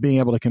 being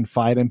able to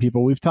confide in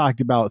people. We've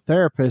talked about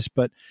therapists,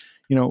 but,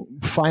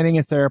 finding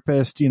a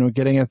therapist,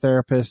 getting a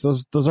therapist,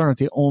 those aren't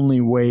the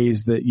only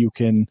ways that you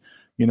can,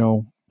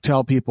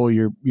 tell people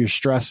your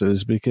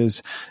stresses,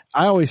 because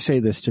I always say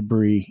this to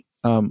Bree.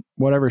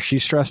 Whatever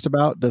she's stressed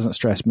about doesn't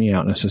stress me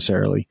out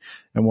necessarily.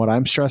 And what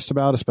I'm stressed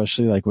about,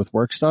 especially like with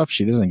work stuff,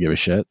 she doesn't give a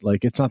shit.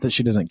 Like, it's not that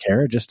she doesn't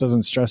care. It just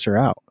doesn't stress her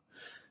out.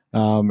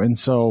 And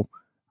so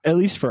at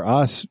least for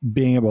us,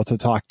 being able to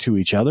talk to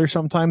each other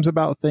sometimes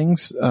about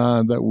things,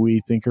 that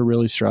we think are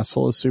really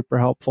stressful is super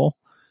helpful.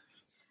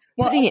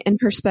 Putting it in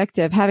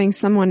perspective, having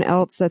someone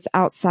else that's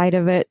outside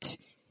of it,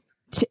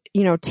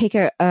 take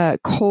a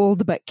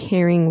cold but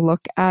caring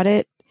look at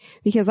it.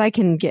 Because I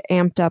can get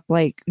amped up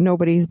like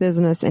nobody's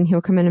business, and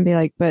he'll come in and be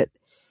like, but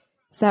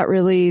is that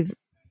really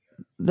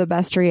the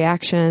best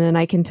reaction? And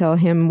I can tell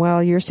him,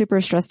 well, you're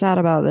super stressed out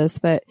about this,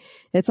 but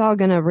it's all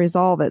going to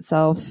resolve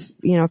itself,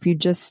 if you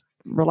just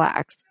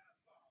relax.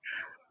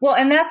 Well,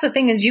 and that's the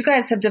thing, is you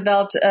guys have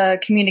developed a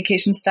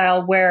communication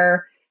style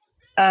where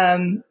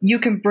you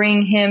can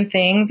bring him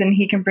things and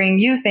he can bring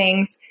you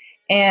things,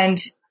 and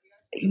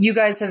you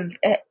guys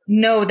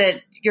know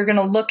that you're going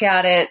to look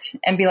at it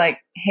and be like,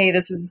 hey,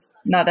 this is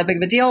not that big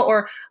of a deal.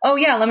 Or, oh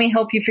yeah, let me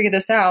help you figure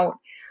this out.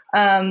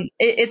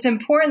 It's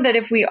important that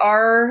if we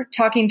are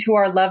talking to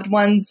our loved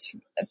ones,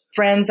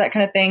 friends, that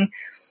kind of thing,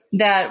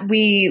 that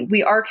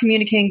we are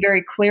communicating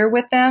very clear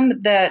with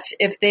them, that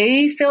if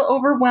they feel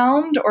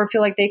overwhelmed or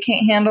feel like they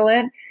can't handle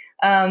it,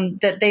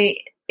 that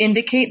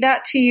indicate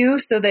that to you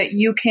so that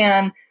you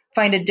can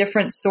find a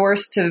different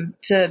source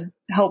to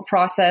help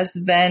process,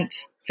 vent,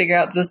 figure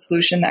out the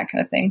solution, that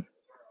kind of thing.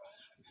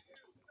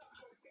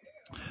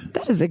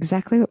 That is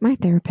exactly what my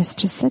therapist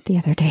just said the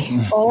other day.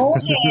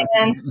 Okay,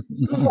 then.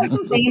 Like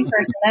the same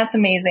person. That's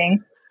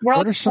amazing. We're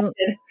all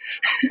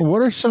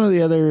what are some of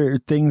the other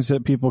things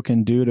that people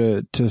can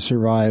do to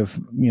survive,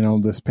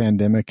 this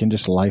pandemic and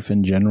just life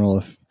in general,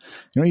 if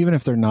even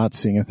if they're not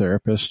seeing a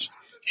therapist?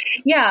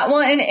 Yeah, well,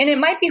 and it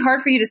might be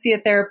hard for you to see a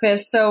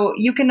therapist. So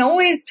you can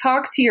always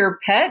talk to your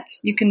pet.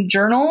 You can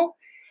journal.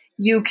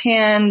 You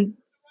can,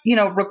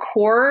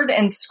 record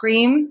and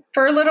scream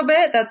for a little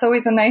bit. That's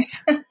always a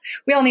nice,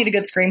 we all need a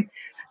good scream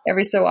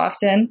every so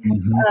often.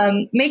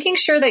 Mm-hmm. Making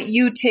sure that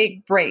you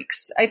take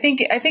breaks. I think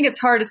it's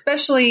hard,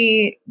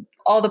 especially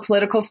all the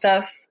political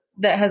stuff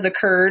that has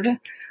occurred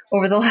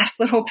over the last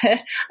little bit.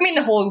 I mean,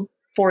 the whole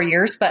 4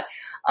 years, but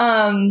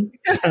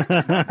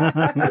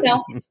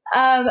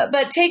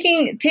but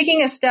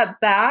taking a step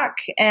back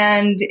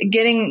and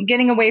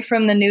getting away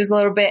from the news a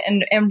little bit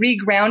and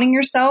regrounding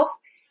yourself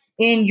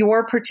in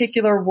your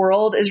particular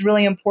world is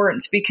really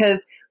important,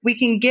 because we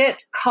can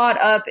get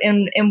caught up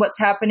in what's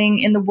happening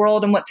in the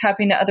world and what's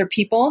happening to other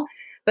people,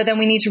 but then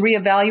we need to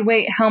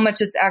reevaluate how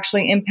much it's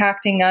actually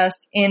impacting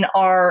us in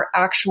our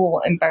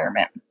actual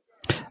environment.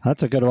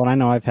 That's a good one. I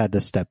know I've had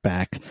to step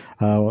back.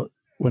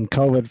 When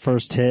COVID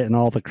first hit and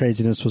all the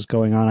craziness was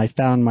going on, I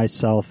found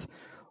myself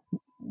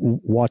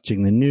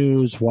watching the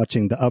news,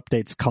 watching the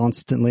updates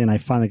constantly. And I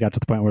finally got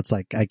to the point where it's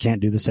like, I can't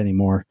do this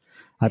anymore.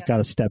 I've got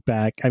to step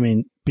back. I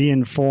mean, be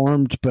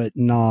informed, but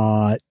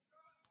not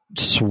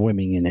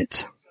swimming in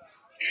it.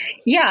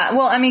 Yeah.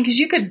 Well, I mean, cause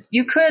you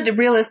could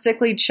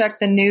realistically check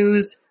the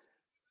news,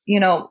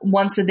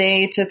 once a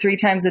day to 3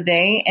 times a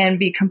day and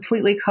be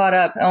completely caught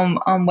up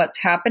on what's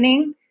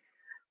happening.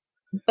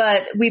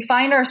 But we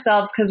find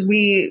ourselves, because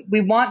we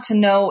want to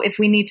know if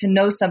we need to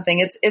know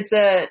something. It's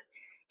a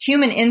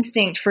human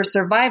instinct for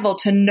survival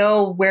to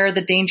know where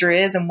the danger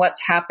is and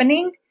what's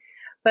happening.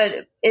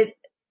 But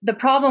the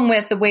problem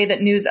with the way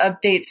that news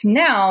updates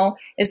now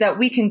is that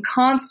we can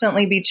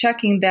constantly be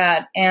checking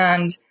that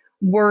and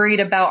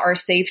worried about our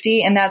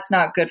safety, and that's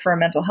not good for our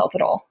mental health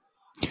at all.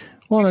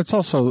 Well, and it's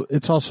also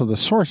the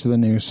source of the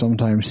news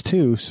sometimes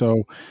too.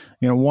 So,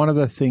 one of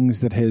the things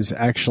that has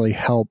actually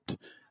helped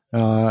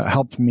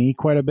me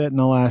quite a bit in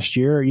the last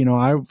year.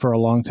 I, for a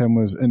long time,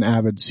 was an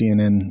avid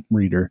CNN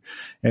reader,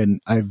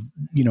 and I've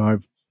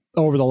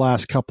over the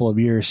last couple of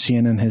years,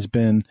 CNN has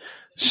been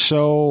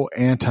so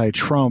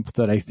anti-Trump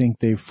that I think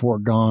they've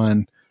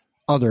foregone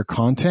other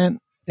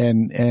content.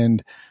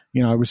 And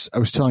I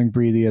was telling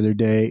Bree the other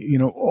day,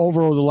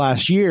 over the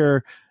last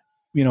year,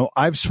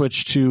 I've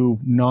switched to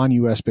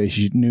non-US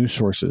based news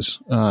sources,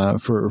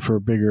 for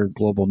bigger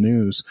global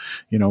news,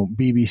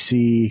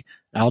 BBC,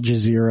 Al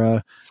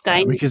Jazeera,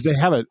 because they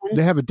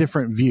have a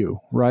different view,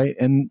 right?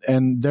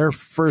 And their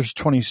first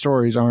 20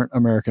 stories aren't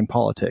American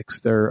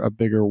politics. They're a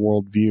bigger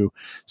world view.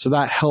 So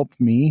that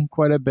helped me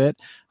quite a bit.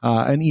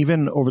 And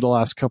even over the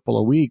last couple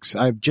of weeks,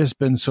 I've just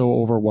been so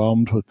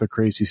overwhelmed with the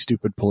crazy,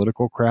 stupid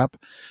political crap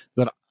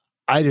that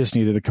I just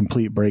needed a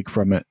complete break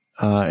from it.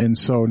 And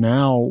so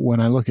now when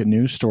I look at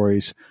news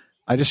stories,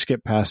 I just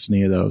skip past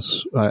any of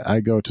those. I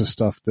go to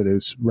stuff that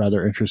is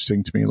rather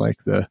interesting to me, like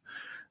the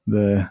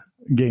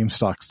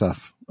GameStop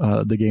stuff,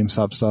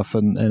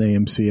 and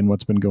AMC and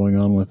what's been going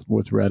on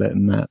with Reddit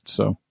and that.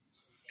 So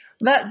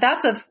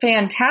that's a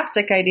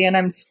fantastic idea, and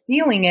I'm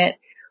stealing it.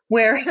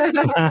 Where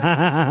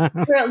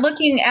we're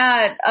looking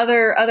at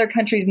other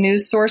countries'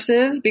 news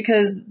sources,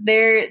 because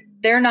they're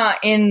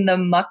not in the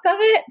muck of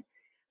it.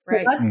 So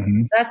right.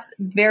 That's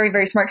very,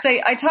 very smart.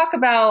 Because I talk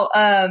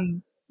about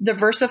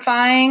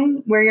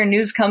diversifying where your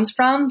news comes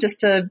from,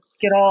 just to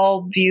get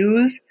all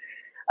views.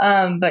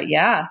 But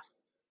yeah.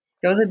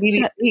 Go to the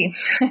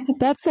BBC.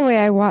 That's the way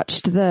I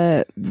watched on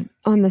the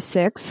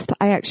 6th.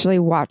 I actually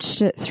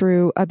watched it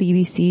through a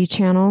BBC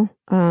channel.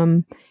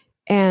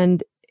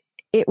 And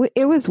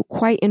it was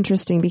quite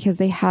interesting, because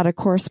they had a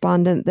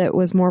correspondent that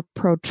was more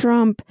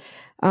pro-Trump,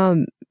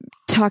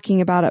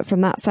 talking about it from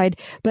that side,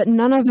 but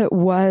none of it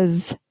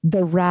was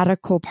the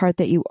radical part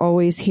that you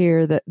always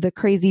hear, the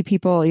crazy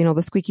people,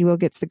 the squeaky wheel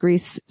gets the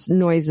grease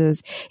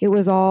noises. It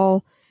was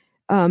all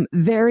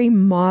very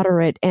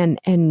moderate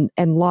and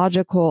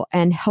logical,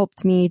 and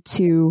helped me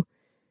to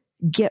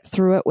get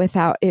through it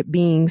without it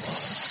being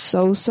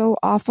so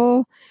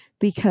awful,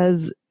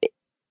 because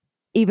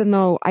even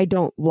though I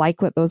don't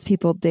like what those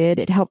people did,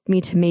 it helped me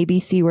to maybe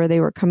see where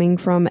they were coming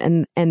from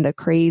and the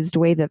crazed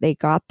way that they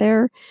got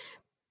there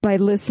by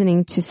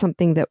listening to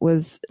something that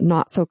was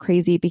not so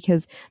crazy.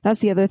 Because that's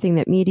the other thing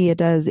that media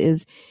does,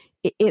 is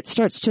it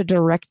starts to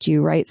direct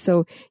you, right?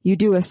 So you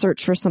do a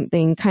search for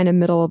something kind of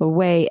middle of the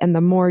way, and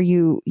the more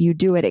you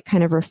do it, it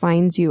kind of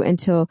refines you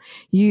until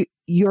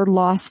you're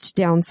lost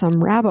down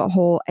some rabbit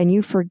hole, and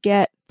you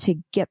forget to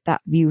get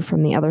that view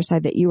from the other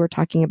side that you were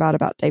talking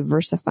about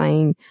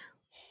diversifying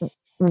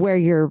where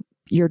your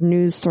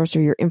news source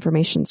or your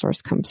information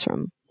source comes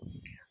from.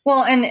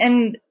 Well,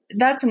 and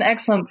that's an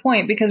excellent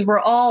point, because we're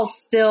all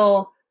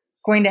still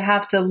going to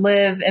have to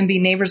live and be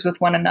neighbors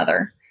with one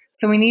another.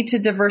 So we need to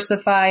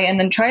diversify and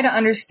then try to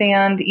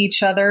understand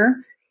each other.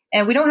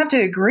 And we don't have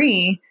to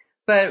agree,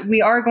 but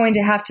we are going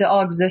to have to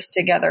all exist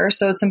together.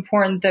 So it's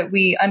important that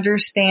we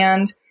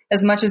understand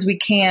as much as we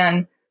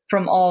can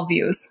from all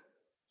views.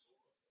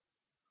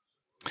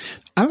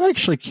 I'm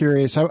actually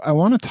curious. I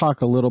want to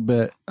talk a little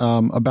bit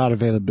about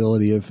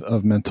availability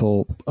of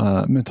mental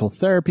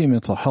therapy,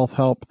 mental health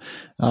help.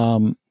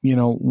 One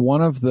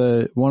of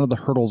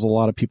the hurdles a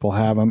lot of people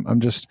have. I'm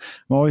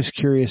always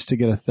curious to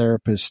get a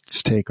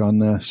therapist's take on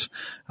this.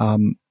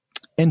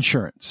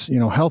 Insurance,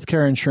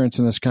 healthcare insurance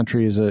in this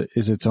country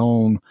is its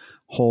own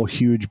whole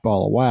huge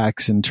ball of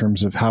wax in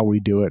terms of how we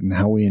do it and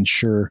how we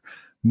insure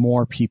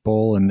more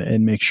people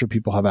and make sure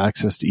people have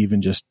access to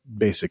even just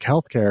basic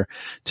healthcare.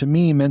 To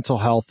me, mental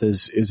health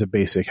is a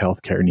basic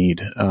healthcare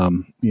need,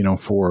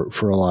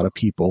 for a lot of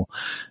people.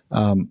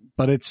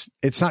 But it's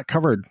not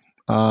covered,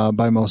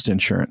 by most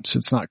insurance.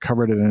 It's not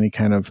covered at any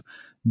kind of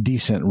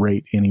decent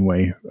rate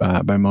anyway,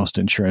 by most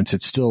insurance.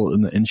 It's still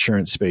in the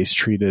insurance space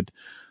treated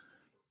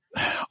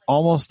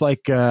almost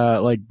like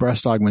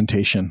breast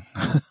augmentation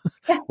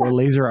or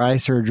laser eye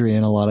surgery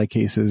in a lot of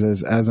cases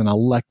as an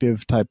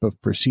elective type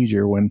of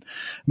procedure, when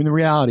the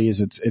reality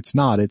is it's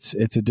not. It's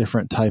a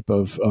different type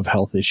of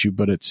health issue,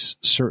 but it's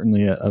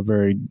certainly a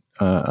very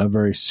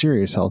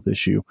serious health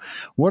issue.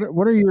 What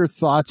are your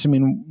thoughts?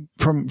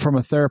 From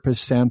a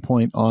therapist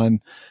standpoint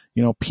on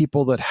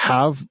people that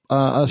have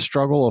a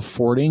struggle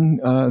affording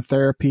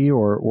therapy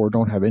or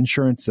don't have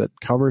insurance that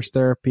covers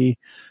therapy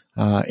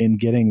in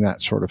getting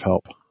that sort of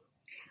help?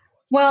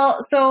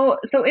 Well, so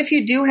if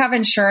you do have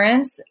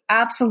insurance,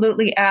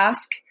 absolutely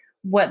ask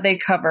what they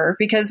cover,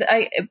 because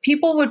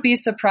people would be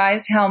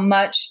surprised how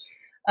much,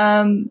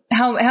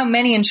 how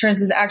many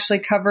insurances actually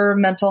cover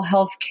mental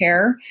health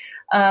care.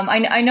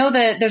 I know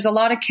that there's a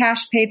lot of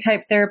cash pay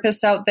type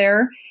therapists out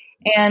there,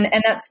 and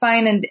that's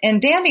fine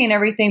and dandy and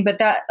everything, but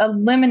that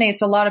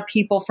eliminates a lot of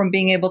people from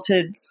being able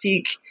to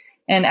seek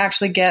and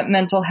actually get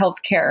mental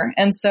health care.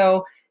 And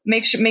so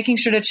making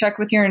sure to check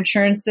with your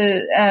insurance.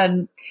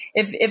 If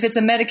it's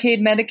a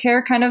Medicaid,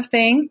 Medicare kind of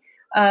thing,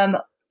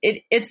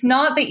 it's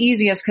not the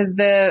easiest because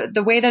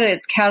the way that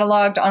it's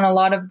cataloged on a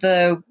lot of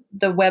the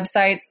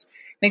websites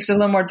makes it a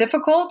little more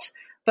difficult.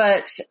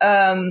 But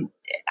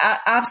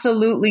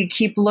absolutely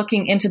keep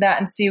looking into that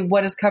and see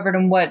what is covered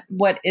and what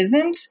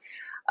isn't.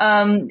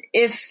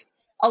 If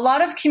a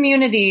lot of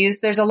communities,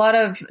 there's a lot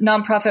of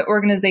nonprofit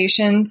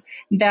organizations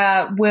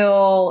that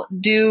will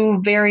do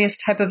various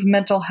type of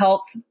mental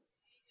health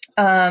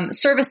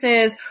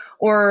services,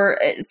 or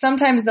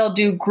sometimes they'll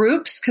do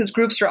groups because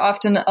groups are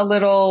often a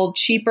little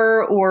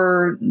cheaper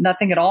or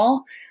nothing at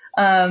all.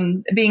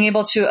 Being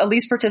able to at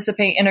least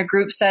participate in a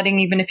group setting,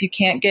 even if you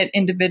can't get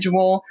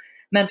individual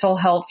mental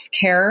health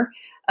care.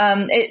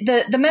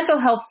 The mental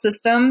health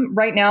system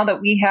right now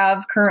that we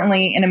have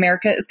currently in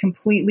America is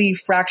completely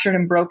fractured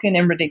and broken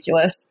and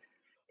ridiculous.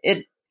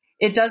 It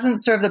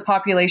doesn't serve the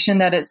population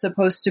that it's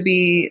supposed to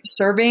be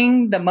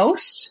serving the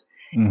most.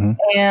 Mm-hmm.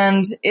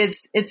 And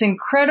it's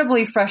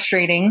incredibly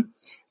frustrating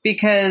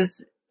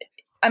because,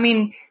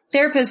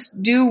 therapists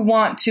do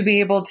want to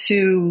be able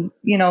to,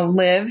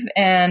 live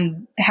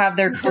and have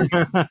their,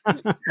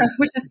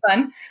 which is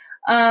fun.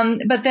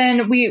 But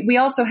then we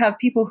also have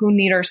people who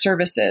need our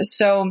services.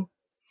 So,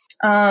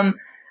 I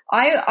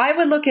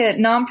would look at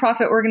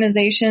nonprofit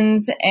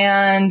organizations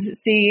and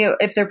see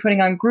if they're putting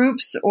on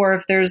groups or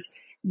if there's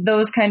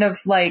those kind of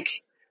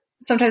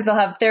sometimes they'll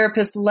have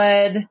therapist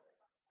led,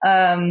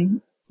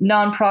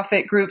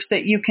 nonprofit groups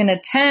that you can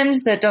attend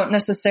that don't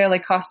necessarily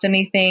cost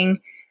anything.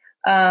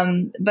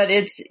 But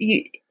it's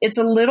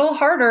a little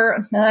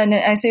harder, and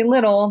I say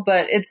little,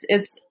 but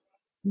it's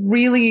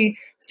really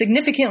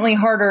significantly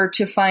harder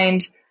to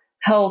find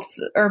health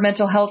or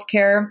mental health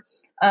care,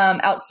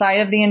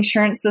 outside of the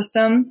insurance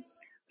system,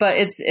 but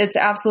it's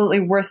absolutely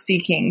worth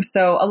seeking.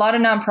 So a lot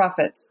of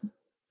nonprofits.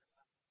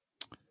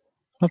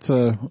 That's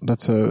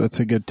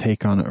a good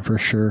take on it for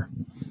sure.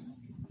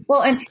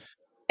 Well,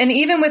 and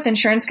even with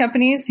insurance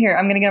companies, here,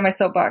 I'm going to get on my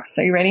soapbox.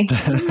 Are you ready?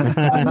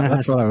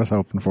 That's what I was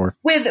hoping for.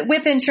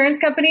 With insurance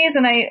companies,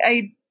 and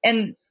I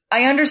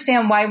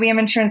understand why we have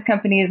insurance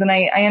companies, and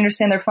I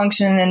understand their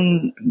function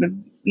and,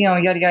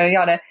 yada, yada,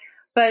 yada.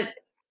 But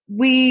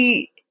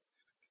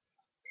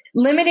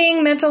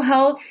limiting mental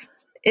health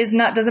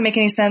doesn't make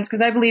any sense,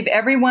 because I believe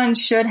everyone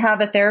should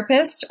have a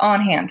therapist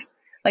on hand.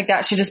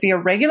 That should just be a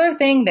regular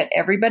thing that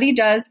everybody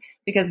does,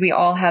 because we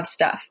all have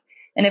stuff.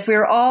 And if we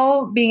were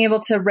all being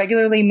able to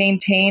regularly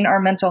maintain our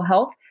mental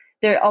health,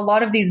 a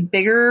lot of these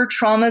bigger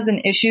traumas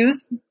and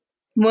issues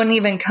wouldn't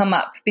even come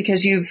up,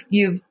 because you've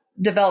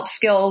developed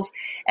skills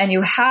and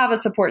you have a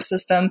support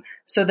system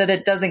so that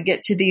it doesn't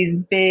get to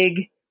these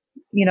big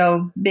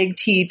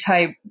T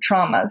type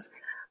traumas.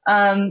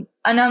 And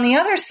on the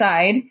other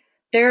side,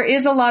 there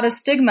is a lot of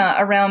stigma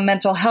around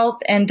mental health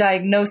and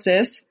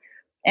diagnosis.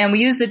 And we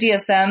use the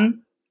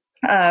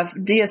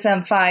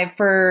DSM-5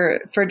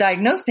 for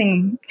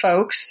diagnosing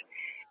folks.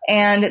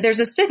 And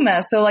there's a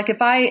stigma. So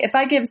if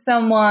I give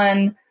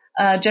someone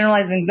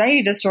generalized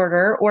anxiety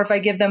disorder, or if I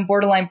give them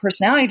borderline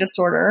personality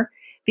disorder,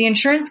 the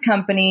insurance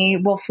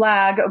company will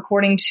flag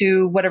according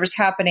to whatever's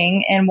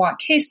happening and want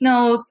case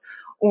notes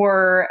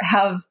or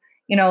have,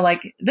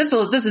 like this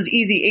is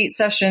easy 8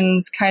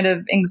 sessions kind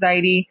of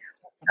anxiety.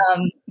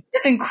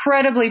 It's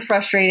incredibly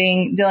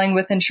frustrating dealing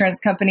with insurance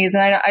companies.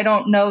 And I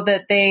don't know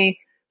that they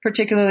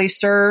particularly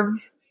serve,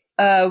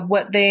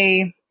 what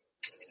they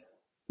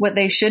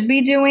should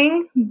be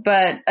doing.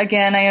 But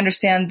again, I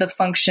understand the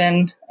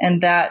function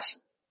and that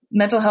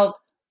mental health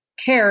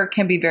care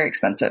can be very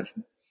expensive.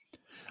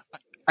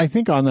 I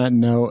think on that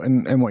note,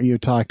 and what you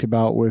talked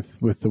about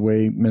with the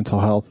way mental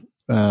health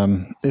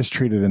is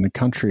treated in the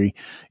country,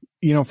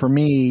 for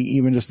me,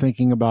 even just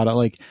thinking about it,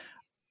 like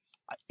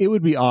it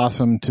would be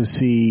awesome to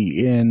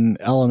see in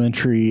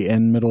elementary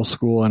and middle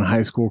school and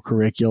high school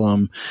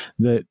curriculum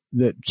that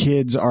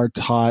kids are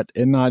taught,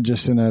 and not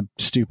just in a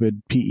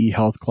stupid PE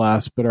health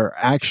class, but are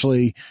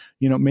actually,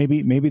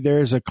 maybe there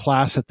is a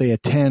class that they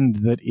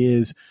attend that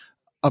is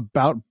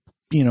about,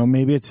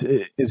 maybe it's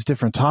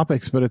different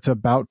topics, but it's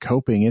about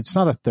coping. It's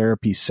not a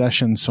therapy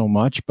session so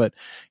much, but,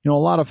 a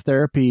lot of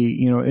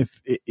therapy, if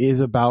it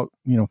is about,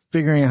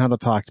 figuring out how to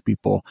talk to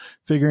people,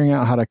 figuring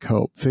out how to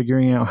cope,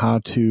 figuring out how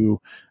to,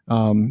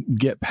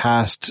 get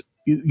past,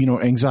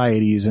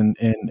 anxieties and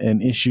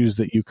issues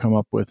that you come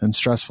up with and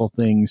stressful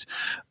things.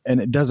 And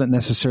it doesn't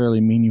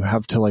necessarily mean you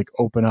have to like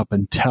open up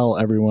and tell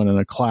everyone in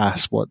a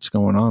class what's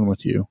going on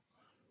with you.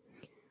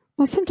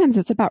 Well, sometimes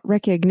it's about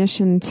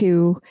recognition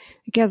too,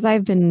 because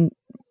I've been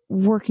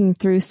working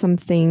through some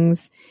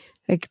things.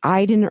 Like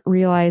I didn't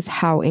realize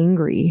how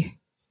angry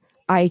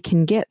I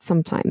can get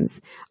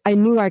sometimes. I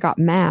knew I got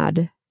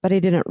mad, but I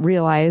didn't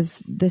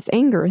realize this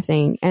anger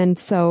thing. And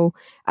so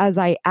as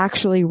I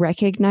actually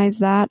recognize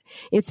that,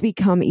 it's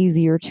become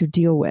easier to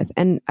deal with.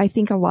 And I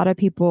think a lot of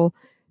people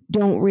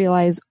don't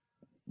realize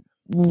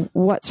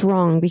what's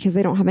wrong because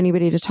they don't have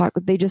anybody to talk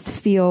with. They just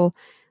feel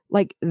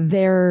like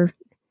they're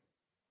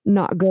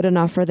not good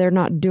enough or they're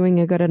not doing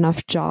a good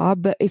enough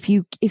job. But if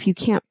you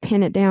can't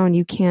pin it down,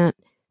 you can't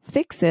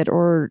fix it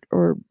or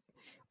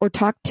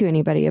talk to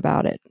anybody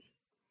about it.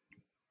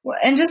 Well,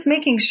 and just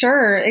making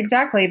sure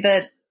exactly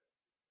that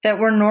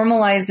we're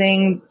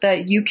normalizing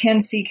that you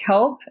can seek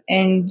help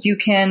and you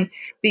can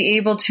be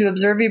able to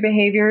observe your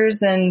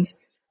behaviors and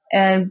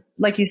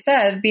like you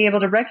said, be able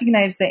to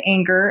recognize the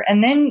anger,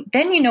 and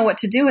then you know what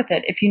to do with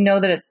it if you know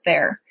that it's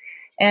there.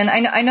 And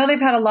I know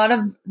they've had a lot of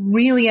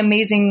really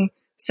amazing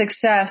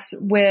success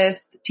with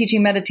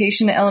teaching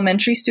meditation to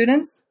elementary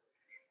students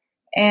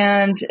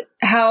and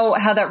how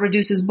that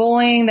reduces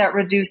bullying, that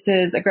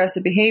reduces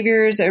aggressive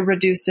behaviors, it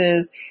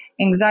reduces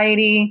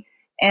anxiety,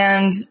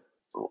 and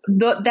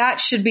that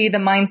should be the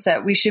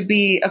mindset. We should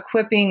be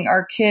equipping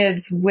our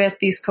kids with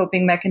these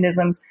coping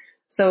mechanisms.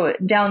 So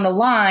down the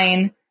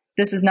line,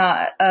 this is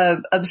not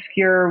an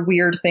obscure,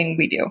 weird thing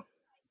we do.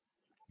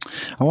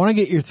 I want to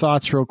get your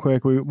thoughts real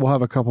quick. We'll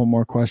have a couple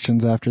more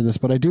questions after this,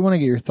 but I do want to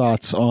get your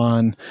thoughts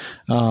on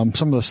some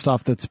of the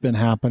stuff that's been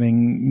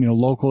happening,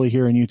 locally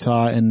here in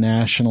Utah and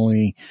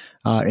nationally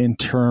in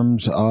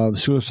terms of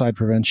suicide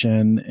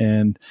prevention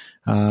and,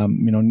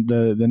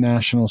 the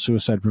National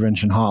Suicide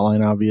Prevention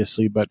Hotline,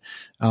 obviously, but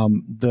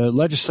the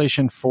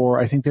legislation for,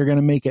 I think they're going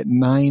to make it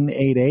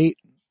 988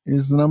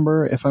 is the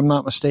number, if I'm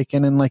not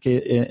mistaken, in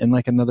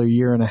like another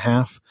year and a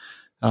half.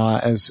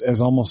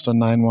 As almost a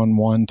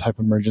 911 type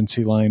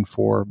emergency line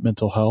for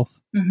mental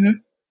health. Mm-hmm.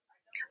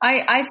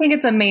 I think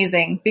it's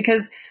amazing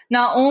because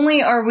not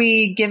only are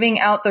we giving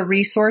out the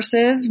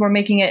resources, we're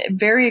making it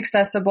very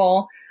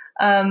accessible,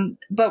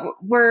 but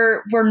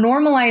we're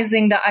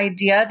normalizing the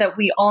idea that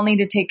we all need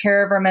to take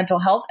care of our mental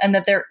health and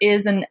that there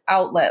is an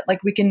outlet.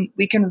 Like we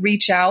can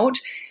reach out.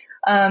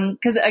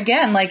 'Cause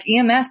again, like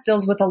EMS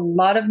deals with a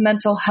lot of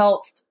mental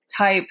health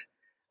type,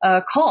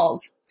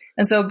 calls.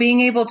 And so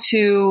being able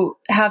to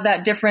have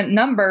that different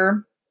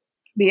number,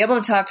 be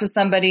able to talk to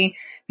somebody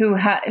who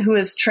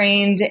is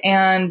trained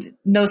and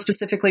knows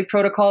specifically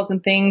protocols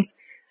and things,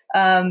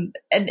 and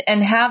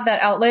have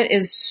that outlet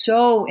is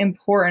so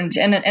important.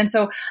 And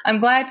so I'm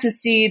glad to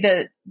see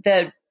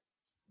that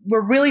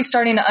we're really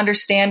starting to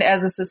understand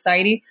as a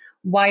society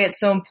why it's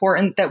so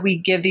important that we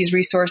give these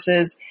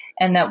resources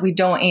and that we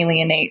don't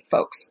alienate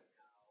folks.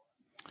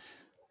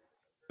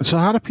 So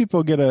how do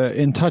people get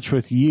in touch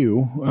with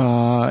you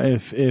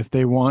if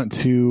they want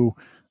to,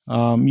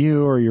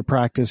 you or your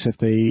practice, if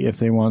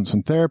they want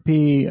some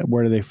therapy?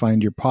 Where do they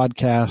find your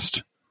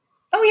podcast?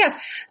 Oh,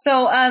 yes.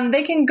 So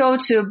they can go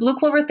to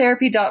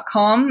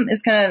blueclovertherapy.com.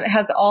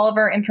 Has all of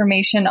our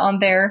information on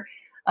there,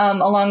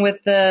 along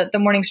with the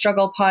Morning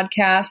Struggle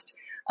podcast.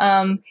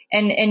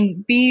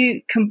 And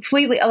be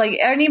completely like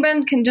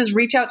anyone can just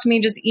reach out to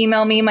me, just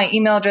email me. My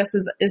email address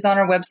is on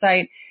our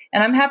website.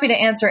 And I'm happy to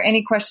answer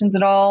any questions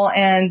at all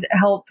and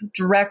help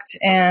direct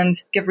and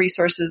give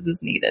resources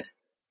as needed.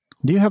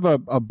 Do you have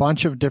a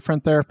bunch of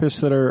different therapists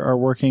that are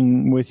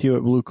working with you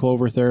at Blue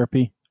Clover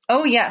Therapy?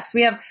 Oh, yes.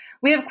 We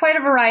have quite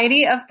a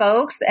variety of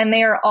folks, and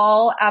they are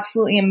all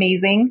absolutely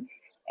amazing.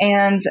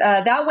 And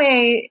that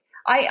way,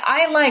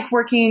 I like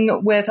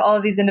working with all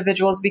of these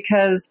individuals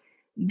because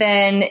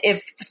then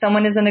if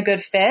someone isn't a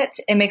good fit,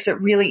 it makes it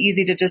really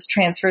easy to just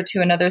transfer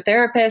to another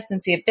therapist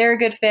and see if they're a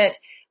good fit,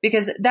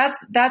 because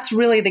that's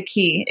really the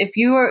key. If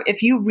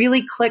you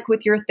really click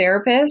with your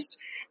therapist,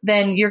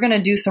 then you're going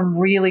to do some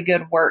really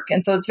good work.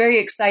 And so it's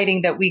very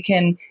exciting that we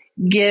can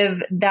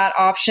give that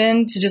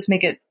option to just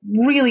make it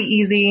really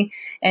easy,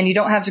 and you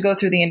don't have to go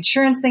through the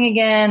insurance thing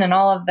again and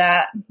all of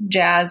that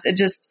jazz.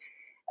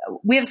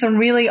 We have some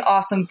really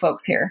awesome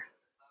folks here.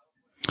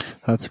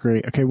 That's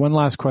great. Okay, one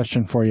last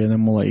question for you, and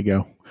then we'll let you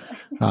go.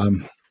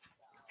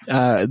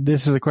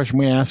 This is a question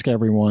we ask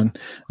everyone.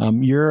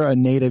 You're a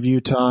native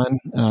Utahn.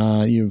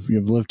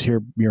 You've lived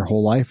here your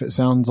whole life, it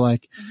sounds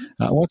like.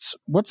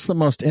 What's the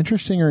most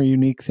interesting or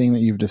unique thing that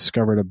you've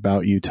discovered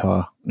about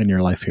Utah in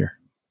your life here?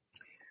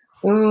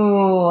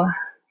 Ooh,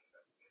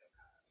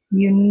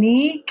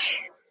 unique.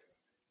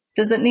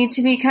 Does it need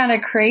to be kind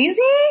of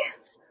crazy?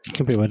 It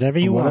can be whatever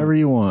you want. Whatever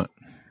you want.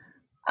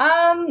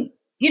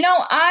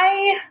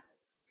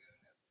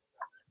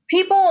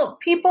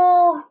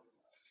 People,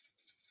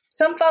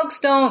 some folks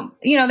don't,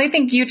 they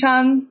think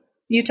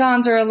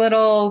Utahns are a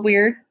little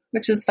weird,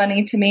 which is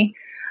funny to me.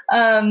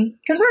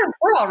 Cause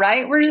we're all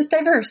right. We're just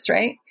diverse,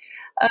 right?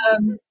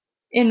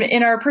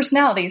 In our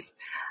personalities.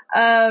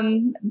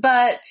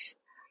 But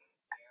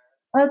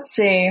let's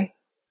see.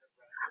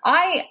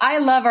 I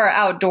love our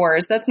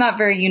outdoors. That's not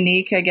very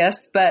unique, I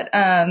guess, but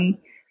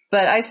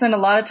I spend a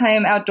lot of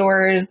time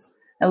outdoors.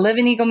 I live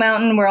in Eagle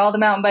Mountain, where all the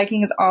mountain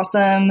biking is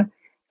awesome.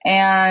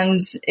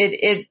 And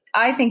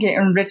I think it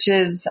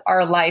enriches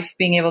our life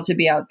being able to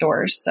be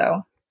outdoors.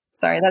 So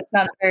sorry, that's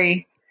not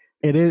very.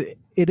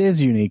 It is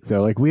unique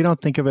though. Like, we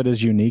don't think of it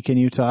as unique in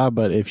Utah,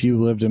 but if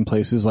you lived in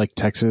places like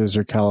Texas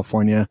or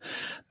California,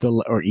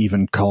 or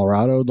even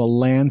Colorado, the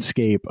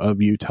landscape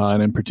of Utah,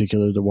 and in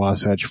particular the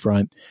Wasatch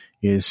Front,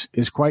 is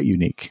quite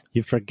unique.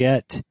 You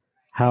forget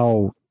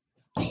how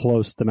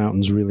close the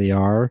mountains really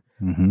are,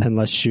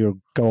 unless you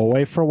go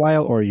away for a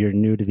while or you're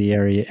new to the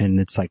area, and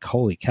it's like,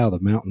 holy cow, the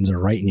mountains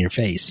are right in your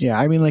face. Yeah,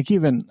 I mean, like,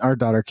 even our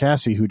daughter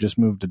Cassie, who just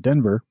moved to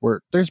Denver,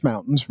 where there's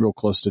mountains real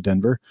close to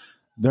Denver,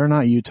 they're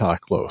not Utah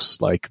close.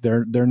 Like,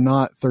 they're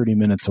not 30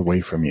 minutes away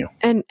from you.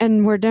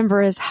 And where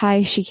Denver is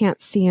high, she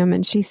can't see them,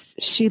 and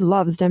she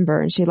loves Denver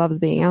and she loves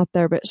being out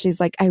there, but she's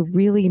like, I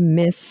really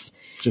miss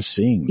just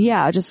seeing.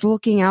 Yeah, just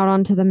looking out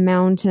onto the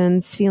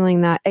mountains,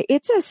 feeling that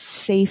it's a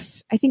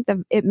safe. I think that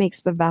it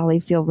makes the valley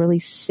feel really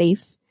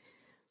safe,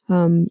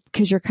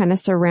 because you're kind of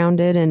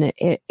surrounded, and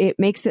it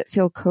makes it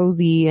feel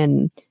cozy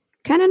and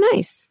kind of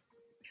nice.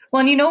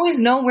 Well, and you always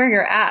know where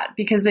you're at,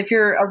 because if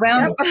you're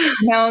around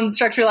mountain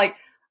structure, like,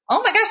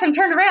 oh my gosh, I'm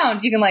turned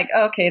around, you can like,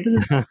 okay, this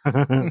is.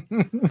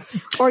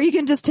 Or you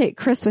can just take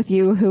Chris with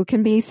you, who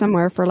can be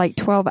somewhere for like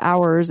 12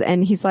 hours.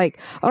 And he's like,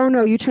 oh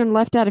no, you turn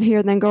left out of here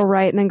and then go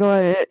right and then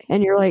go,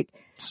 and you're like,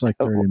 it's like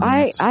 30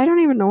 minutes. I don't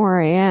even know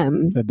where I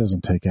am. That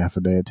doesn't take half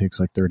a day. It takes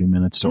like 30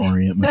 minutes to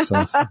orient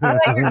myself. Like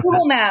your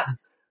Google Maps.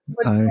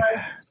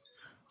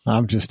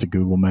 I'm just a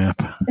Google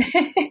map.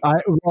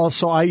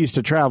 So I used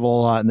to travel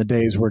a lot in the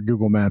days where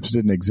Google Maps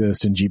didn't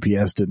exist and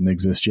GPS didn't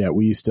exist yet.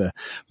 We used to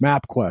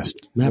MapQuest.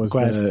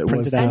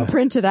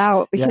 Print it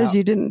out, because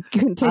you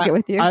couldn't take it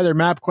with you. Either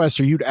MapQuest,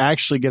 or you'd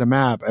actually get a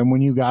map, and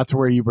when you got to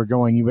where you were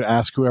going, you would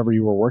ask whoever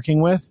you were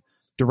working with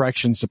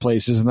directions to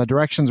places, and the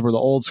directions were the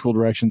old school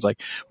directions,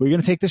 like, well, you're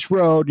going to take this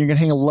road, and you're going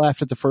to hang a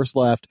left at the first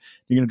left,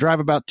 you're going to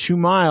drive about 2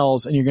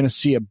 miles, and you're going to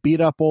see a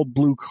beat up old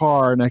blue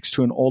car next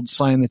to an old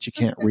sign that you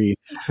can't read.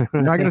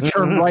 You're not going to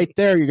turn right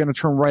there, you're going to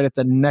turn right at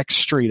the next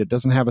street. It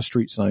doesn't have a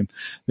street sign.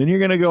 Then you're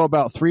going to go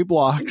about 3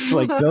 blocks.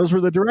 Like, those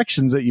were the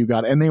directions that you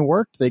got, and they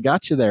worked. They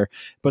got you there.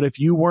 But if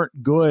you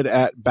weren't good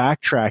at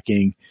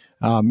backtracking,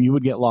 you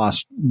would get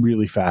lost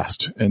really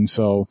fast. And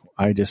so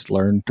I just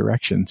learned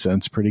direction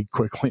sense pretty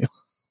quickly.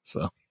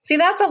 So, see,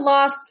 that's a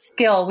lost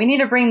skill. We need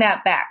to bring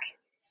that back.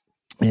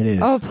 It is.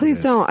 Oh,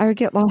 please don't. I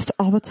get lost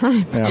all the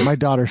time. Yeah, my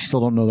daughters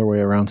still don't know their way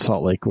around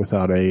Salt Lake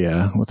without a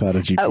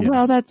GPS.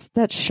 Well,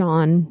 that's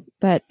Sean,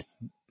 but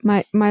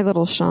my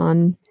little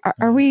Sean.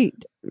 Are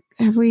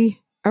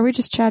we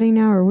just chatting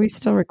now, or are we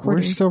still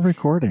recording? We're still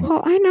recording.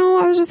 Well, I know.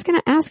 I was just going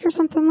to ask her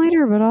something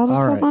later, but I'll just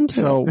hold on to it.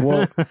 So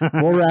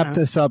we'll wrap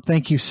this up.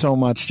 Thank you so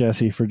much,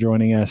 Jesse, for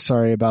joining us.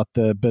 Sorry about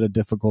the bit of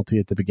difficulty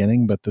at the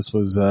beginning, but this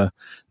was a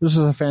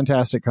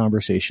fantastic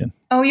conversation.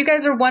 Oh, you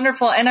guys are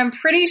wonderful, and I'm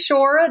pretty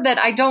sure that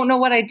I don't know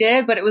what I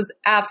did, but it was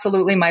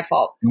absolutely my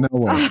fault. No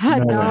way.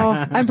 No,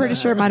 I'm pretty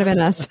sure it might have been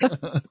us.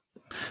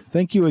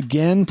 Thank you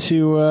again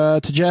to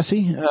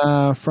Jessie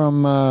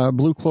from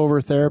Blue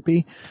Clover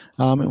Therapy.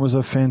 It was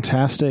a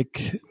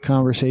fantastic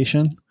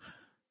conversation.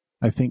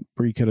 I think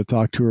Bree could have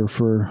talked to her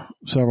for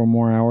several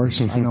more hours.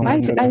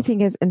 I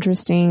think it's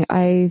interesting.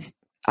 I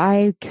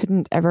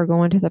couldn't ever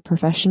go into the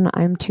profession.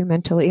 I'm too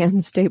mentally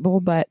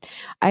unstable, but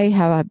I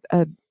have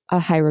a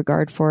high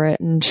regard for it.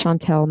 And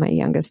Chantel, my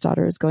youngest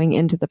daughter, is going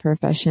into the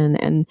profession,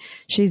 and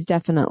she's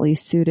definitely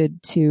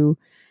suited to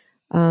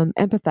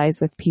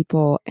empathize with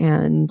people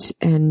and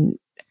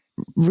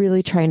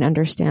really try and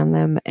understand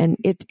them. And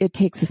it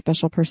takes a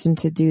special person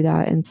to do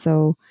that. And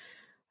so,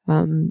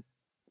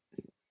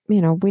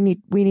 we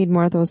need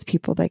more of those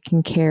people that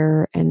can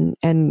care and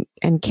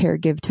care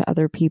give to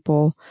other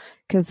people,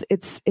 because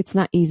it's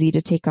not easy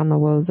to take on the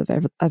woes of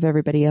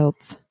everybody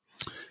else.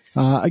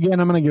 Again,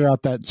 I'm going to give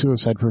out that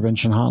suicide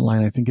prevention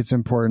hotline. I think it's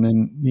important,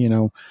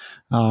 and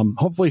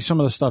hopefully some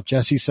of the stuff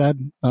Jesse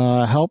said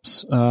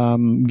helps.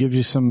 Gives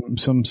you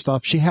some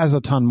stuff. She has a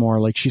ton more.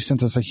 Like, she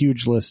sent us a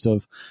huge list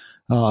of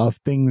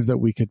things that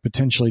we could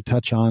potentially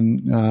touch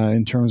on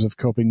in terms of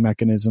coping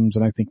mechanisms,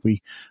 and I think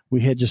we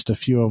hit just a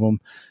few of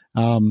them.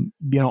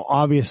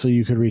 Obviously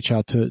you could reach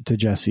out to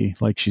Jesse,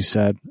 like she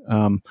said.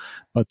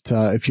 But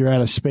if you're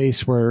at a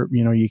space where,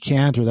 you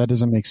can't, or that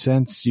doesn't make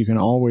sense, you can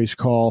always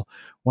call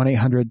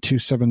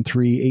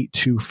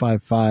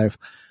 1-800-273-8255.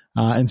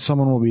 And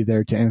someone will be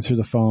there to answer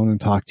the phone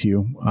and talk to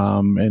you.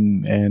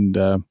 And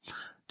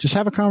just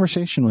have a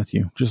conversation with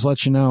you. Just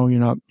let you know,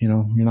 you're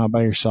not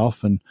by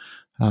yourself. And,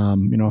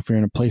 if you're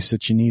in a place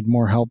that you need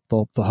more help,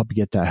 they'll help you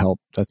get that help.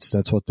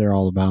 That's what they're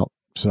all about.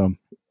 So,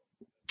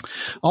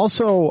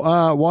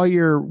 also, while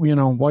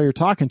you're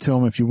talking to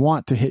them, if you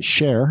want to hit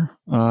share,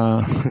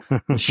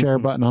 the share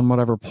button on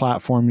whatever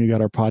platform you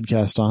got our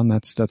podcast on,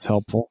 that's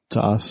helpful to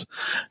us.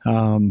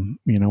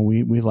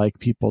 We like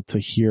people to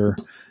hear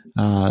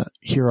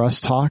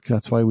us talk.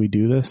 That's why we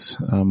do this.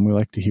 We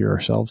like to hear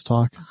ourselves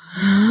talk.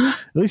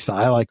 At least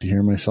I like to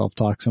hear myself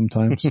talk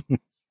sometimes.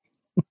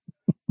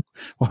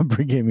 Well,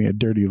 Brie gave me a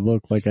dirty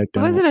look, like I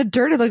don't. It wasn't a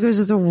dirty look. It was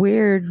just a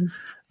weird.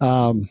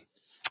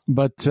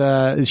 But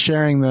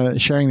sharing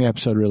the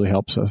episode really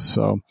helps us.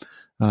 So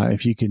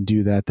if you can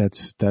do that,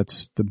 that's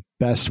the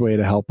best way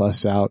to help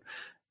us out.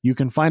 You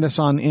can find us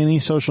on any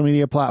social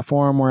media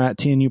platform. We're at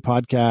TNU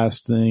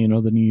Podcast, the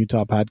New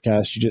Utah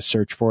Podcast. You just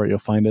search for it, you'll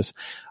find us.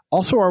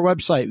 Also, our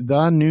website,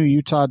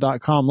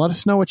 thenewutah.com. Let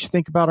us know what you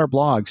think about our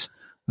blogs.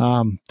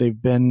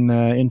 They've been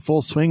in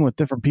full swing with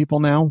different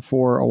people now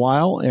for a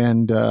while,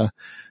 and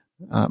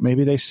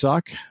maybe they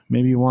suck.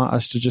 Maybe you want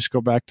us to just go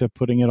back to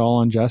putting it all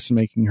on Jess and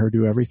making her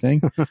do everything.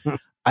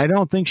 I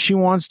don't think she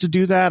wants to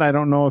do that. I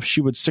don't know if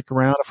she would stick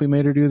around if we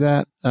made her do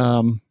that.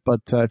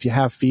 But if you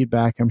have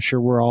feedback, I'm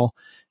sure we're all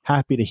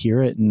happy to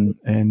hear it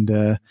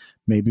and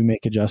maybe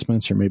make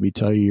adjustments, or maybe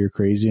tell you you're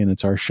crazy and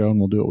it's our show and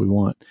we'll do what we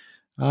want.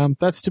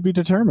 That's to be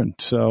determined.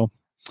 So,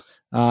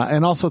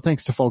 and also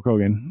thanks to Folk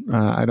Hogan.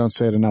 I don't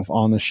say it enough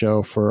on the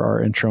show for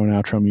our intro and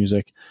outro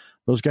music.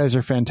 Those guys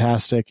are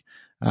fantastic.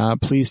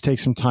 Please take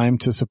some time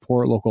to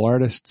support local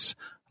artists,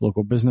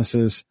 local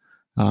businesses,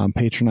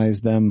 patronize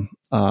them,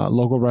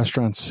 local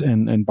restaurants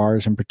and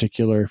bars in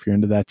particular, if you're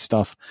into that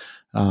stuff.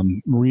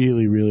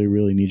 Really, really,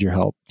 really need your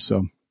help.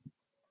 So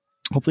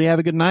hopefully you have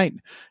a good night.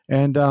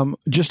 And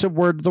just a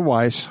word to the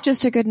wise.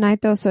 Just a good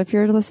night, though. So if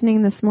you're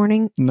listening this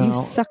morning, you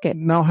suck it.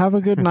 No, have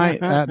a good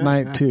night at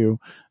night, too.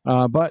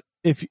 But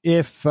if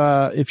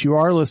you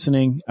are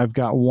listening, I've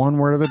got one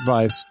word of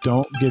advice.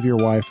 Don't give your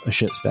wife a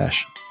shit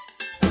stash.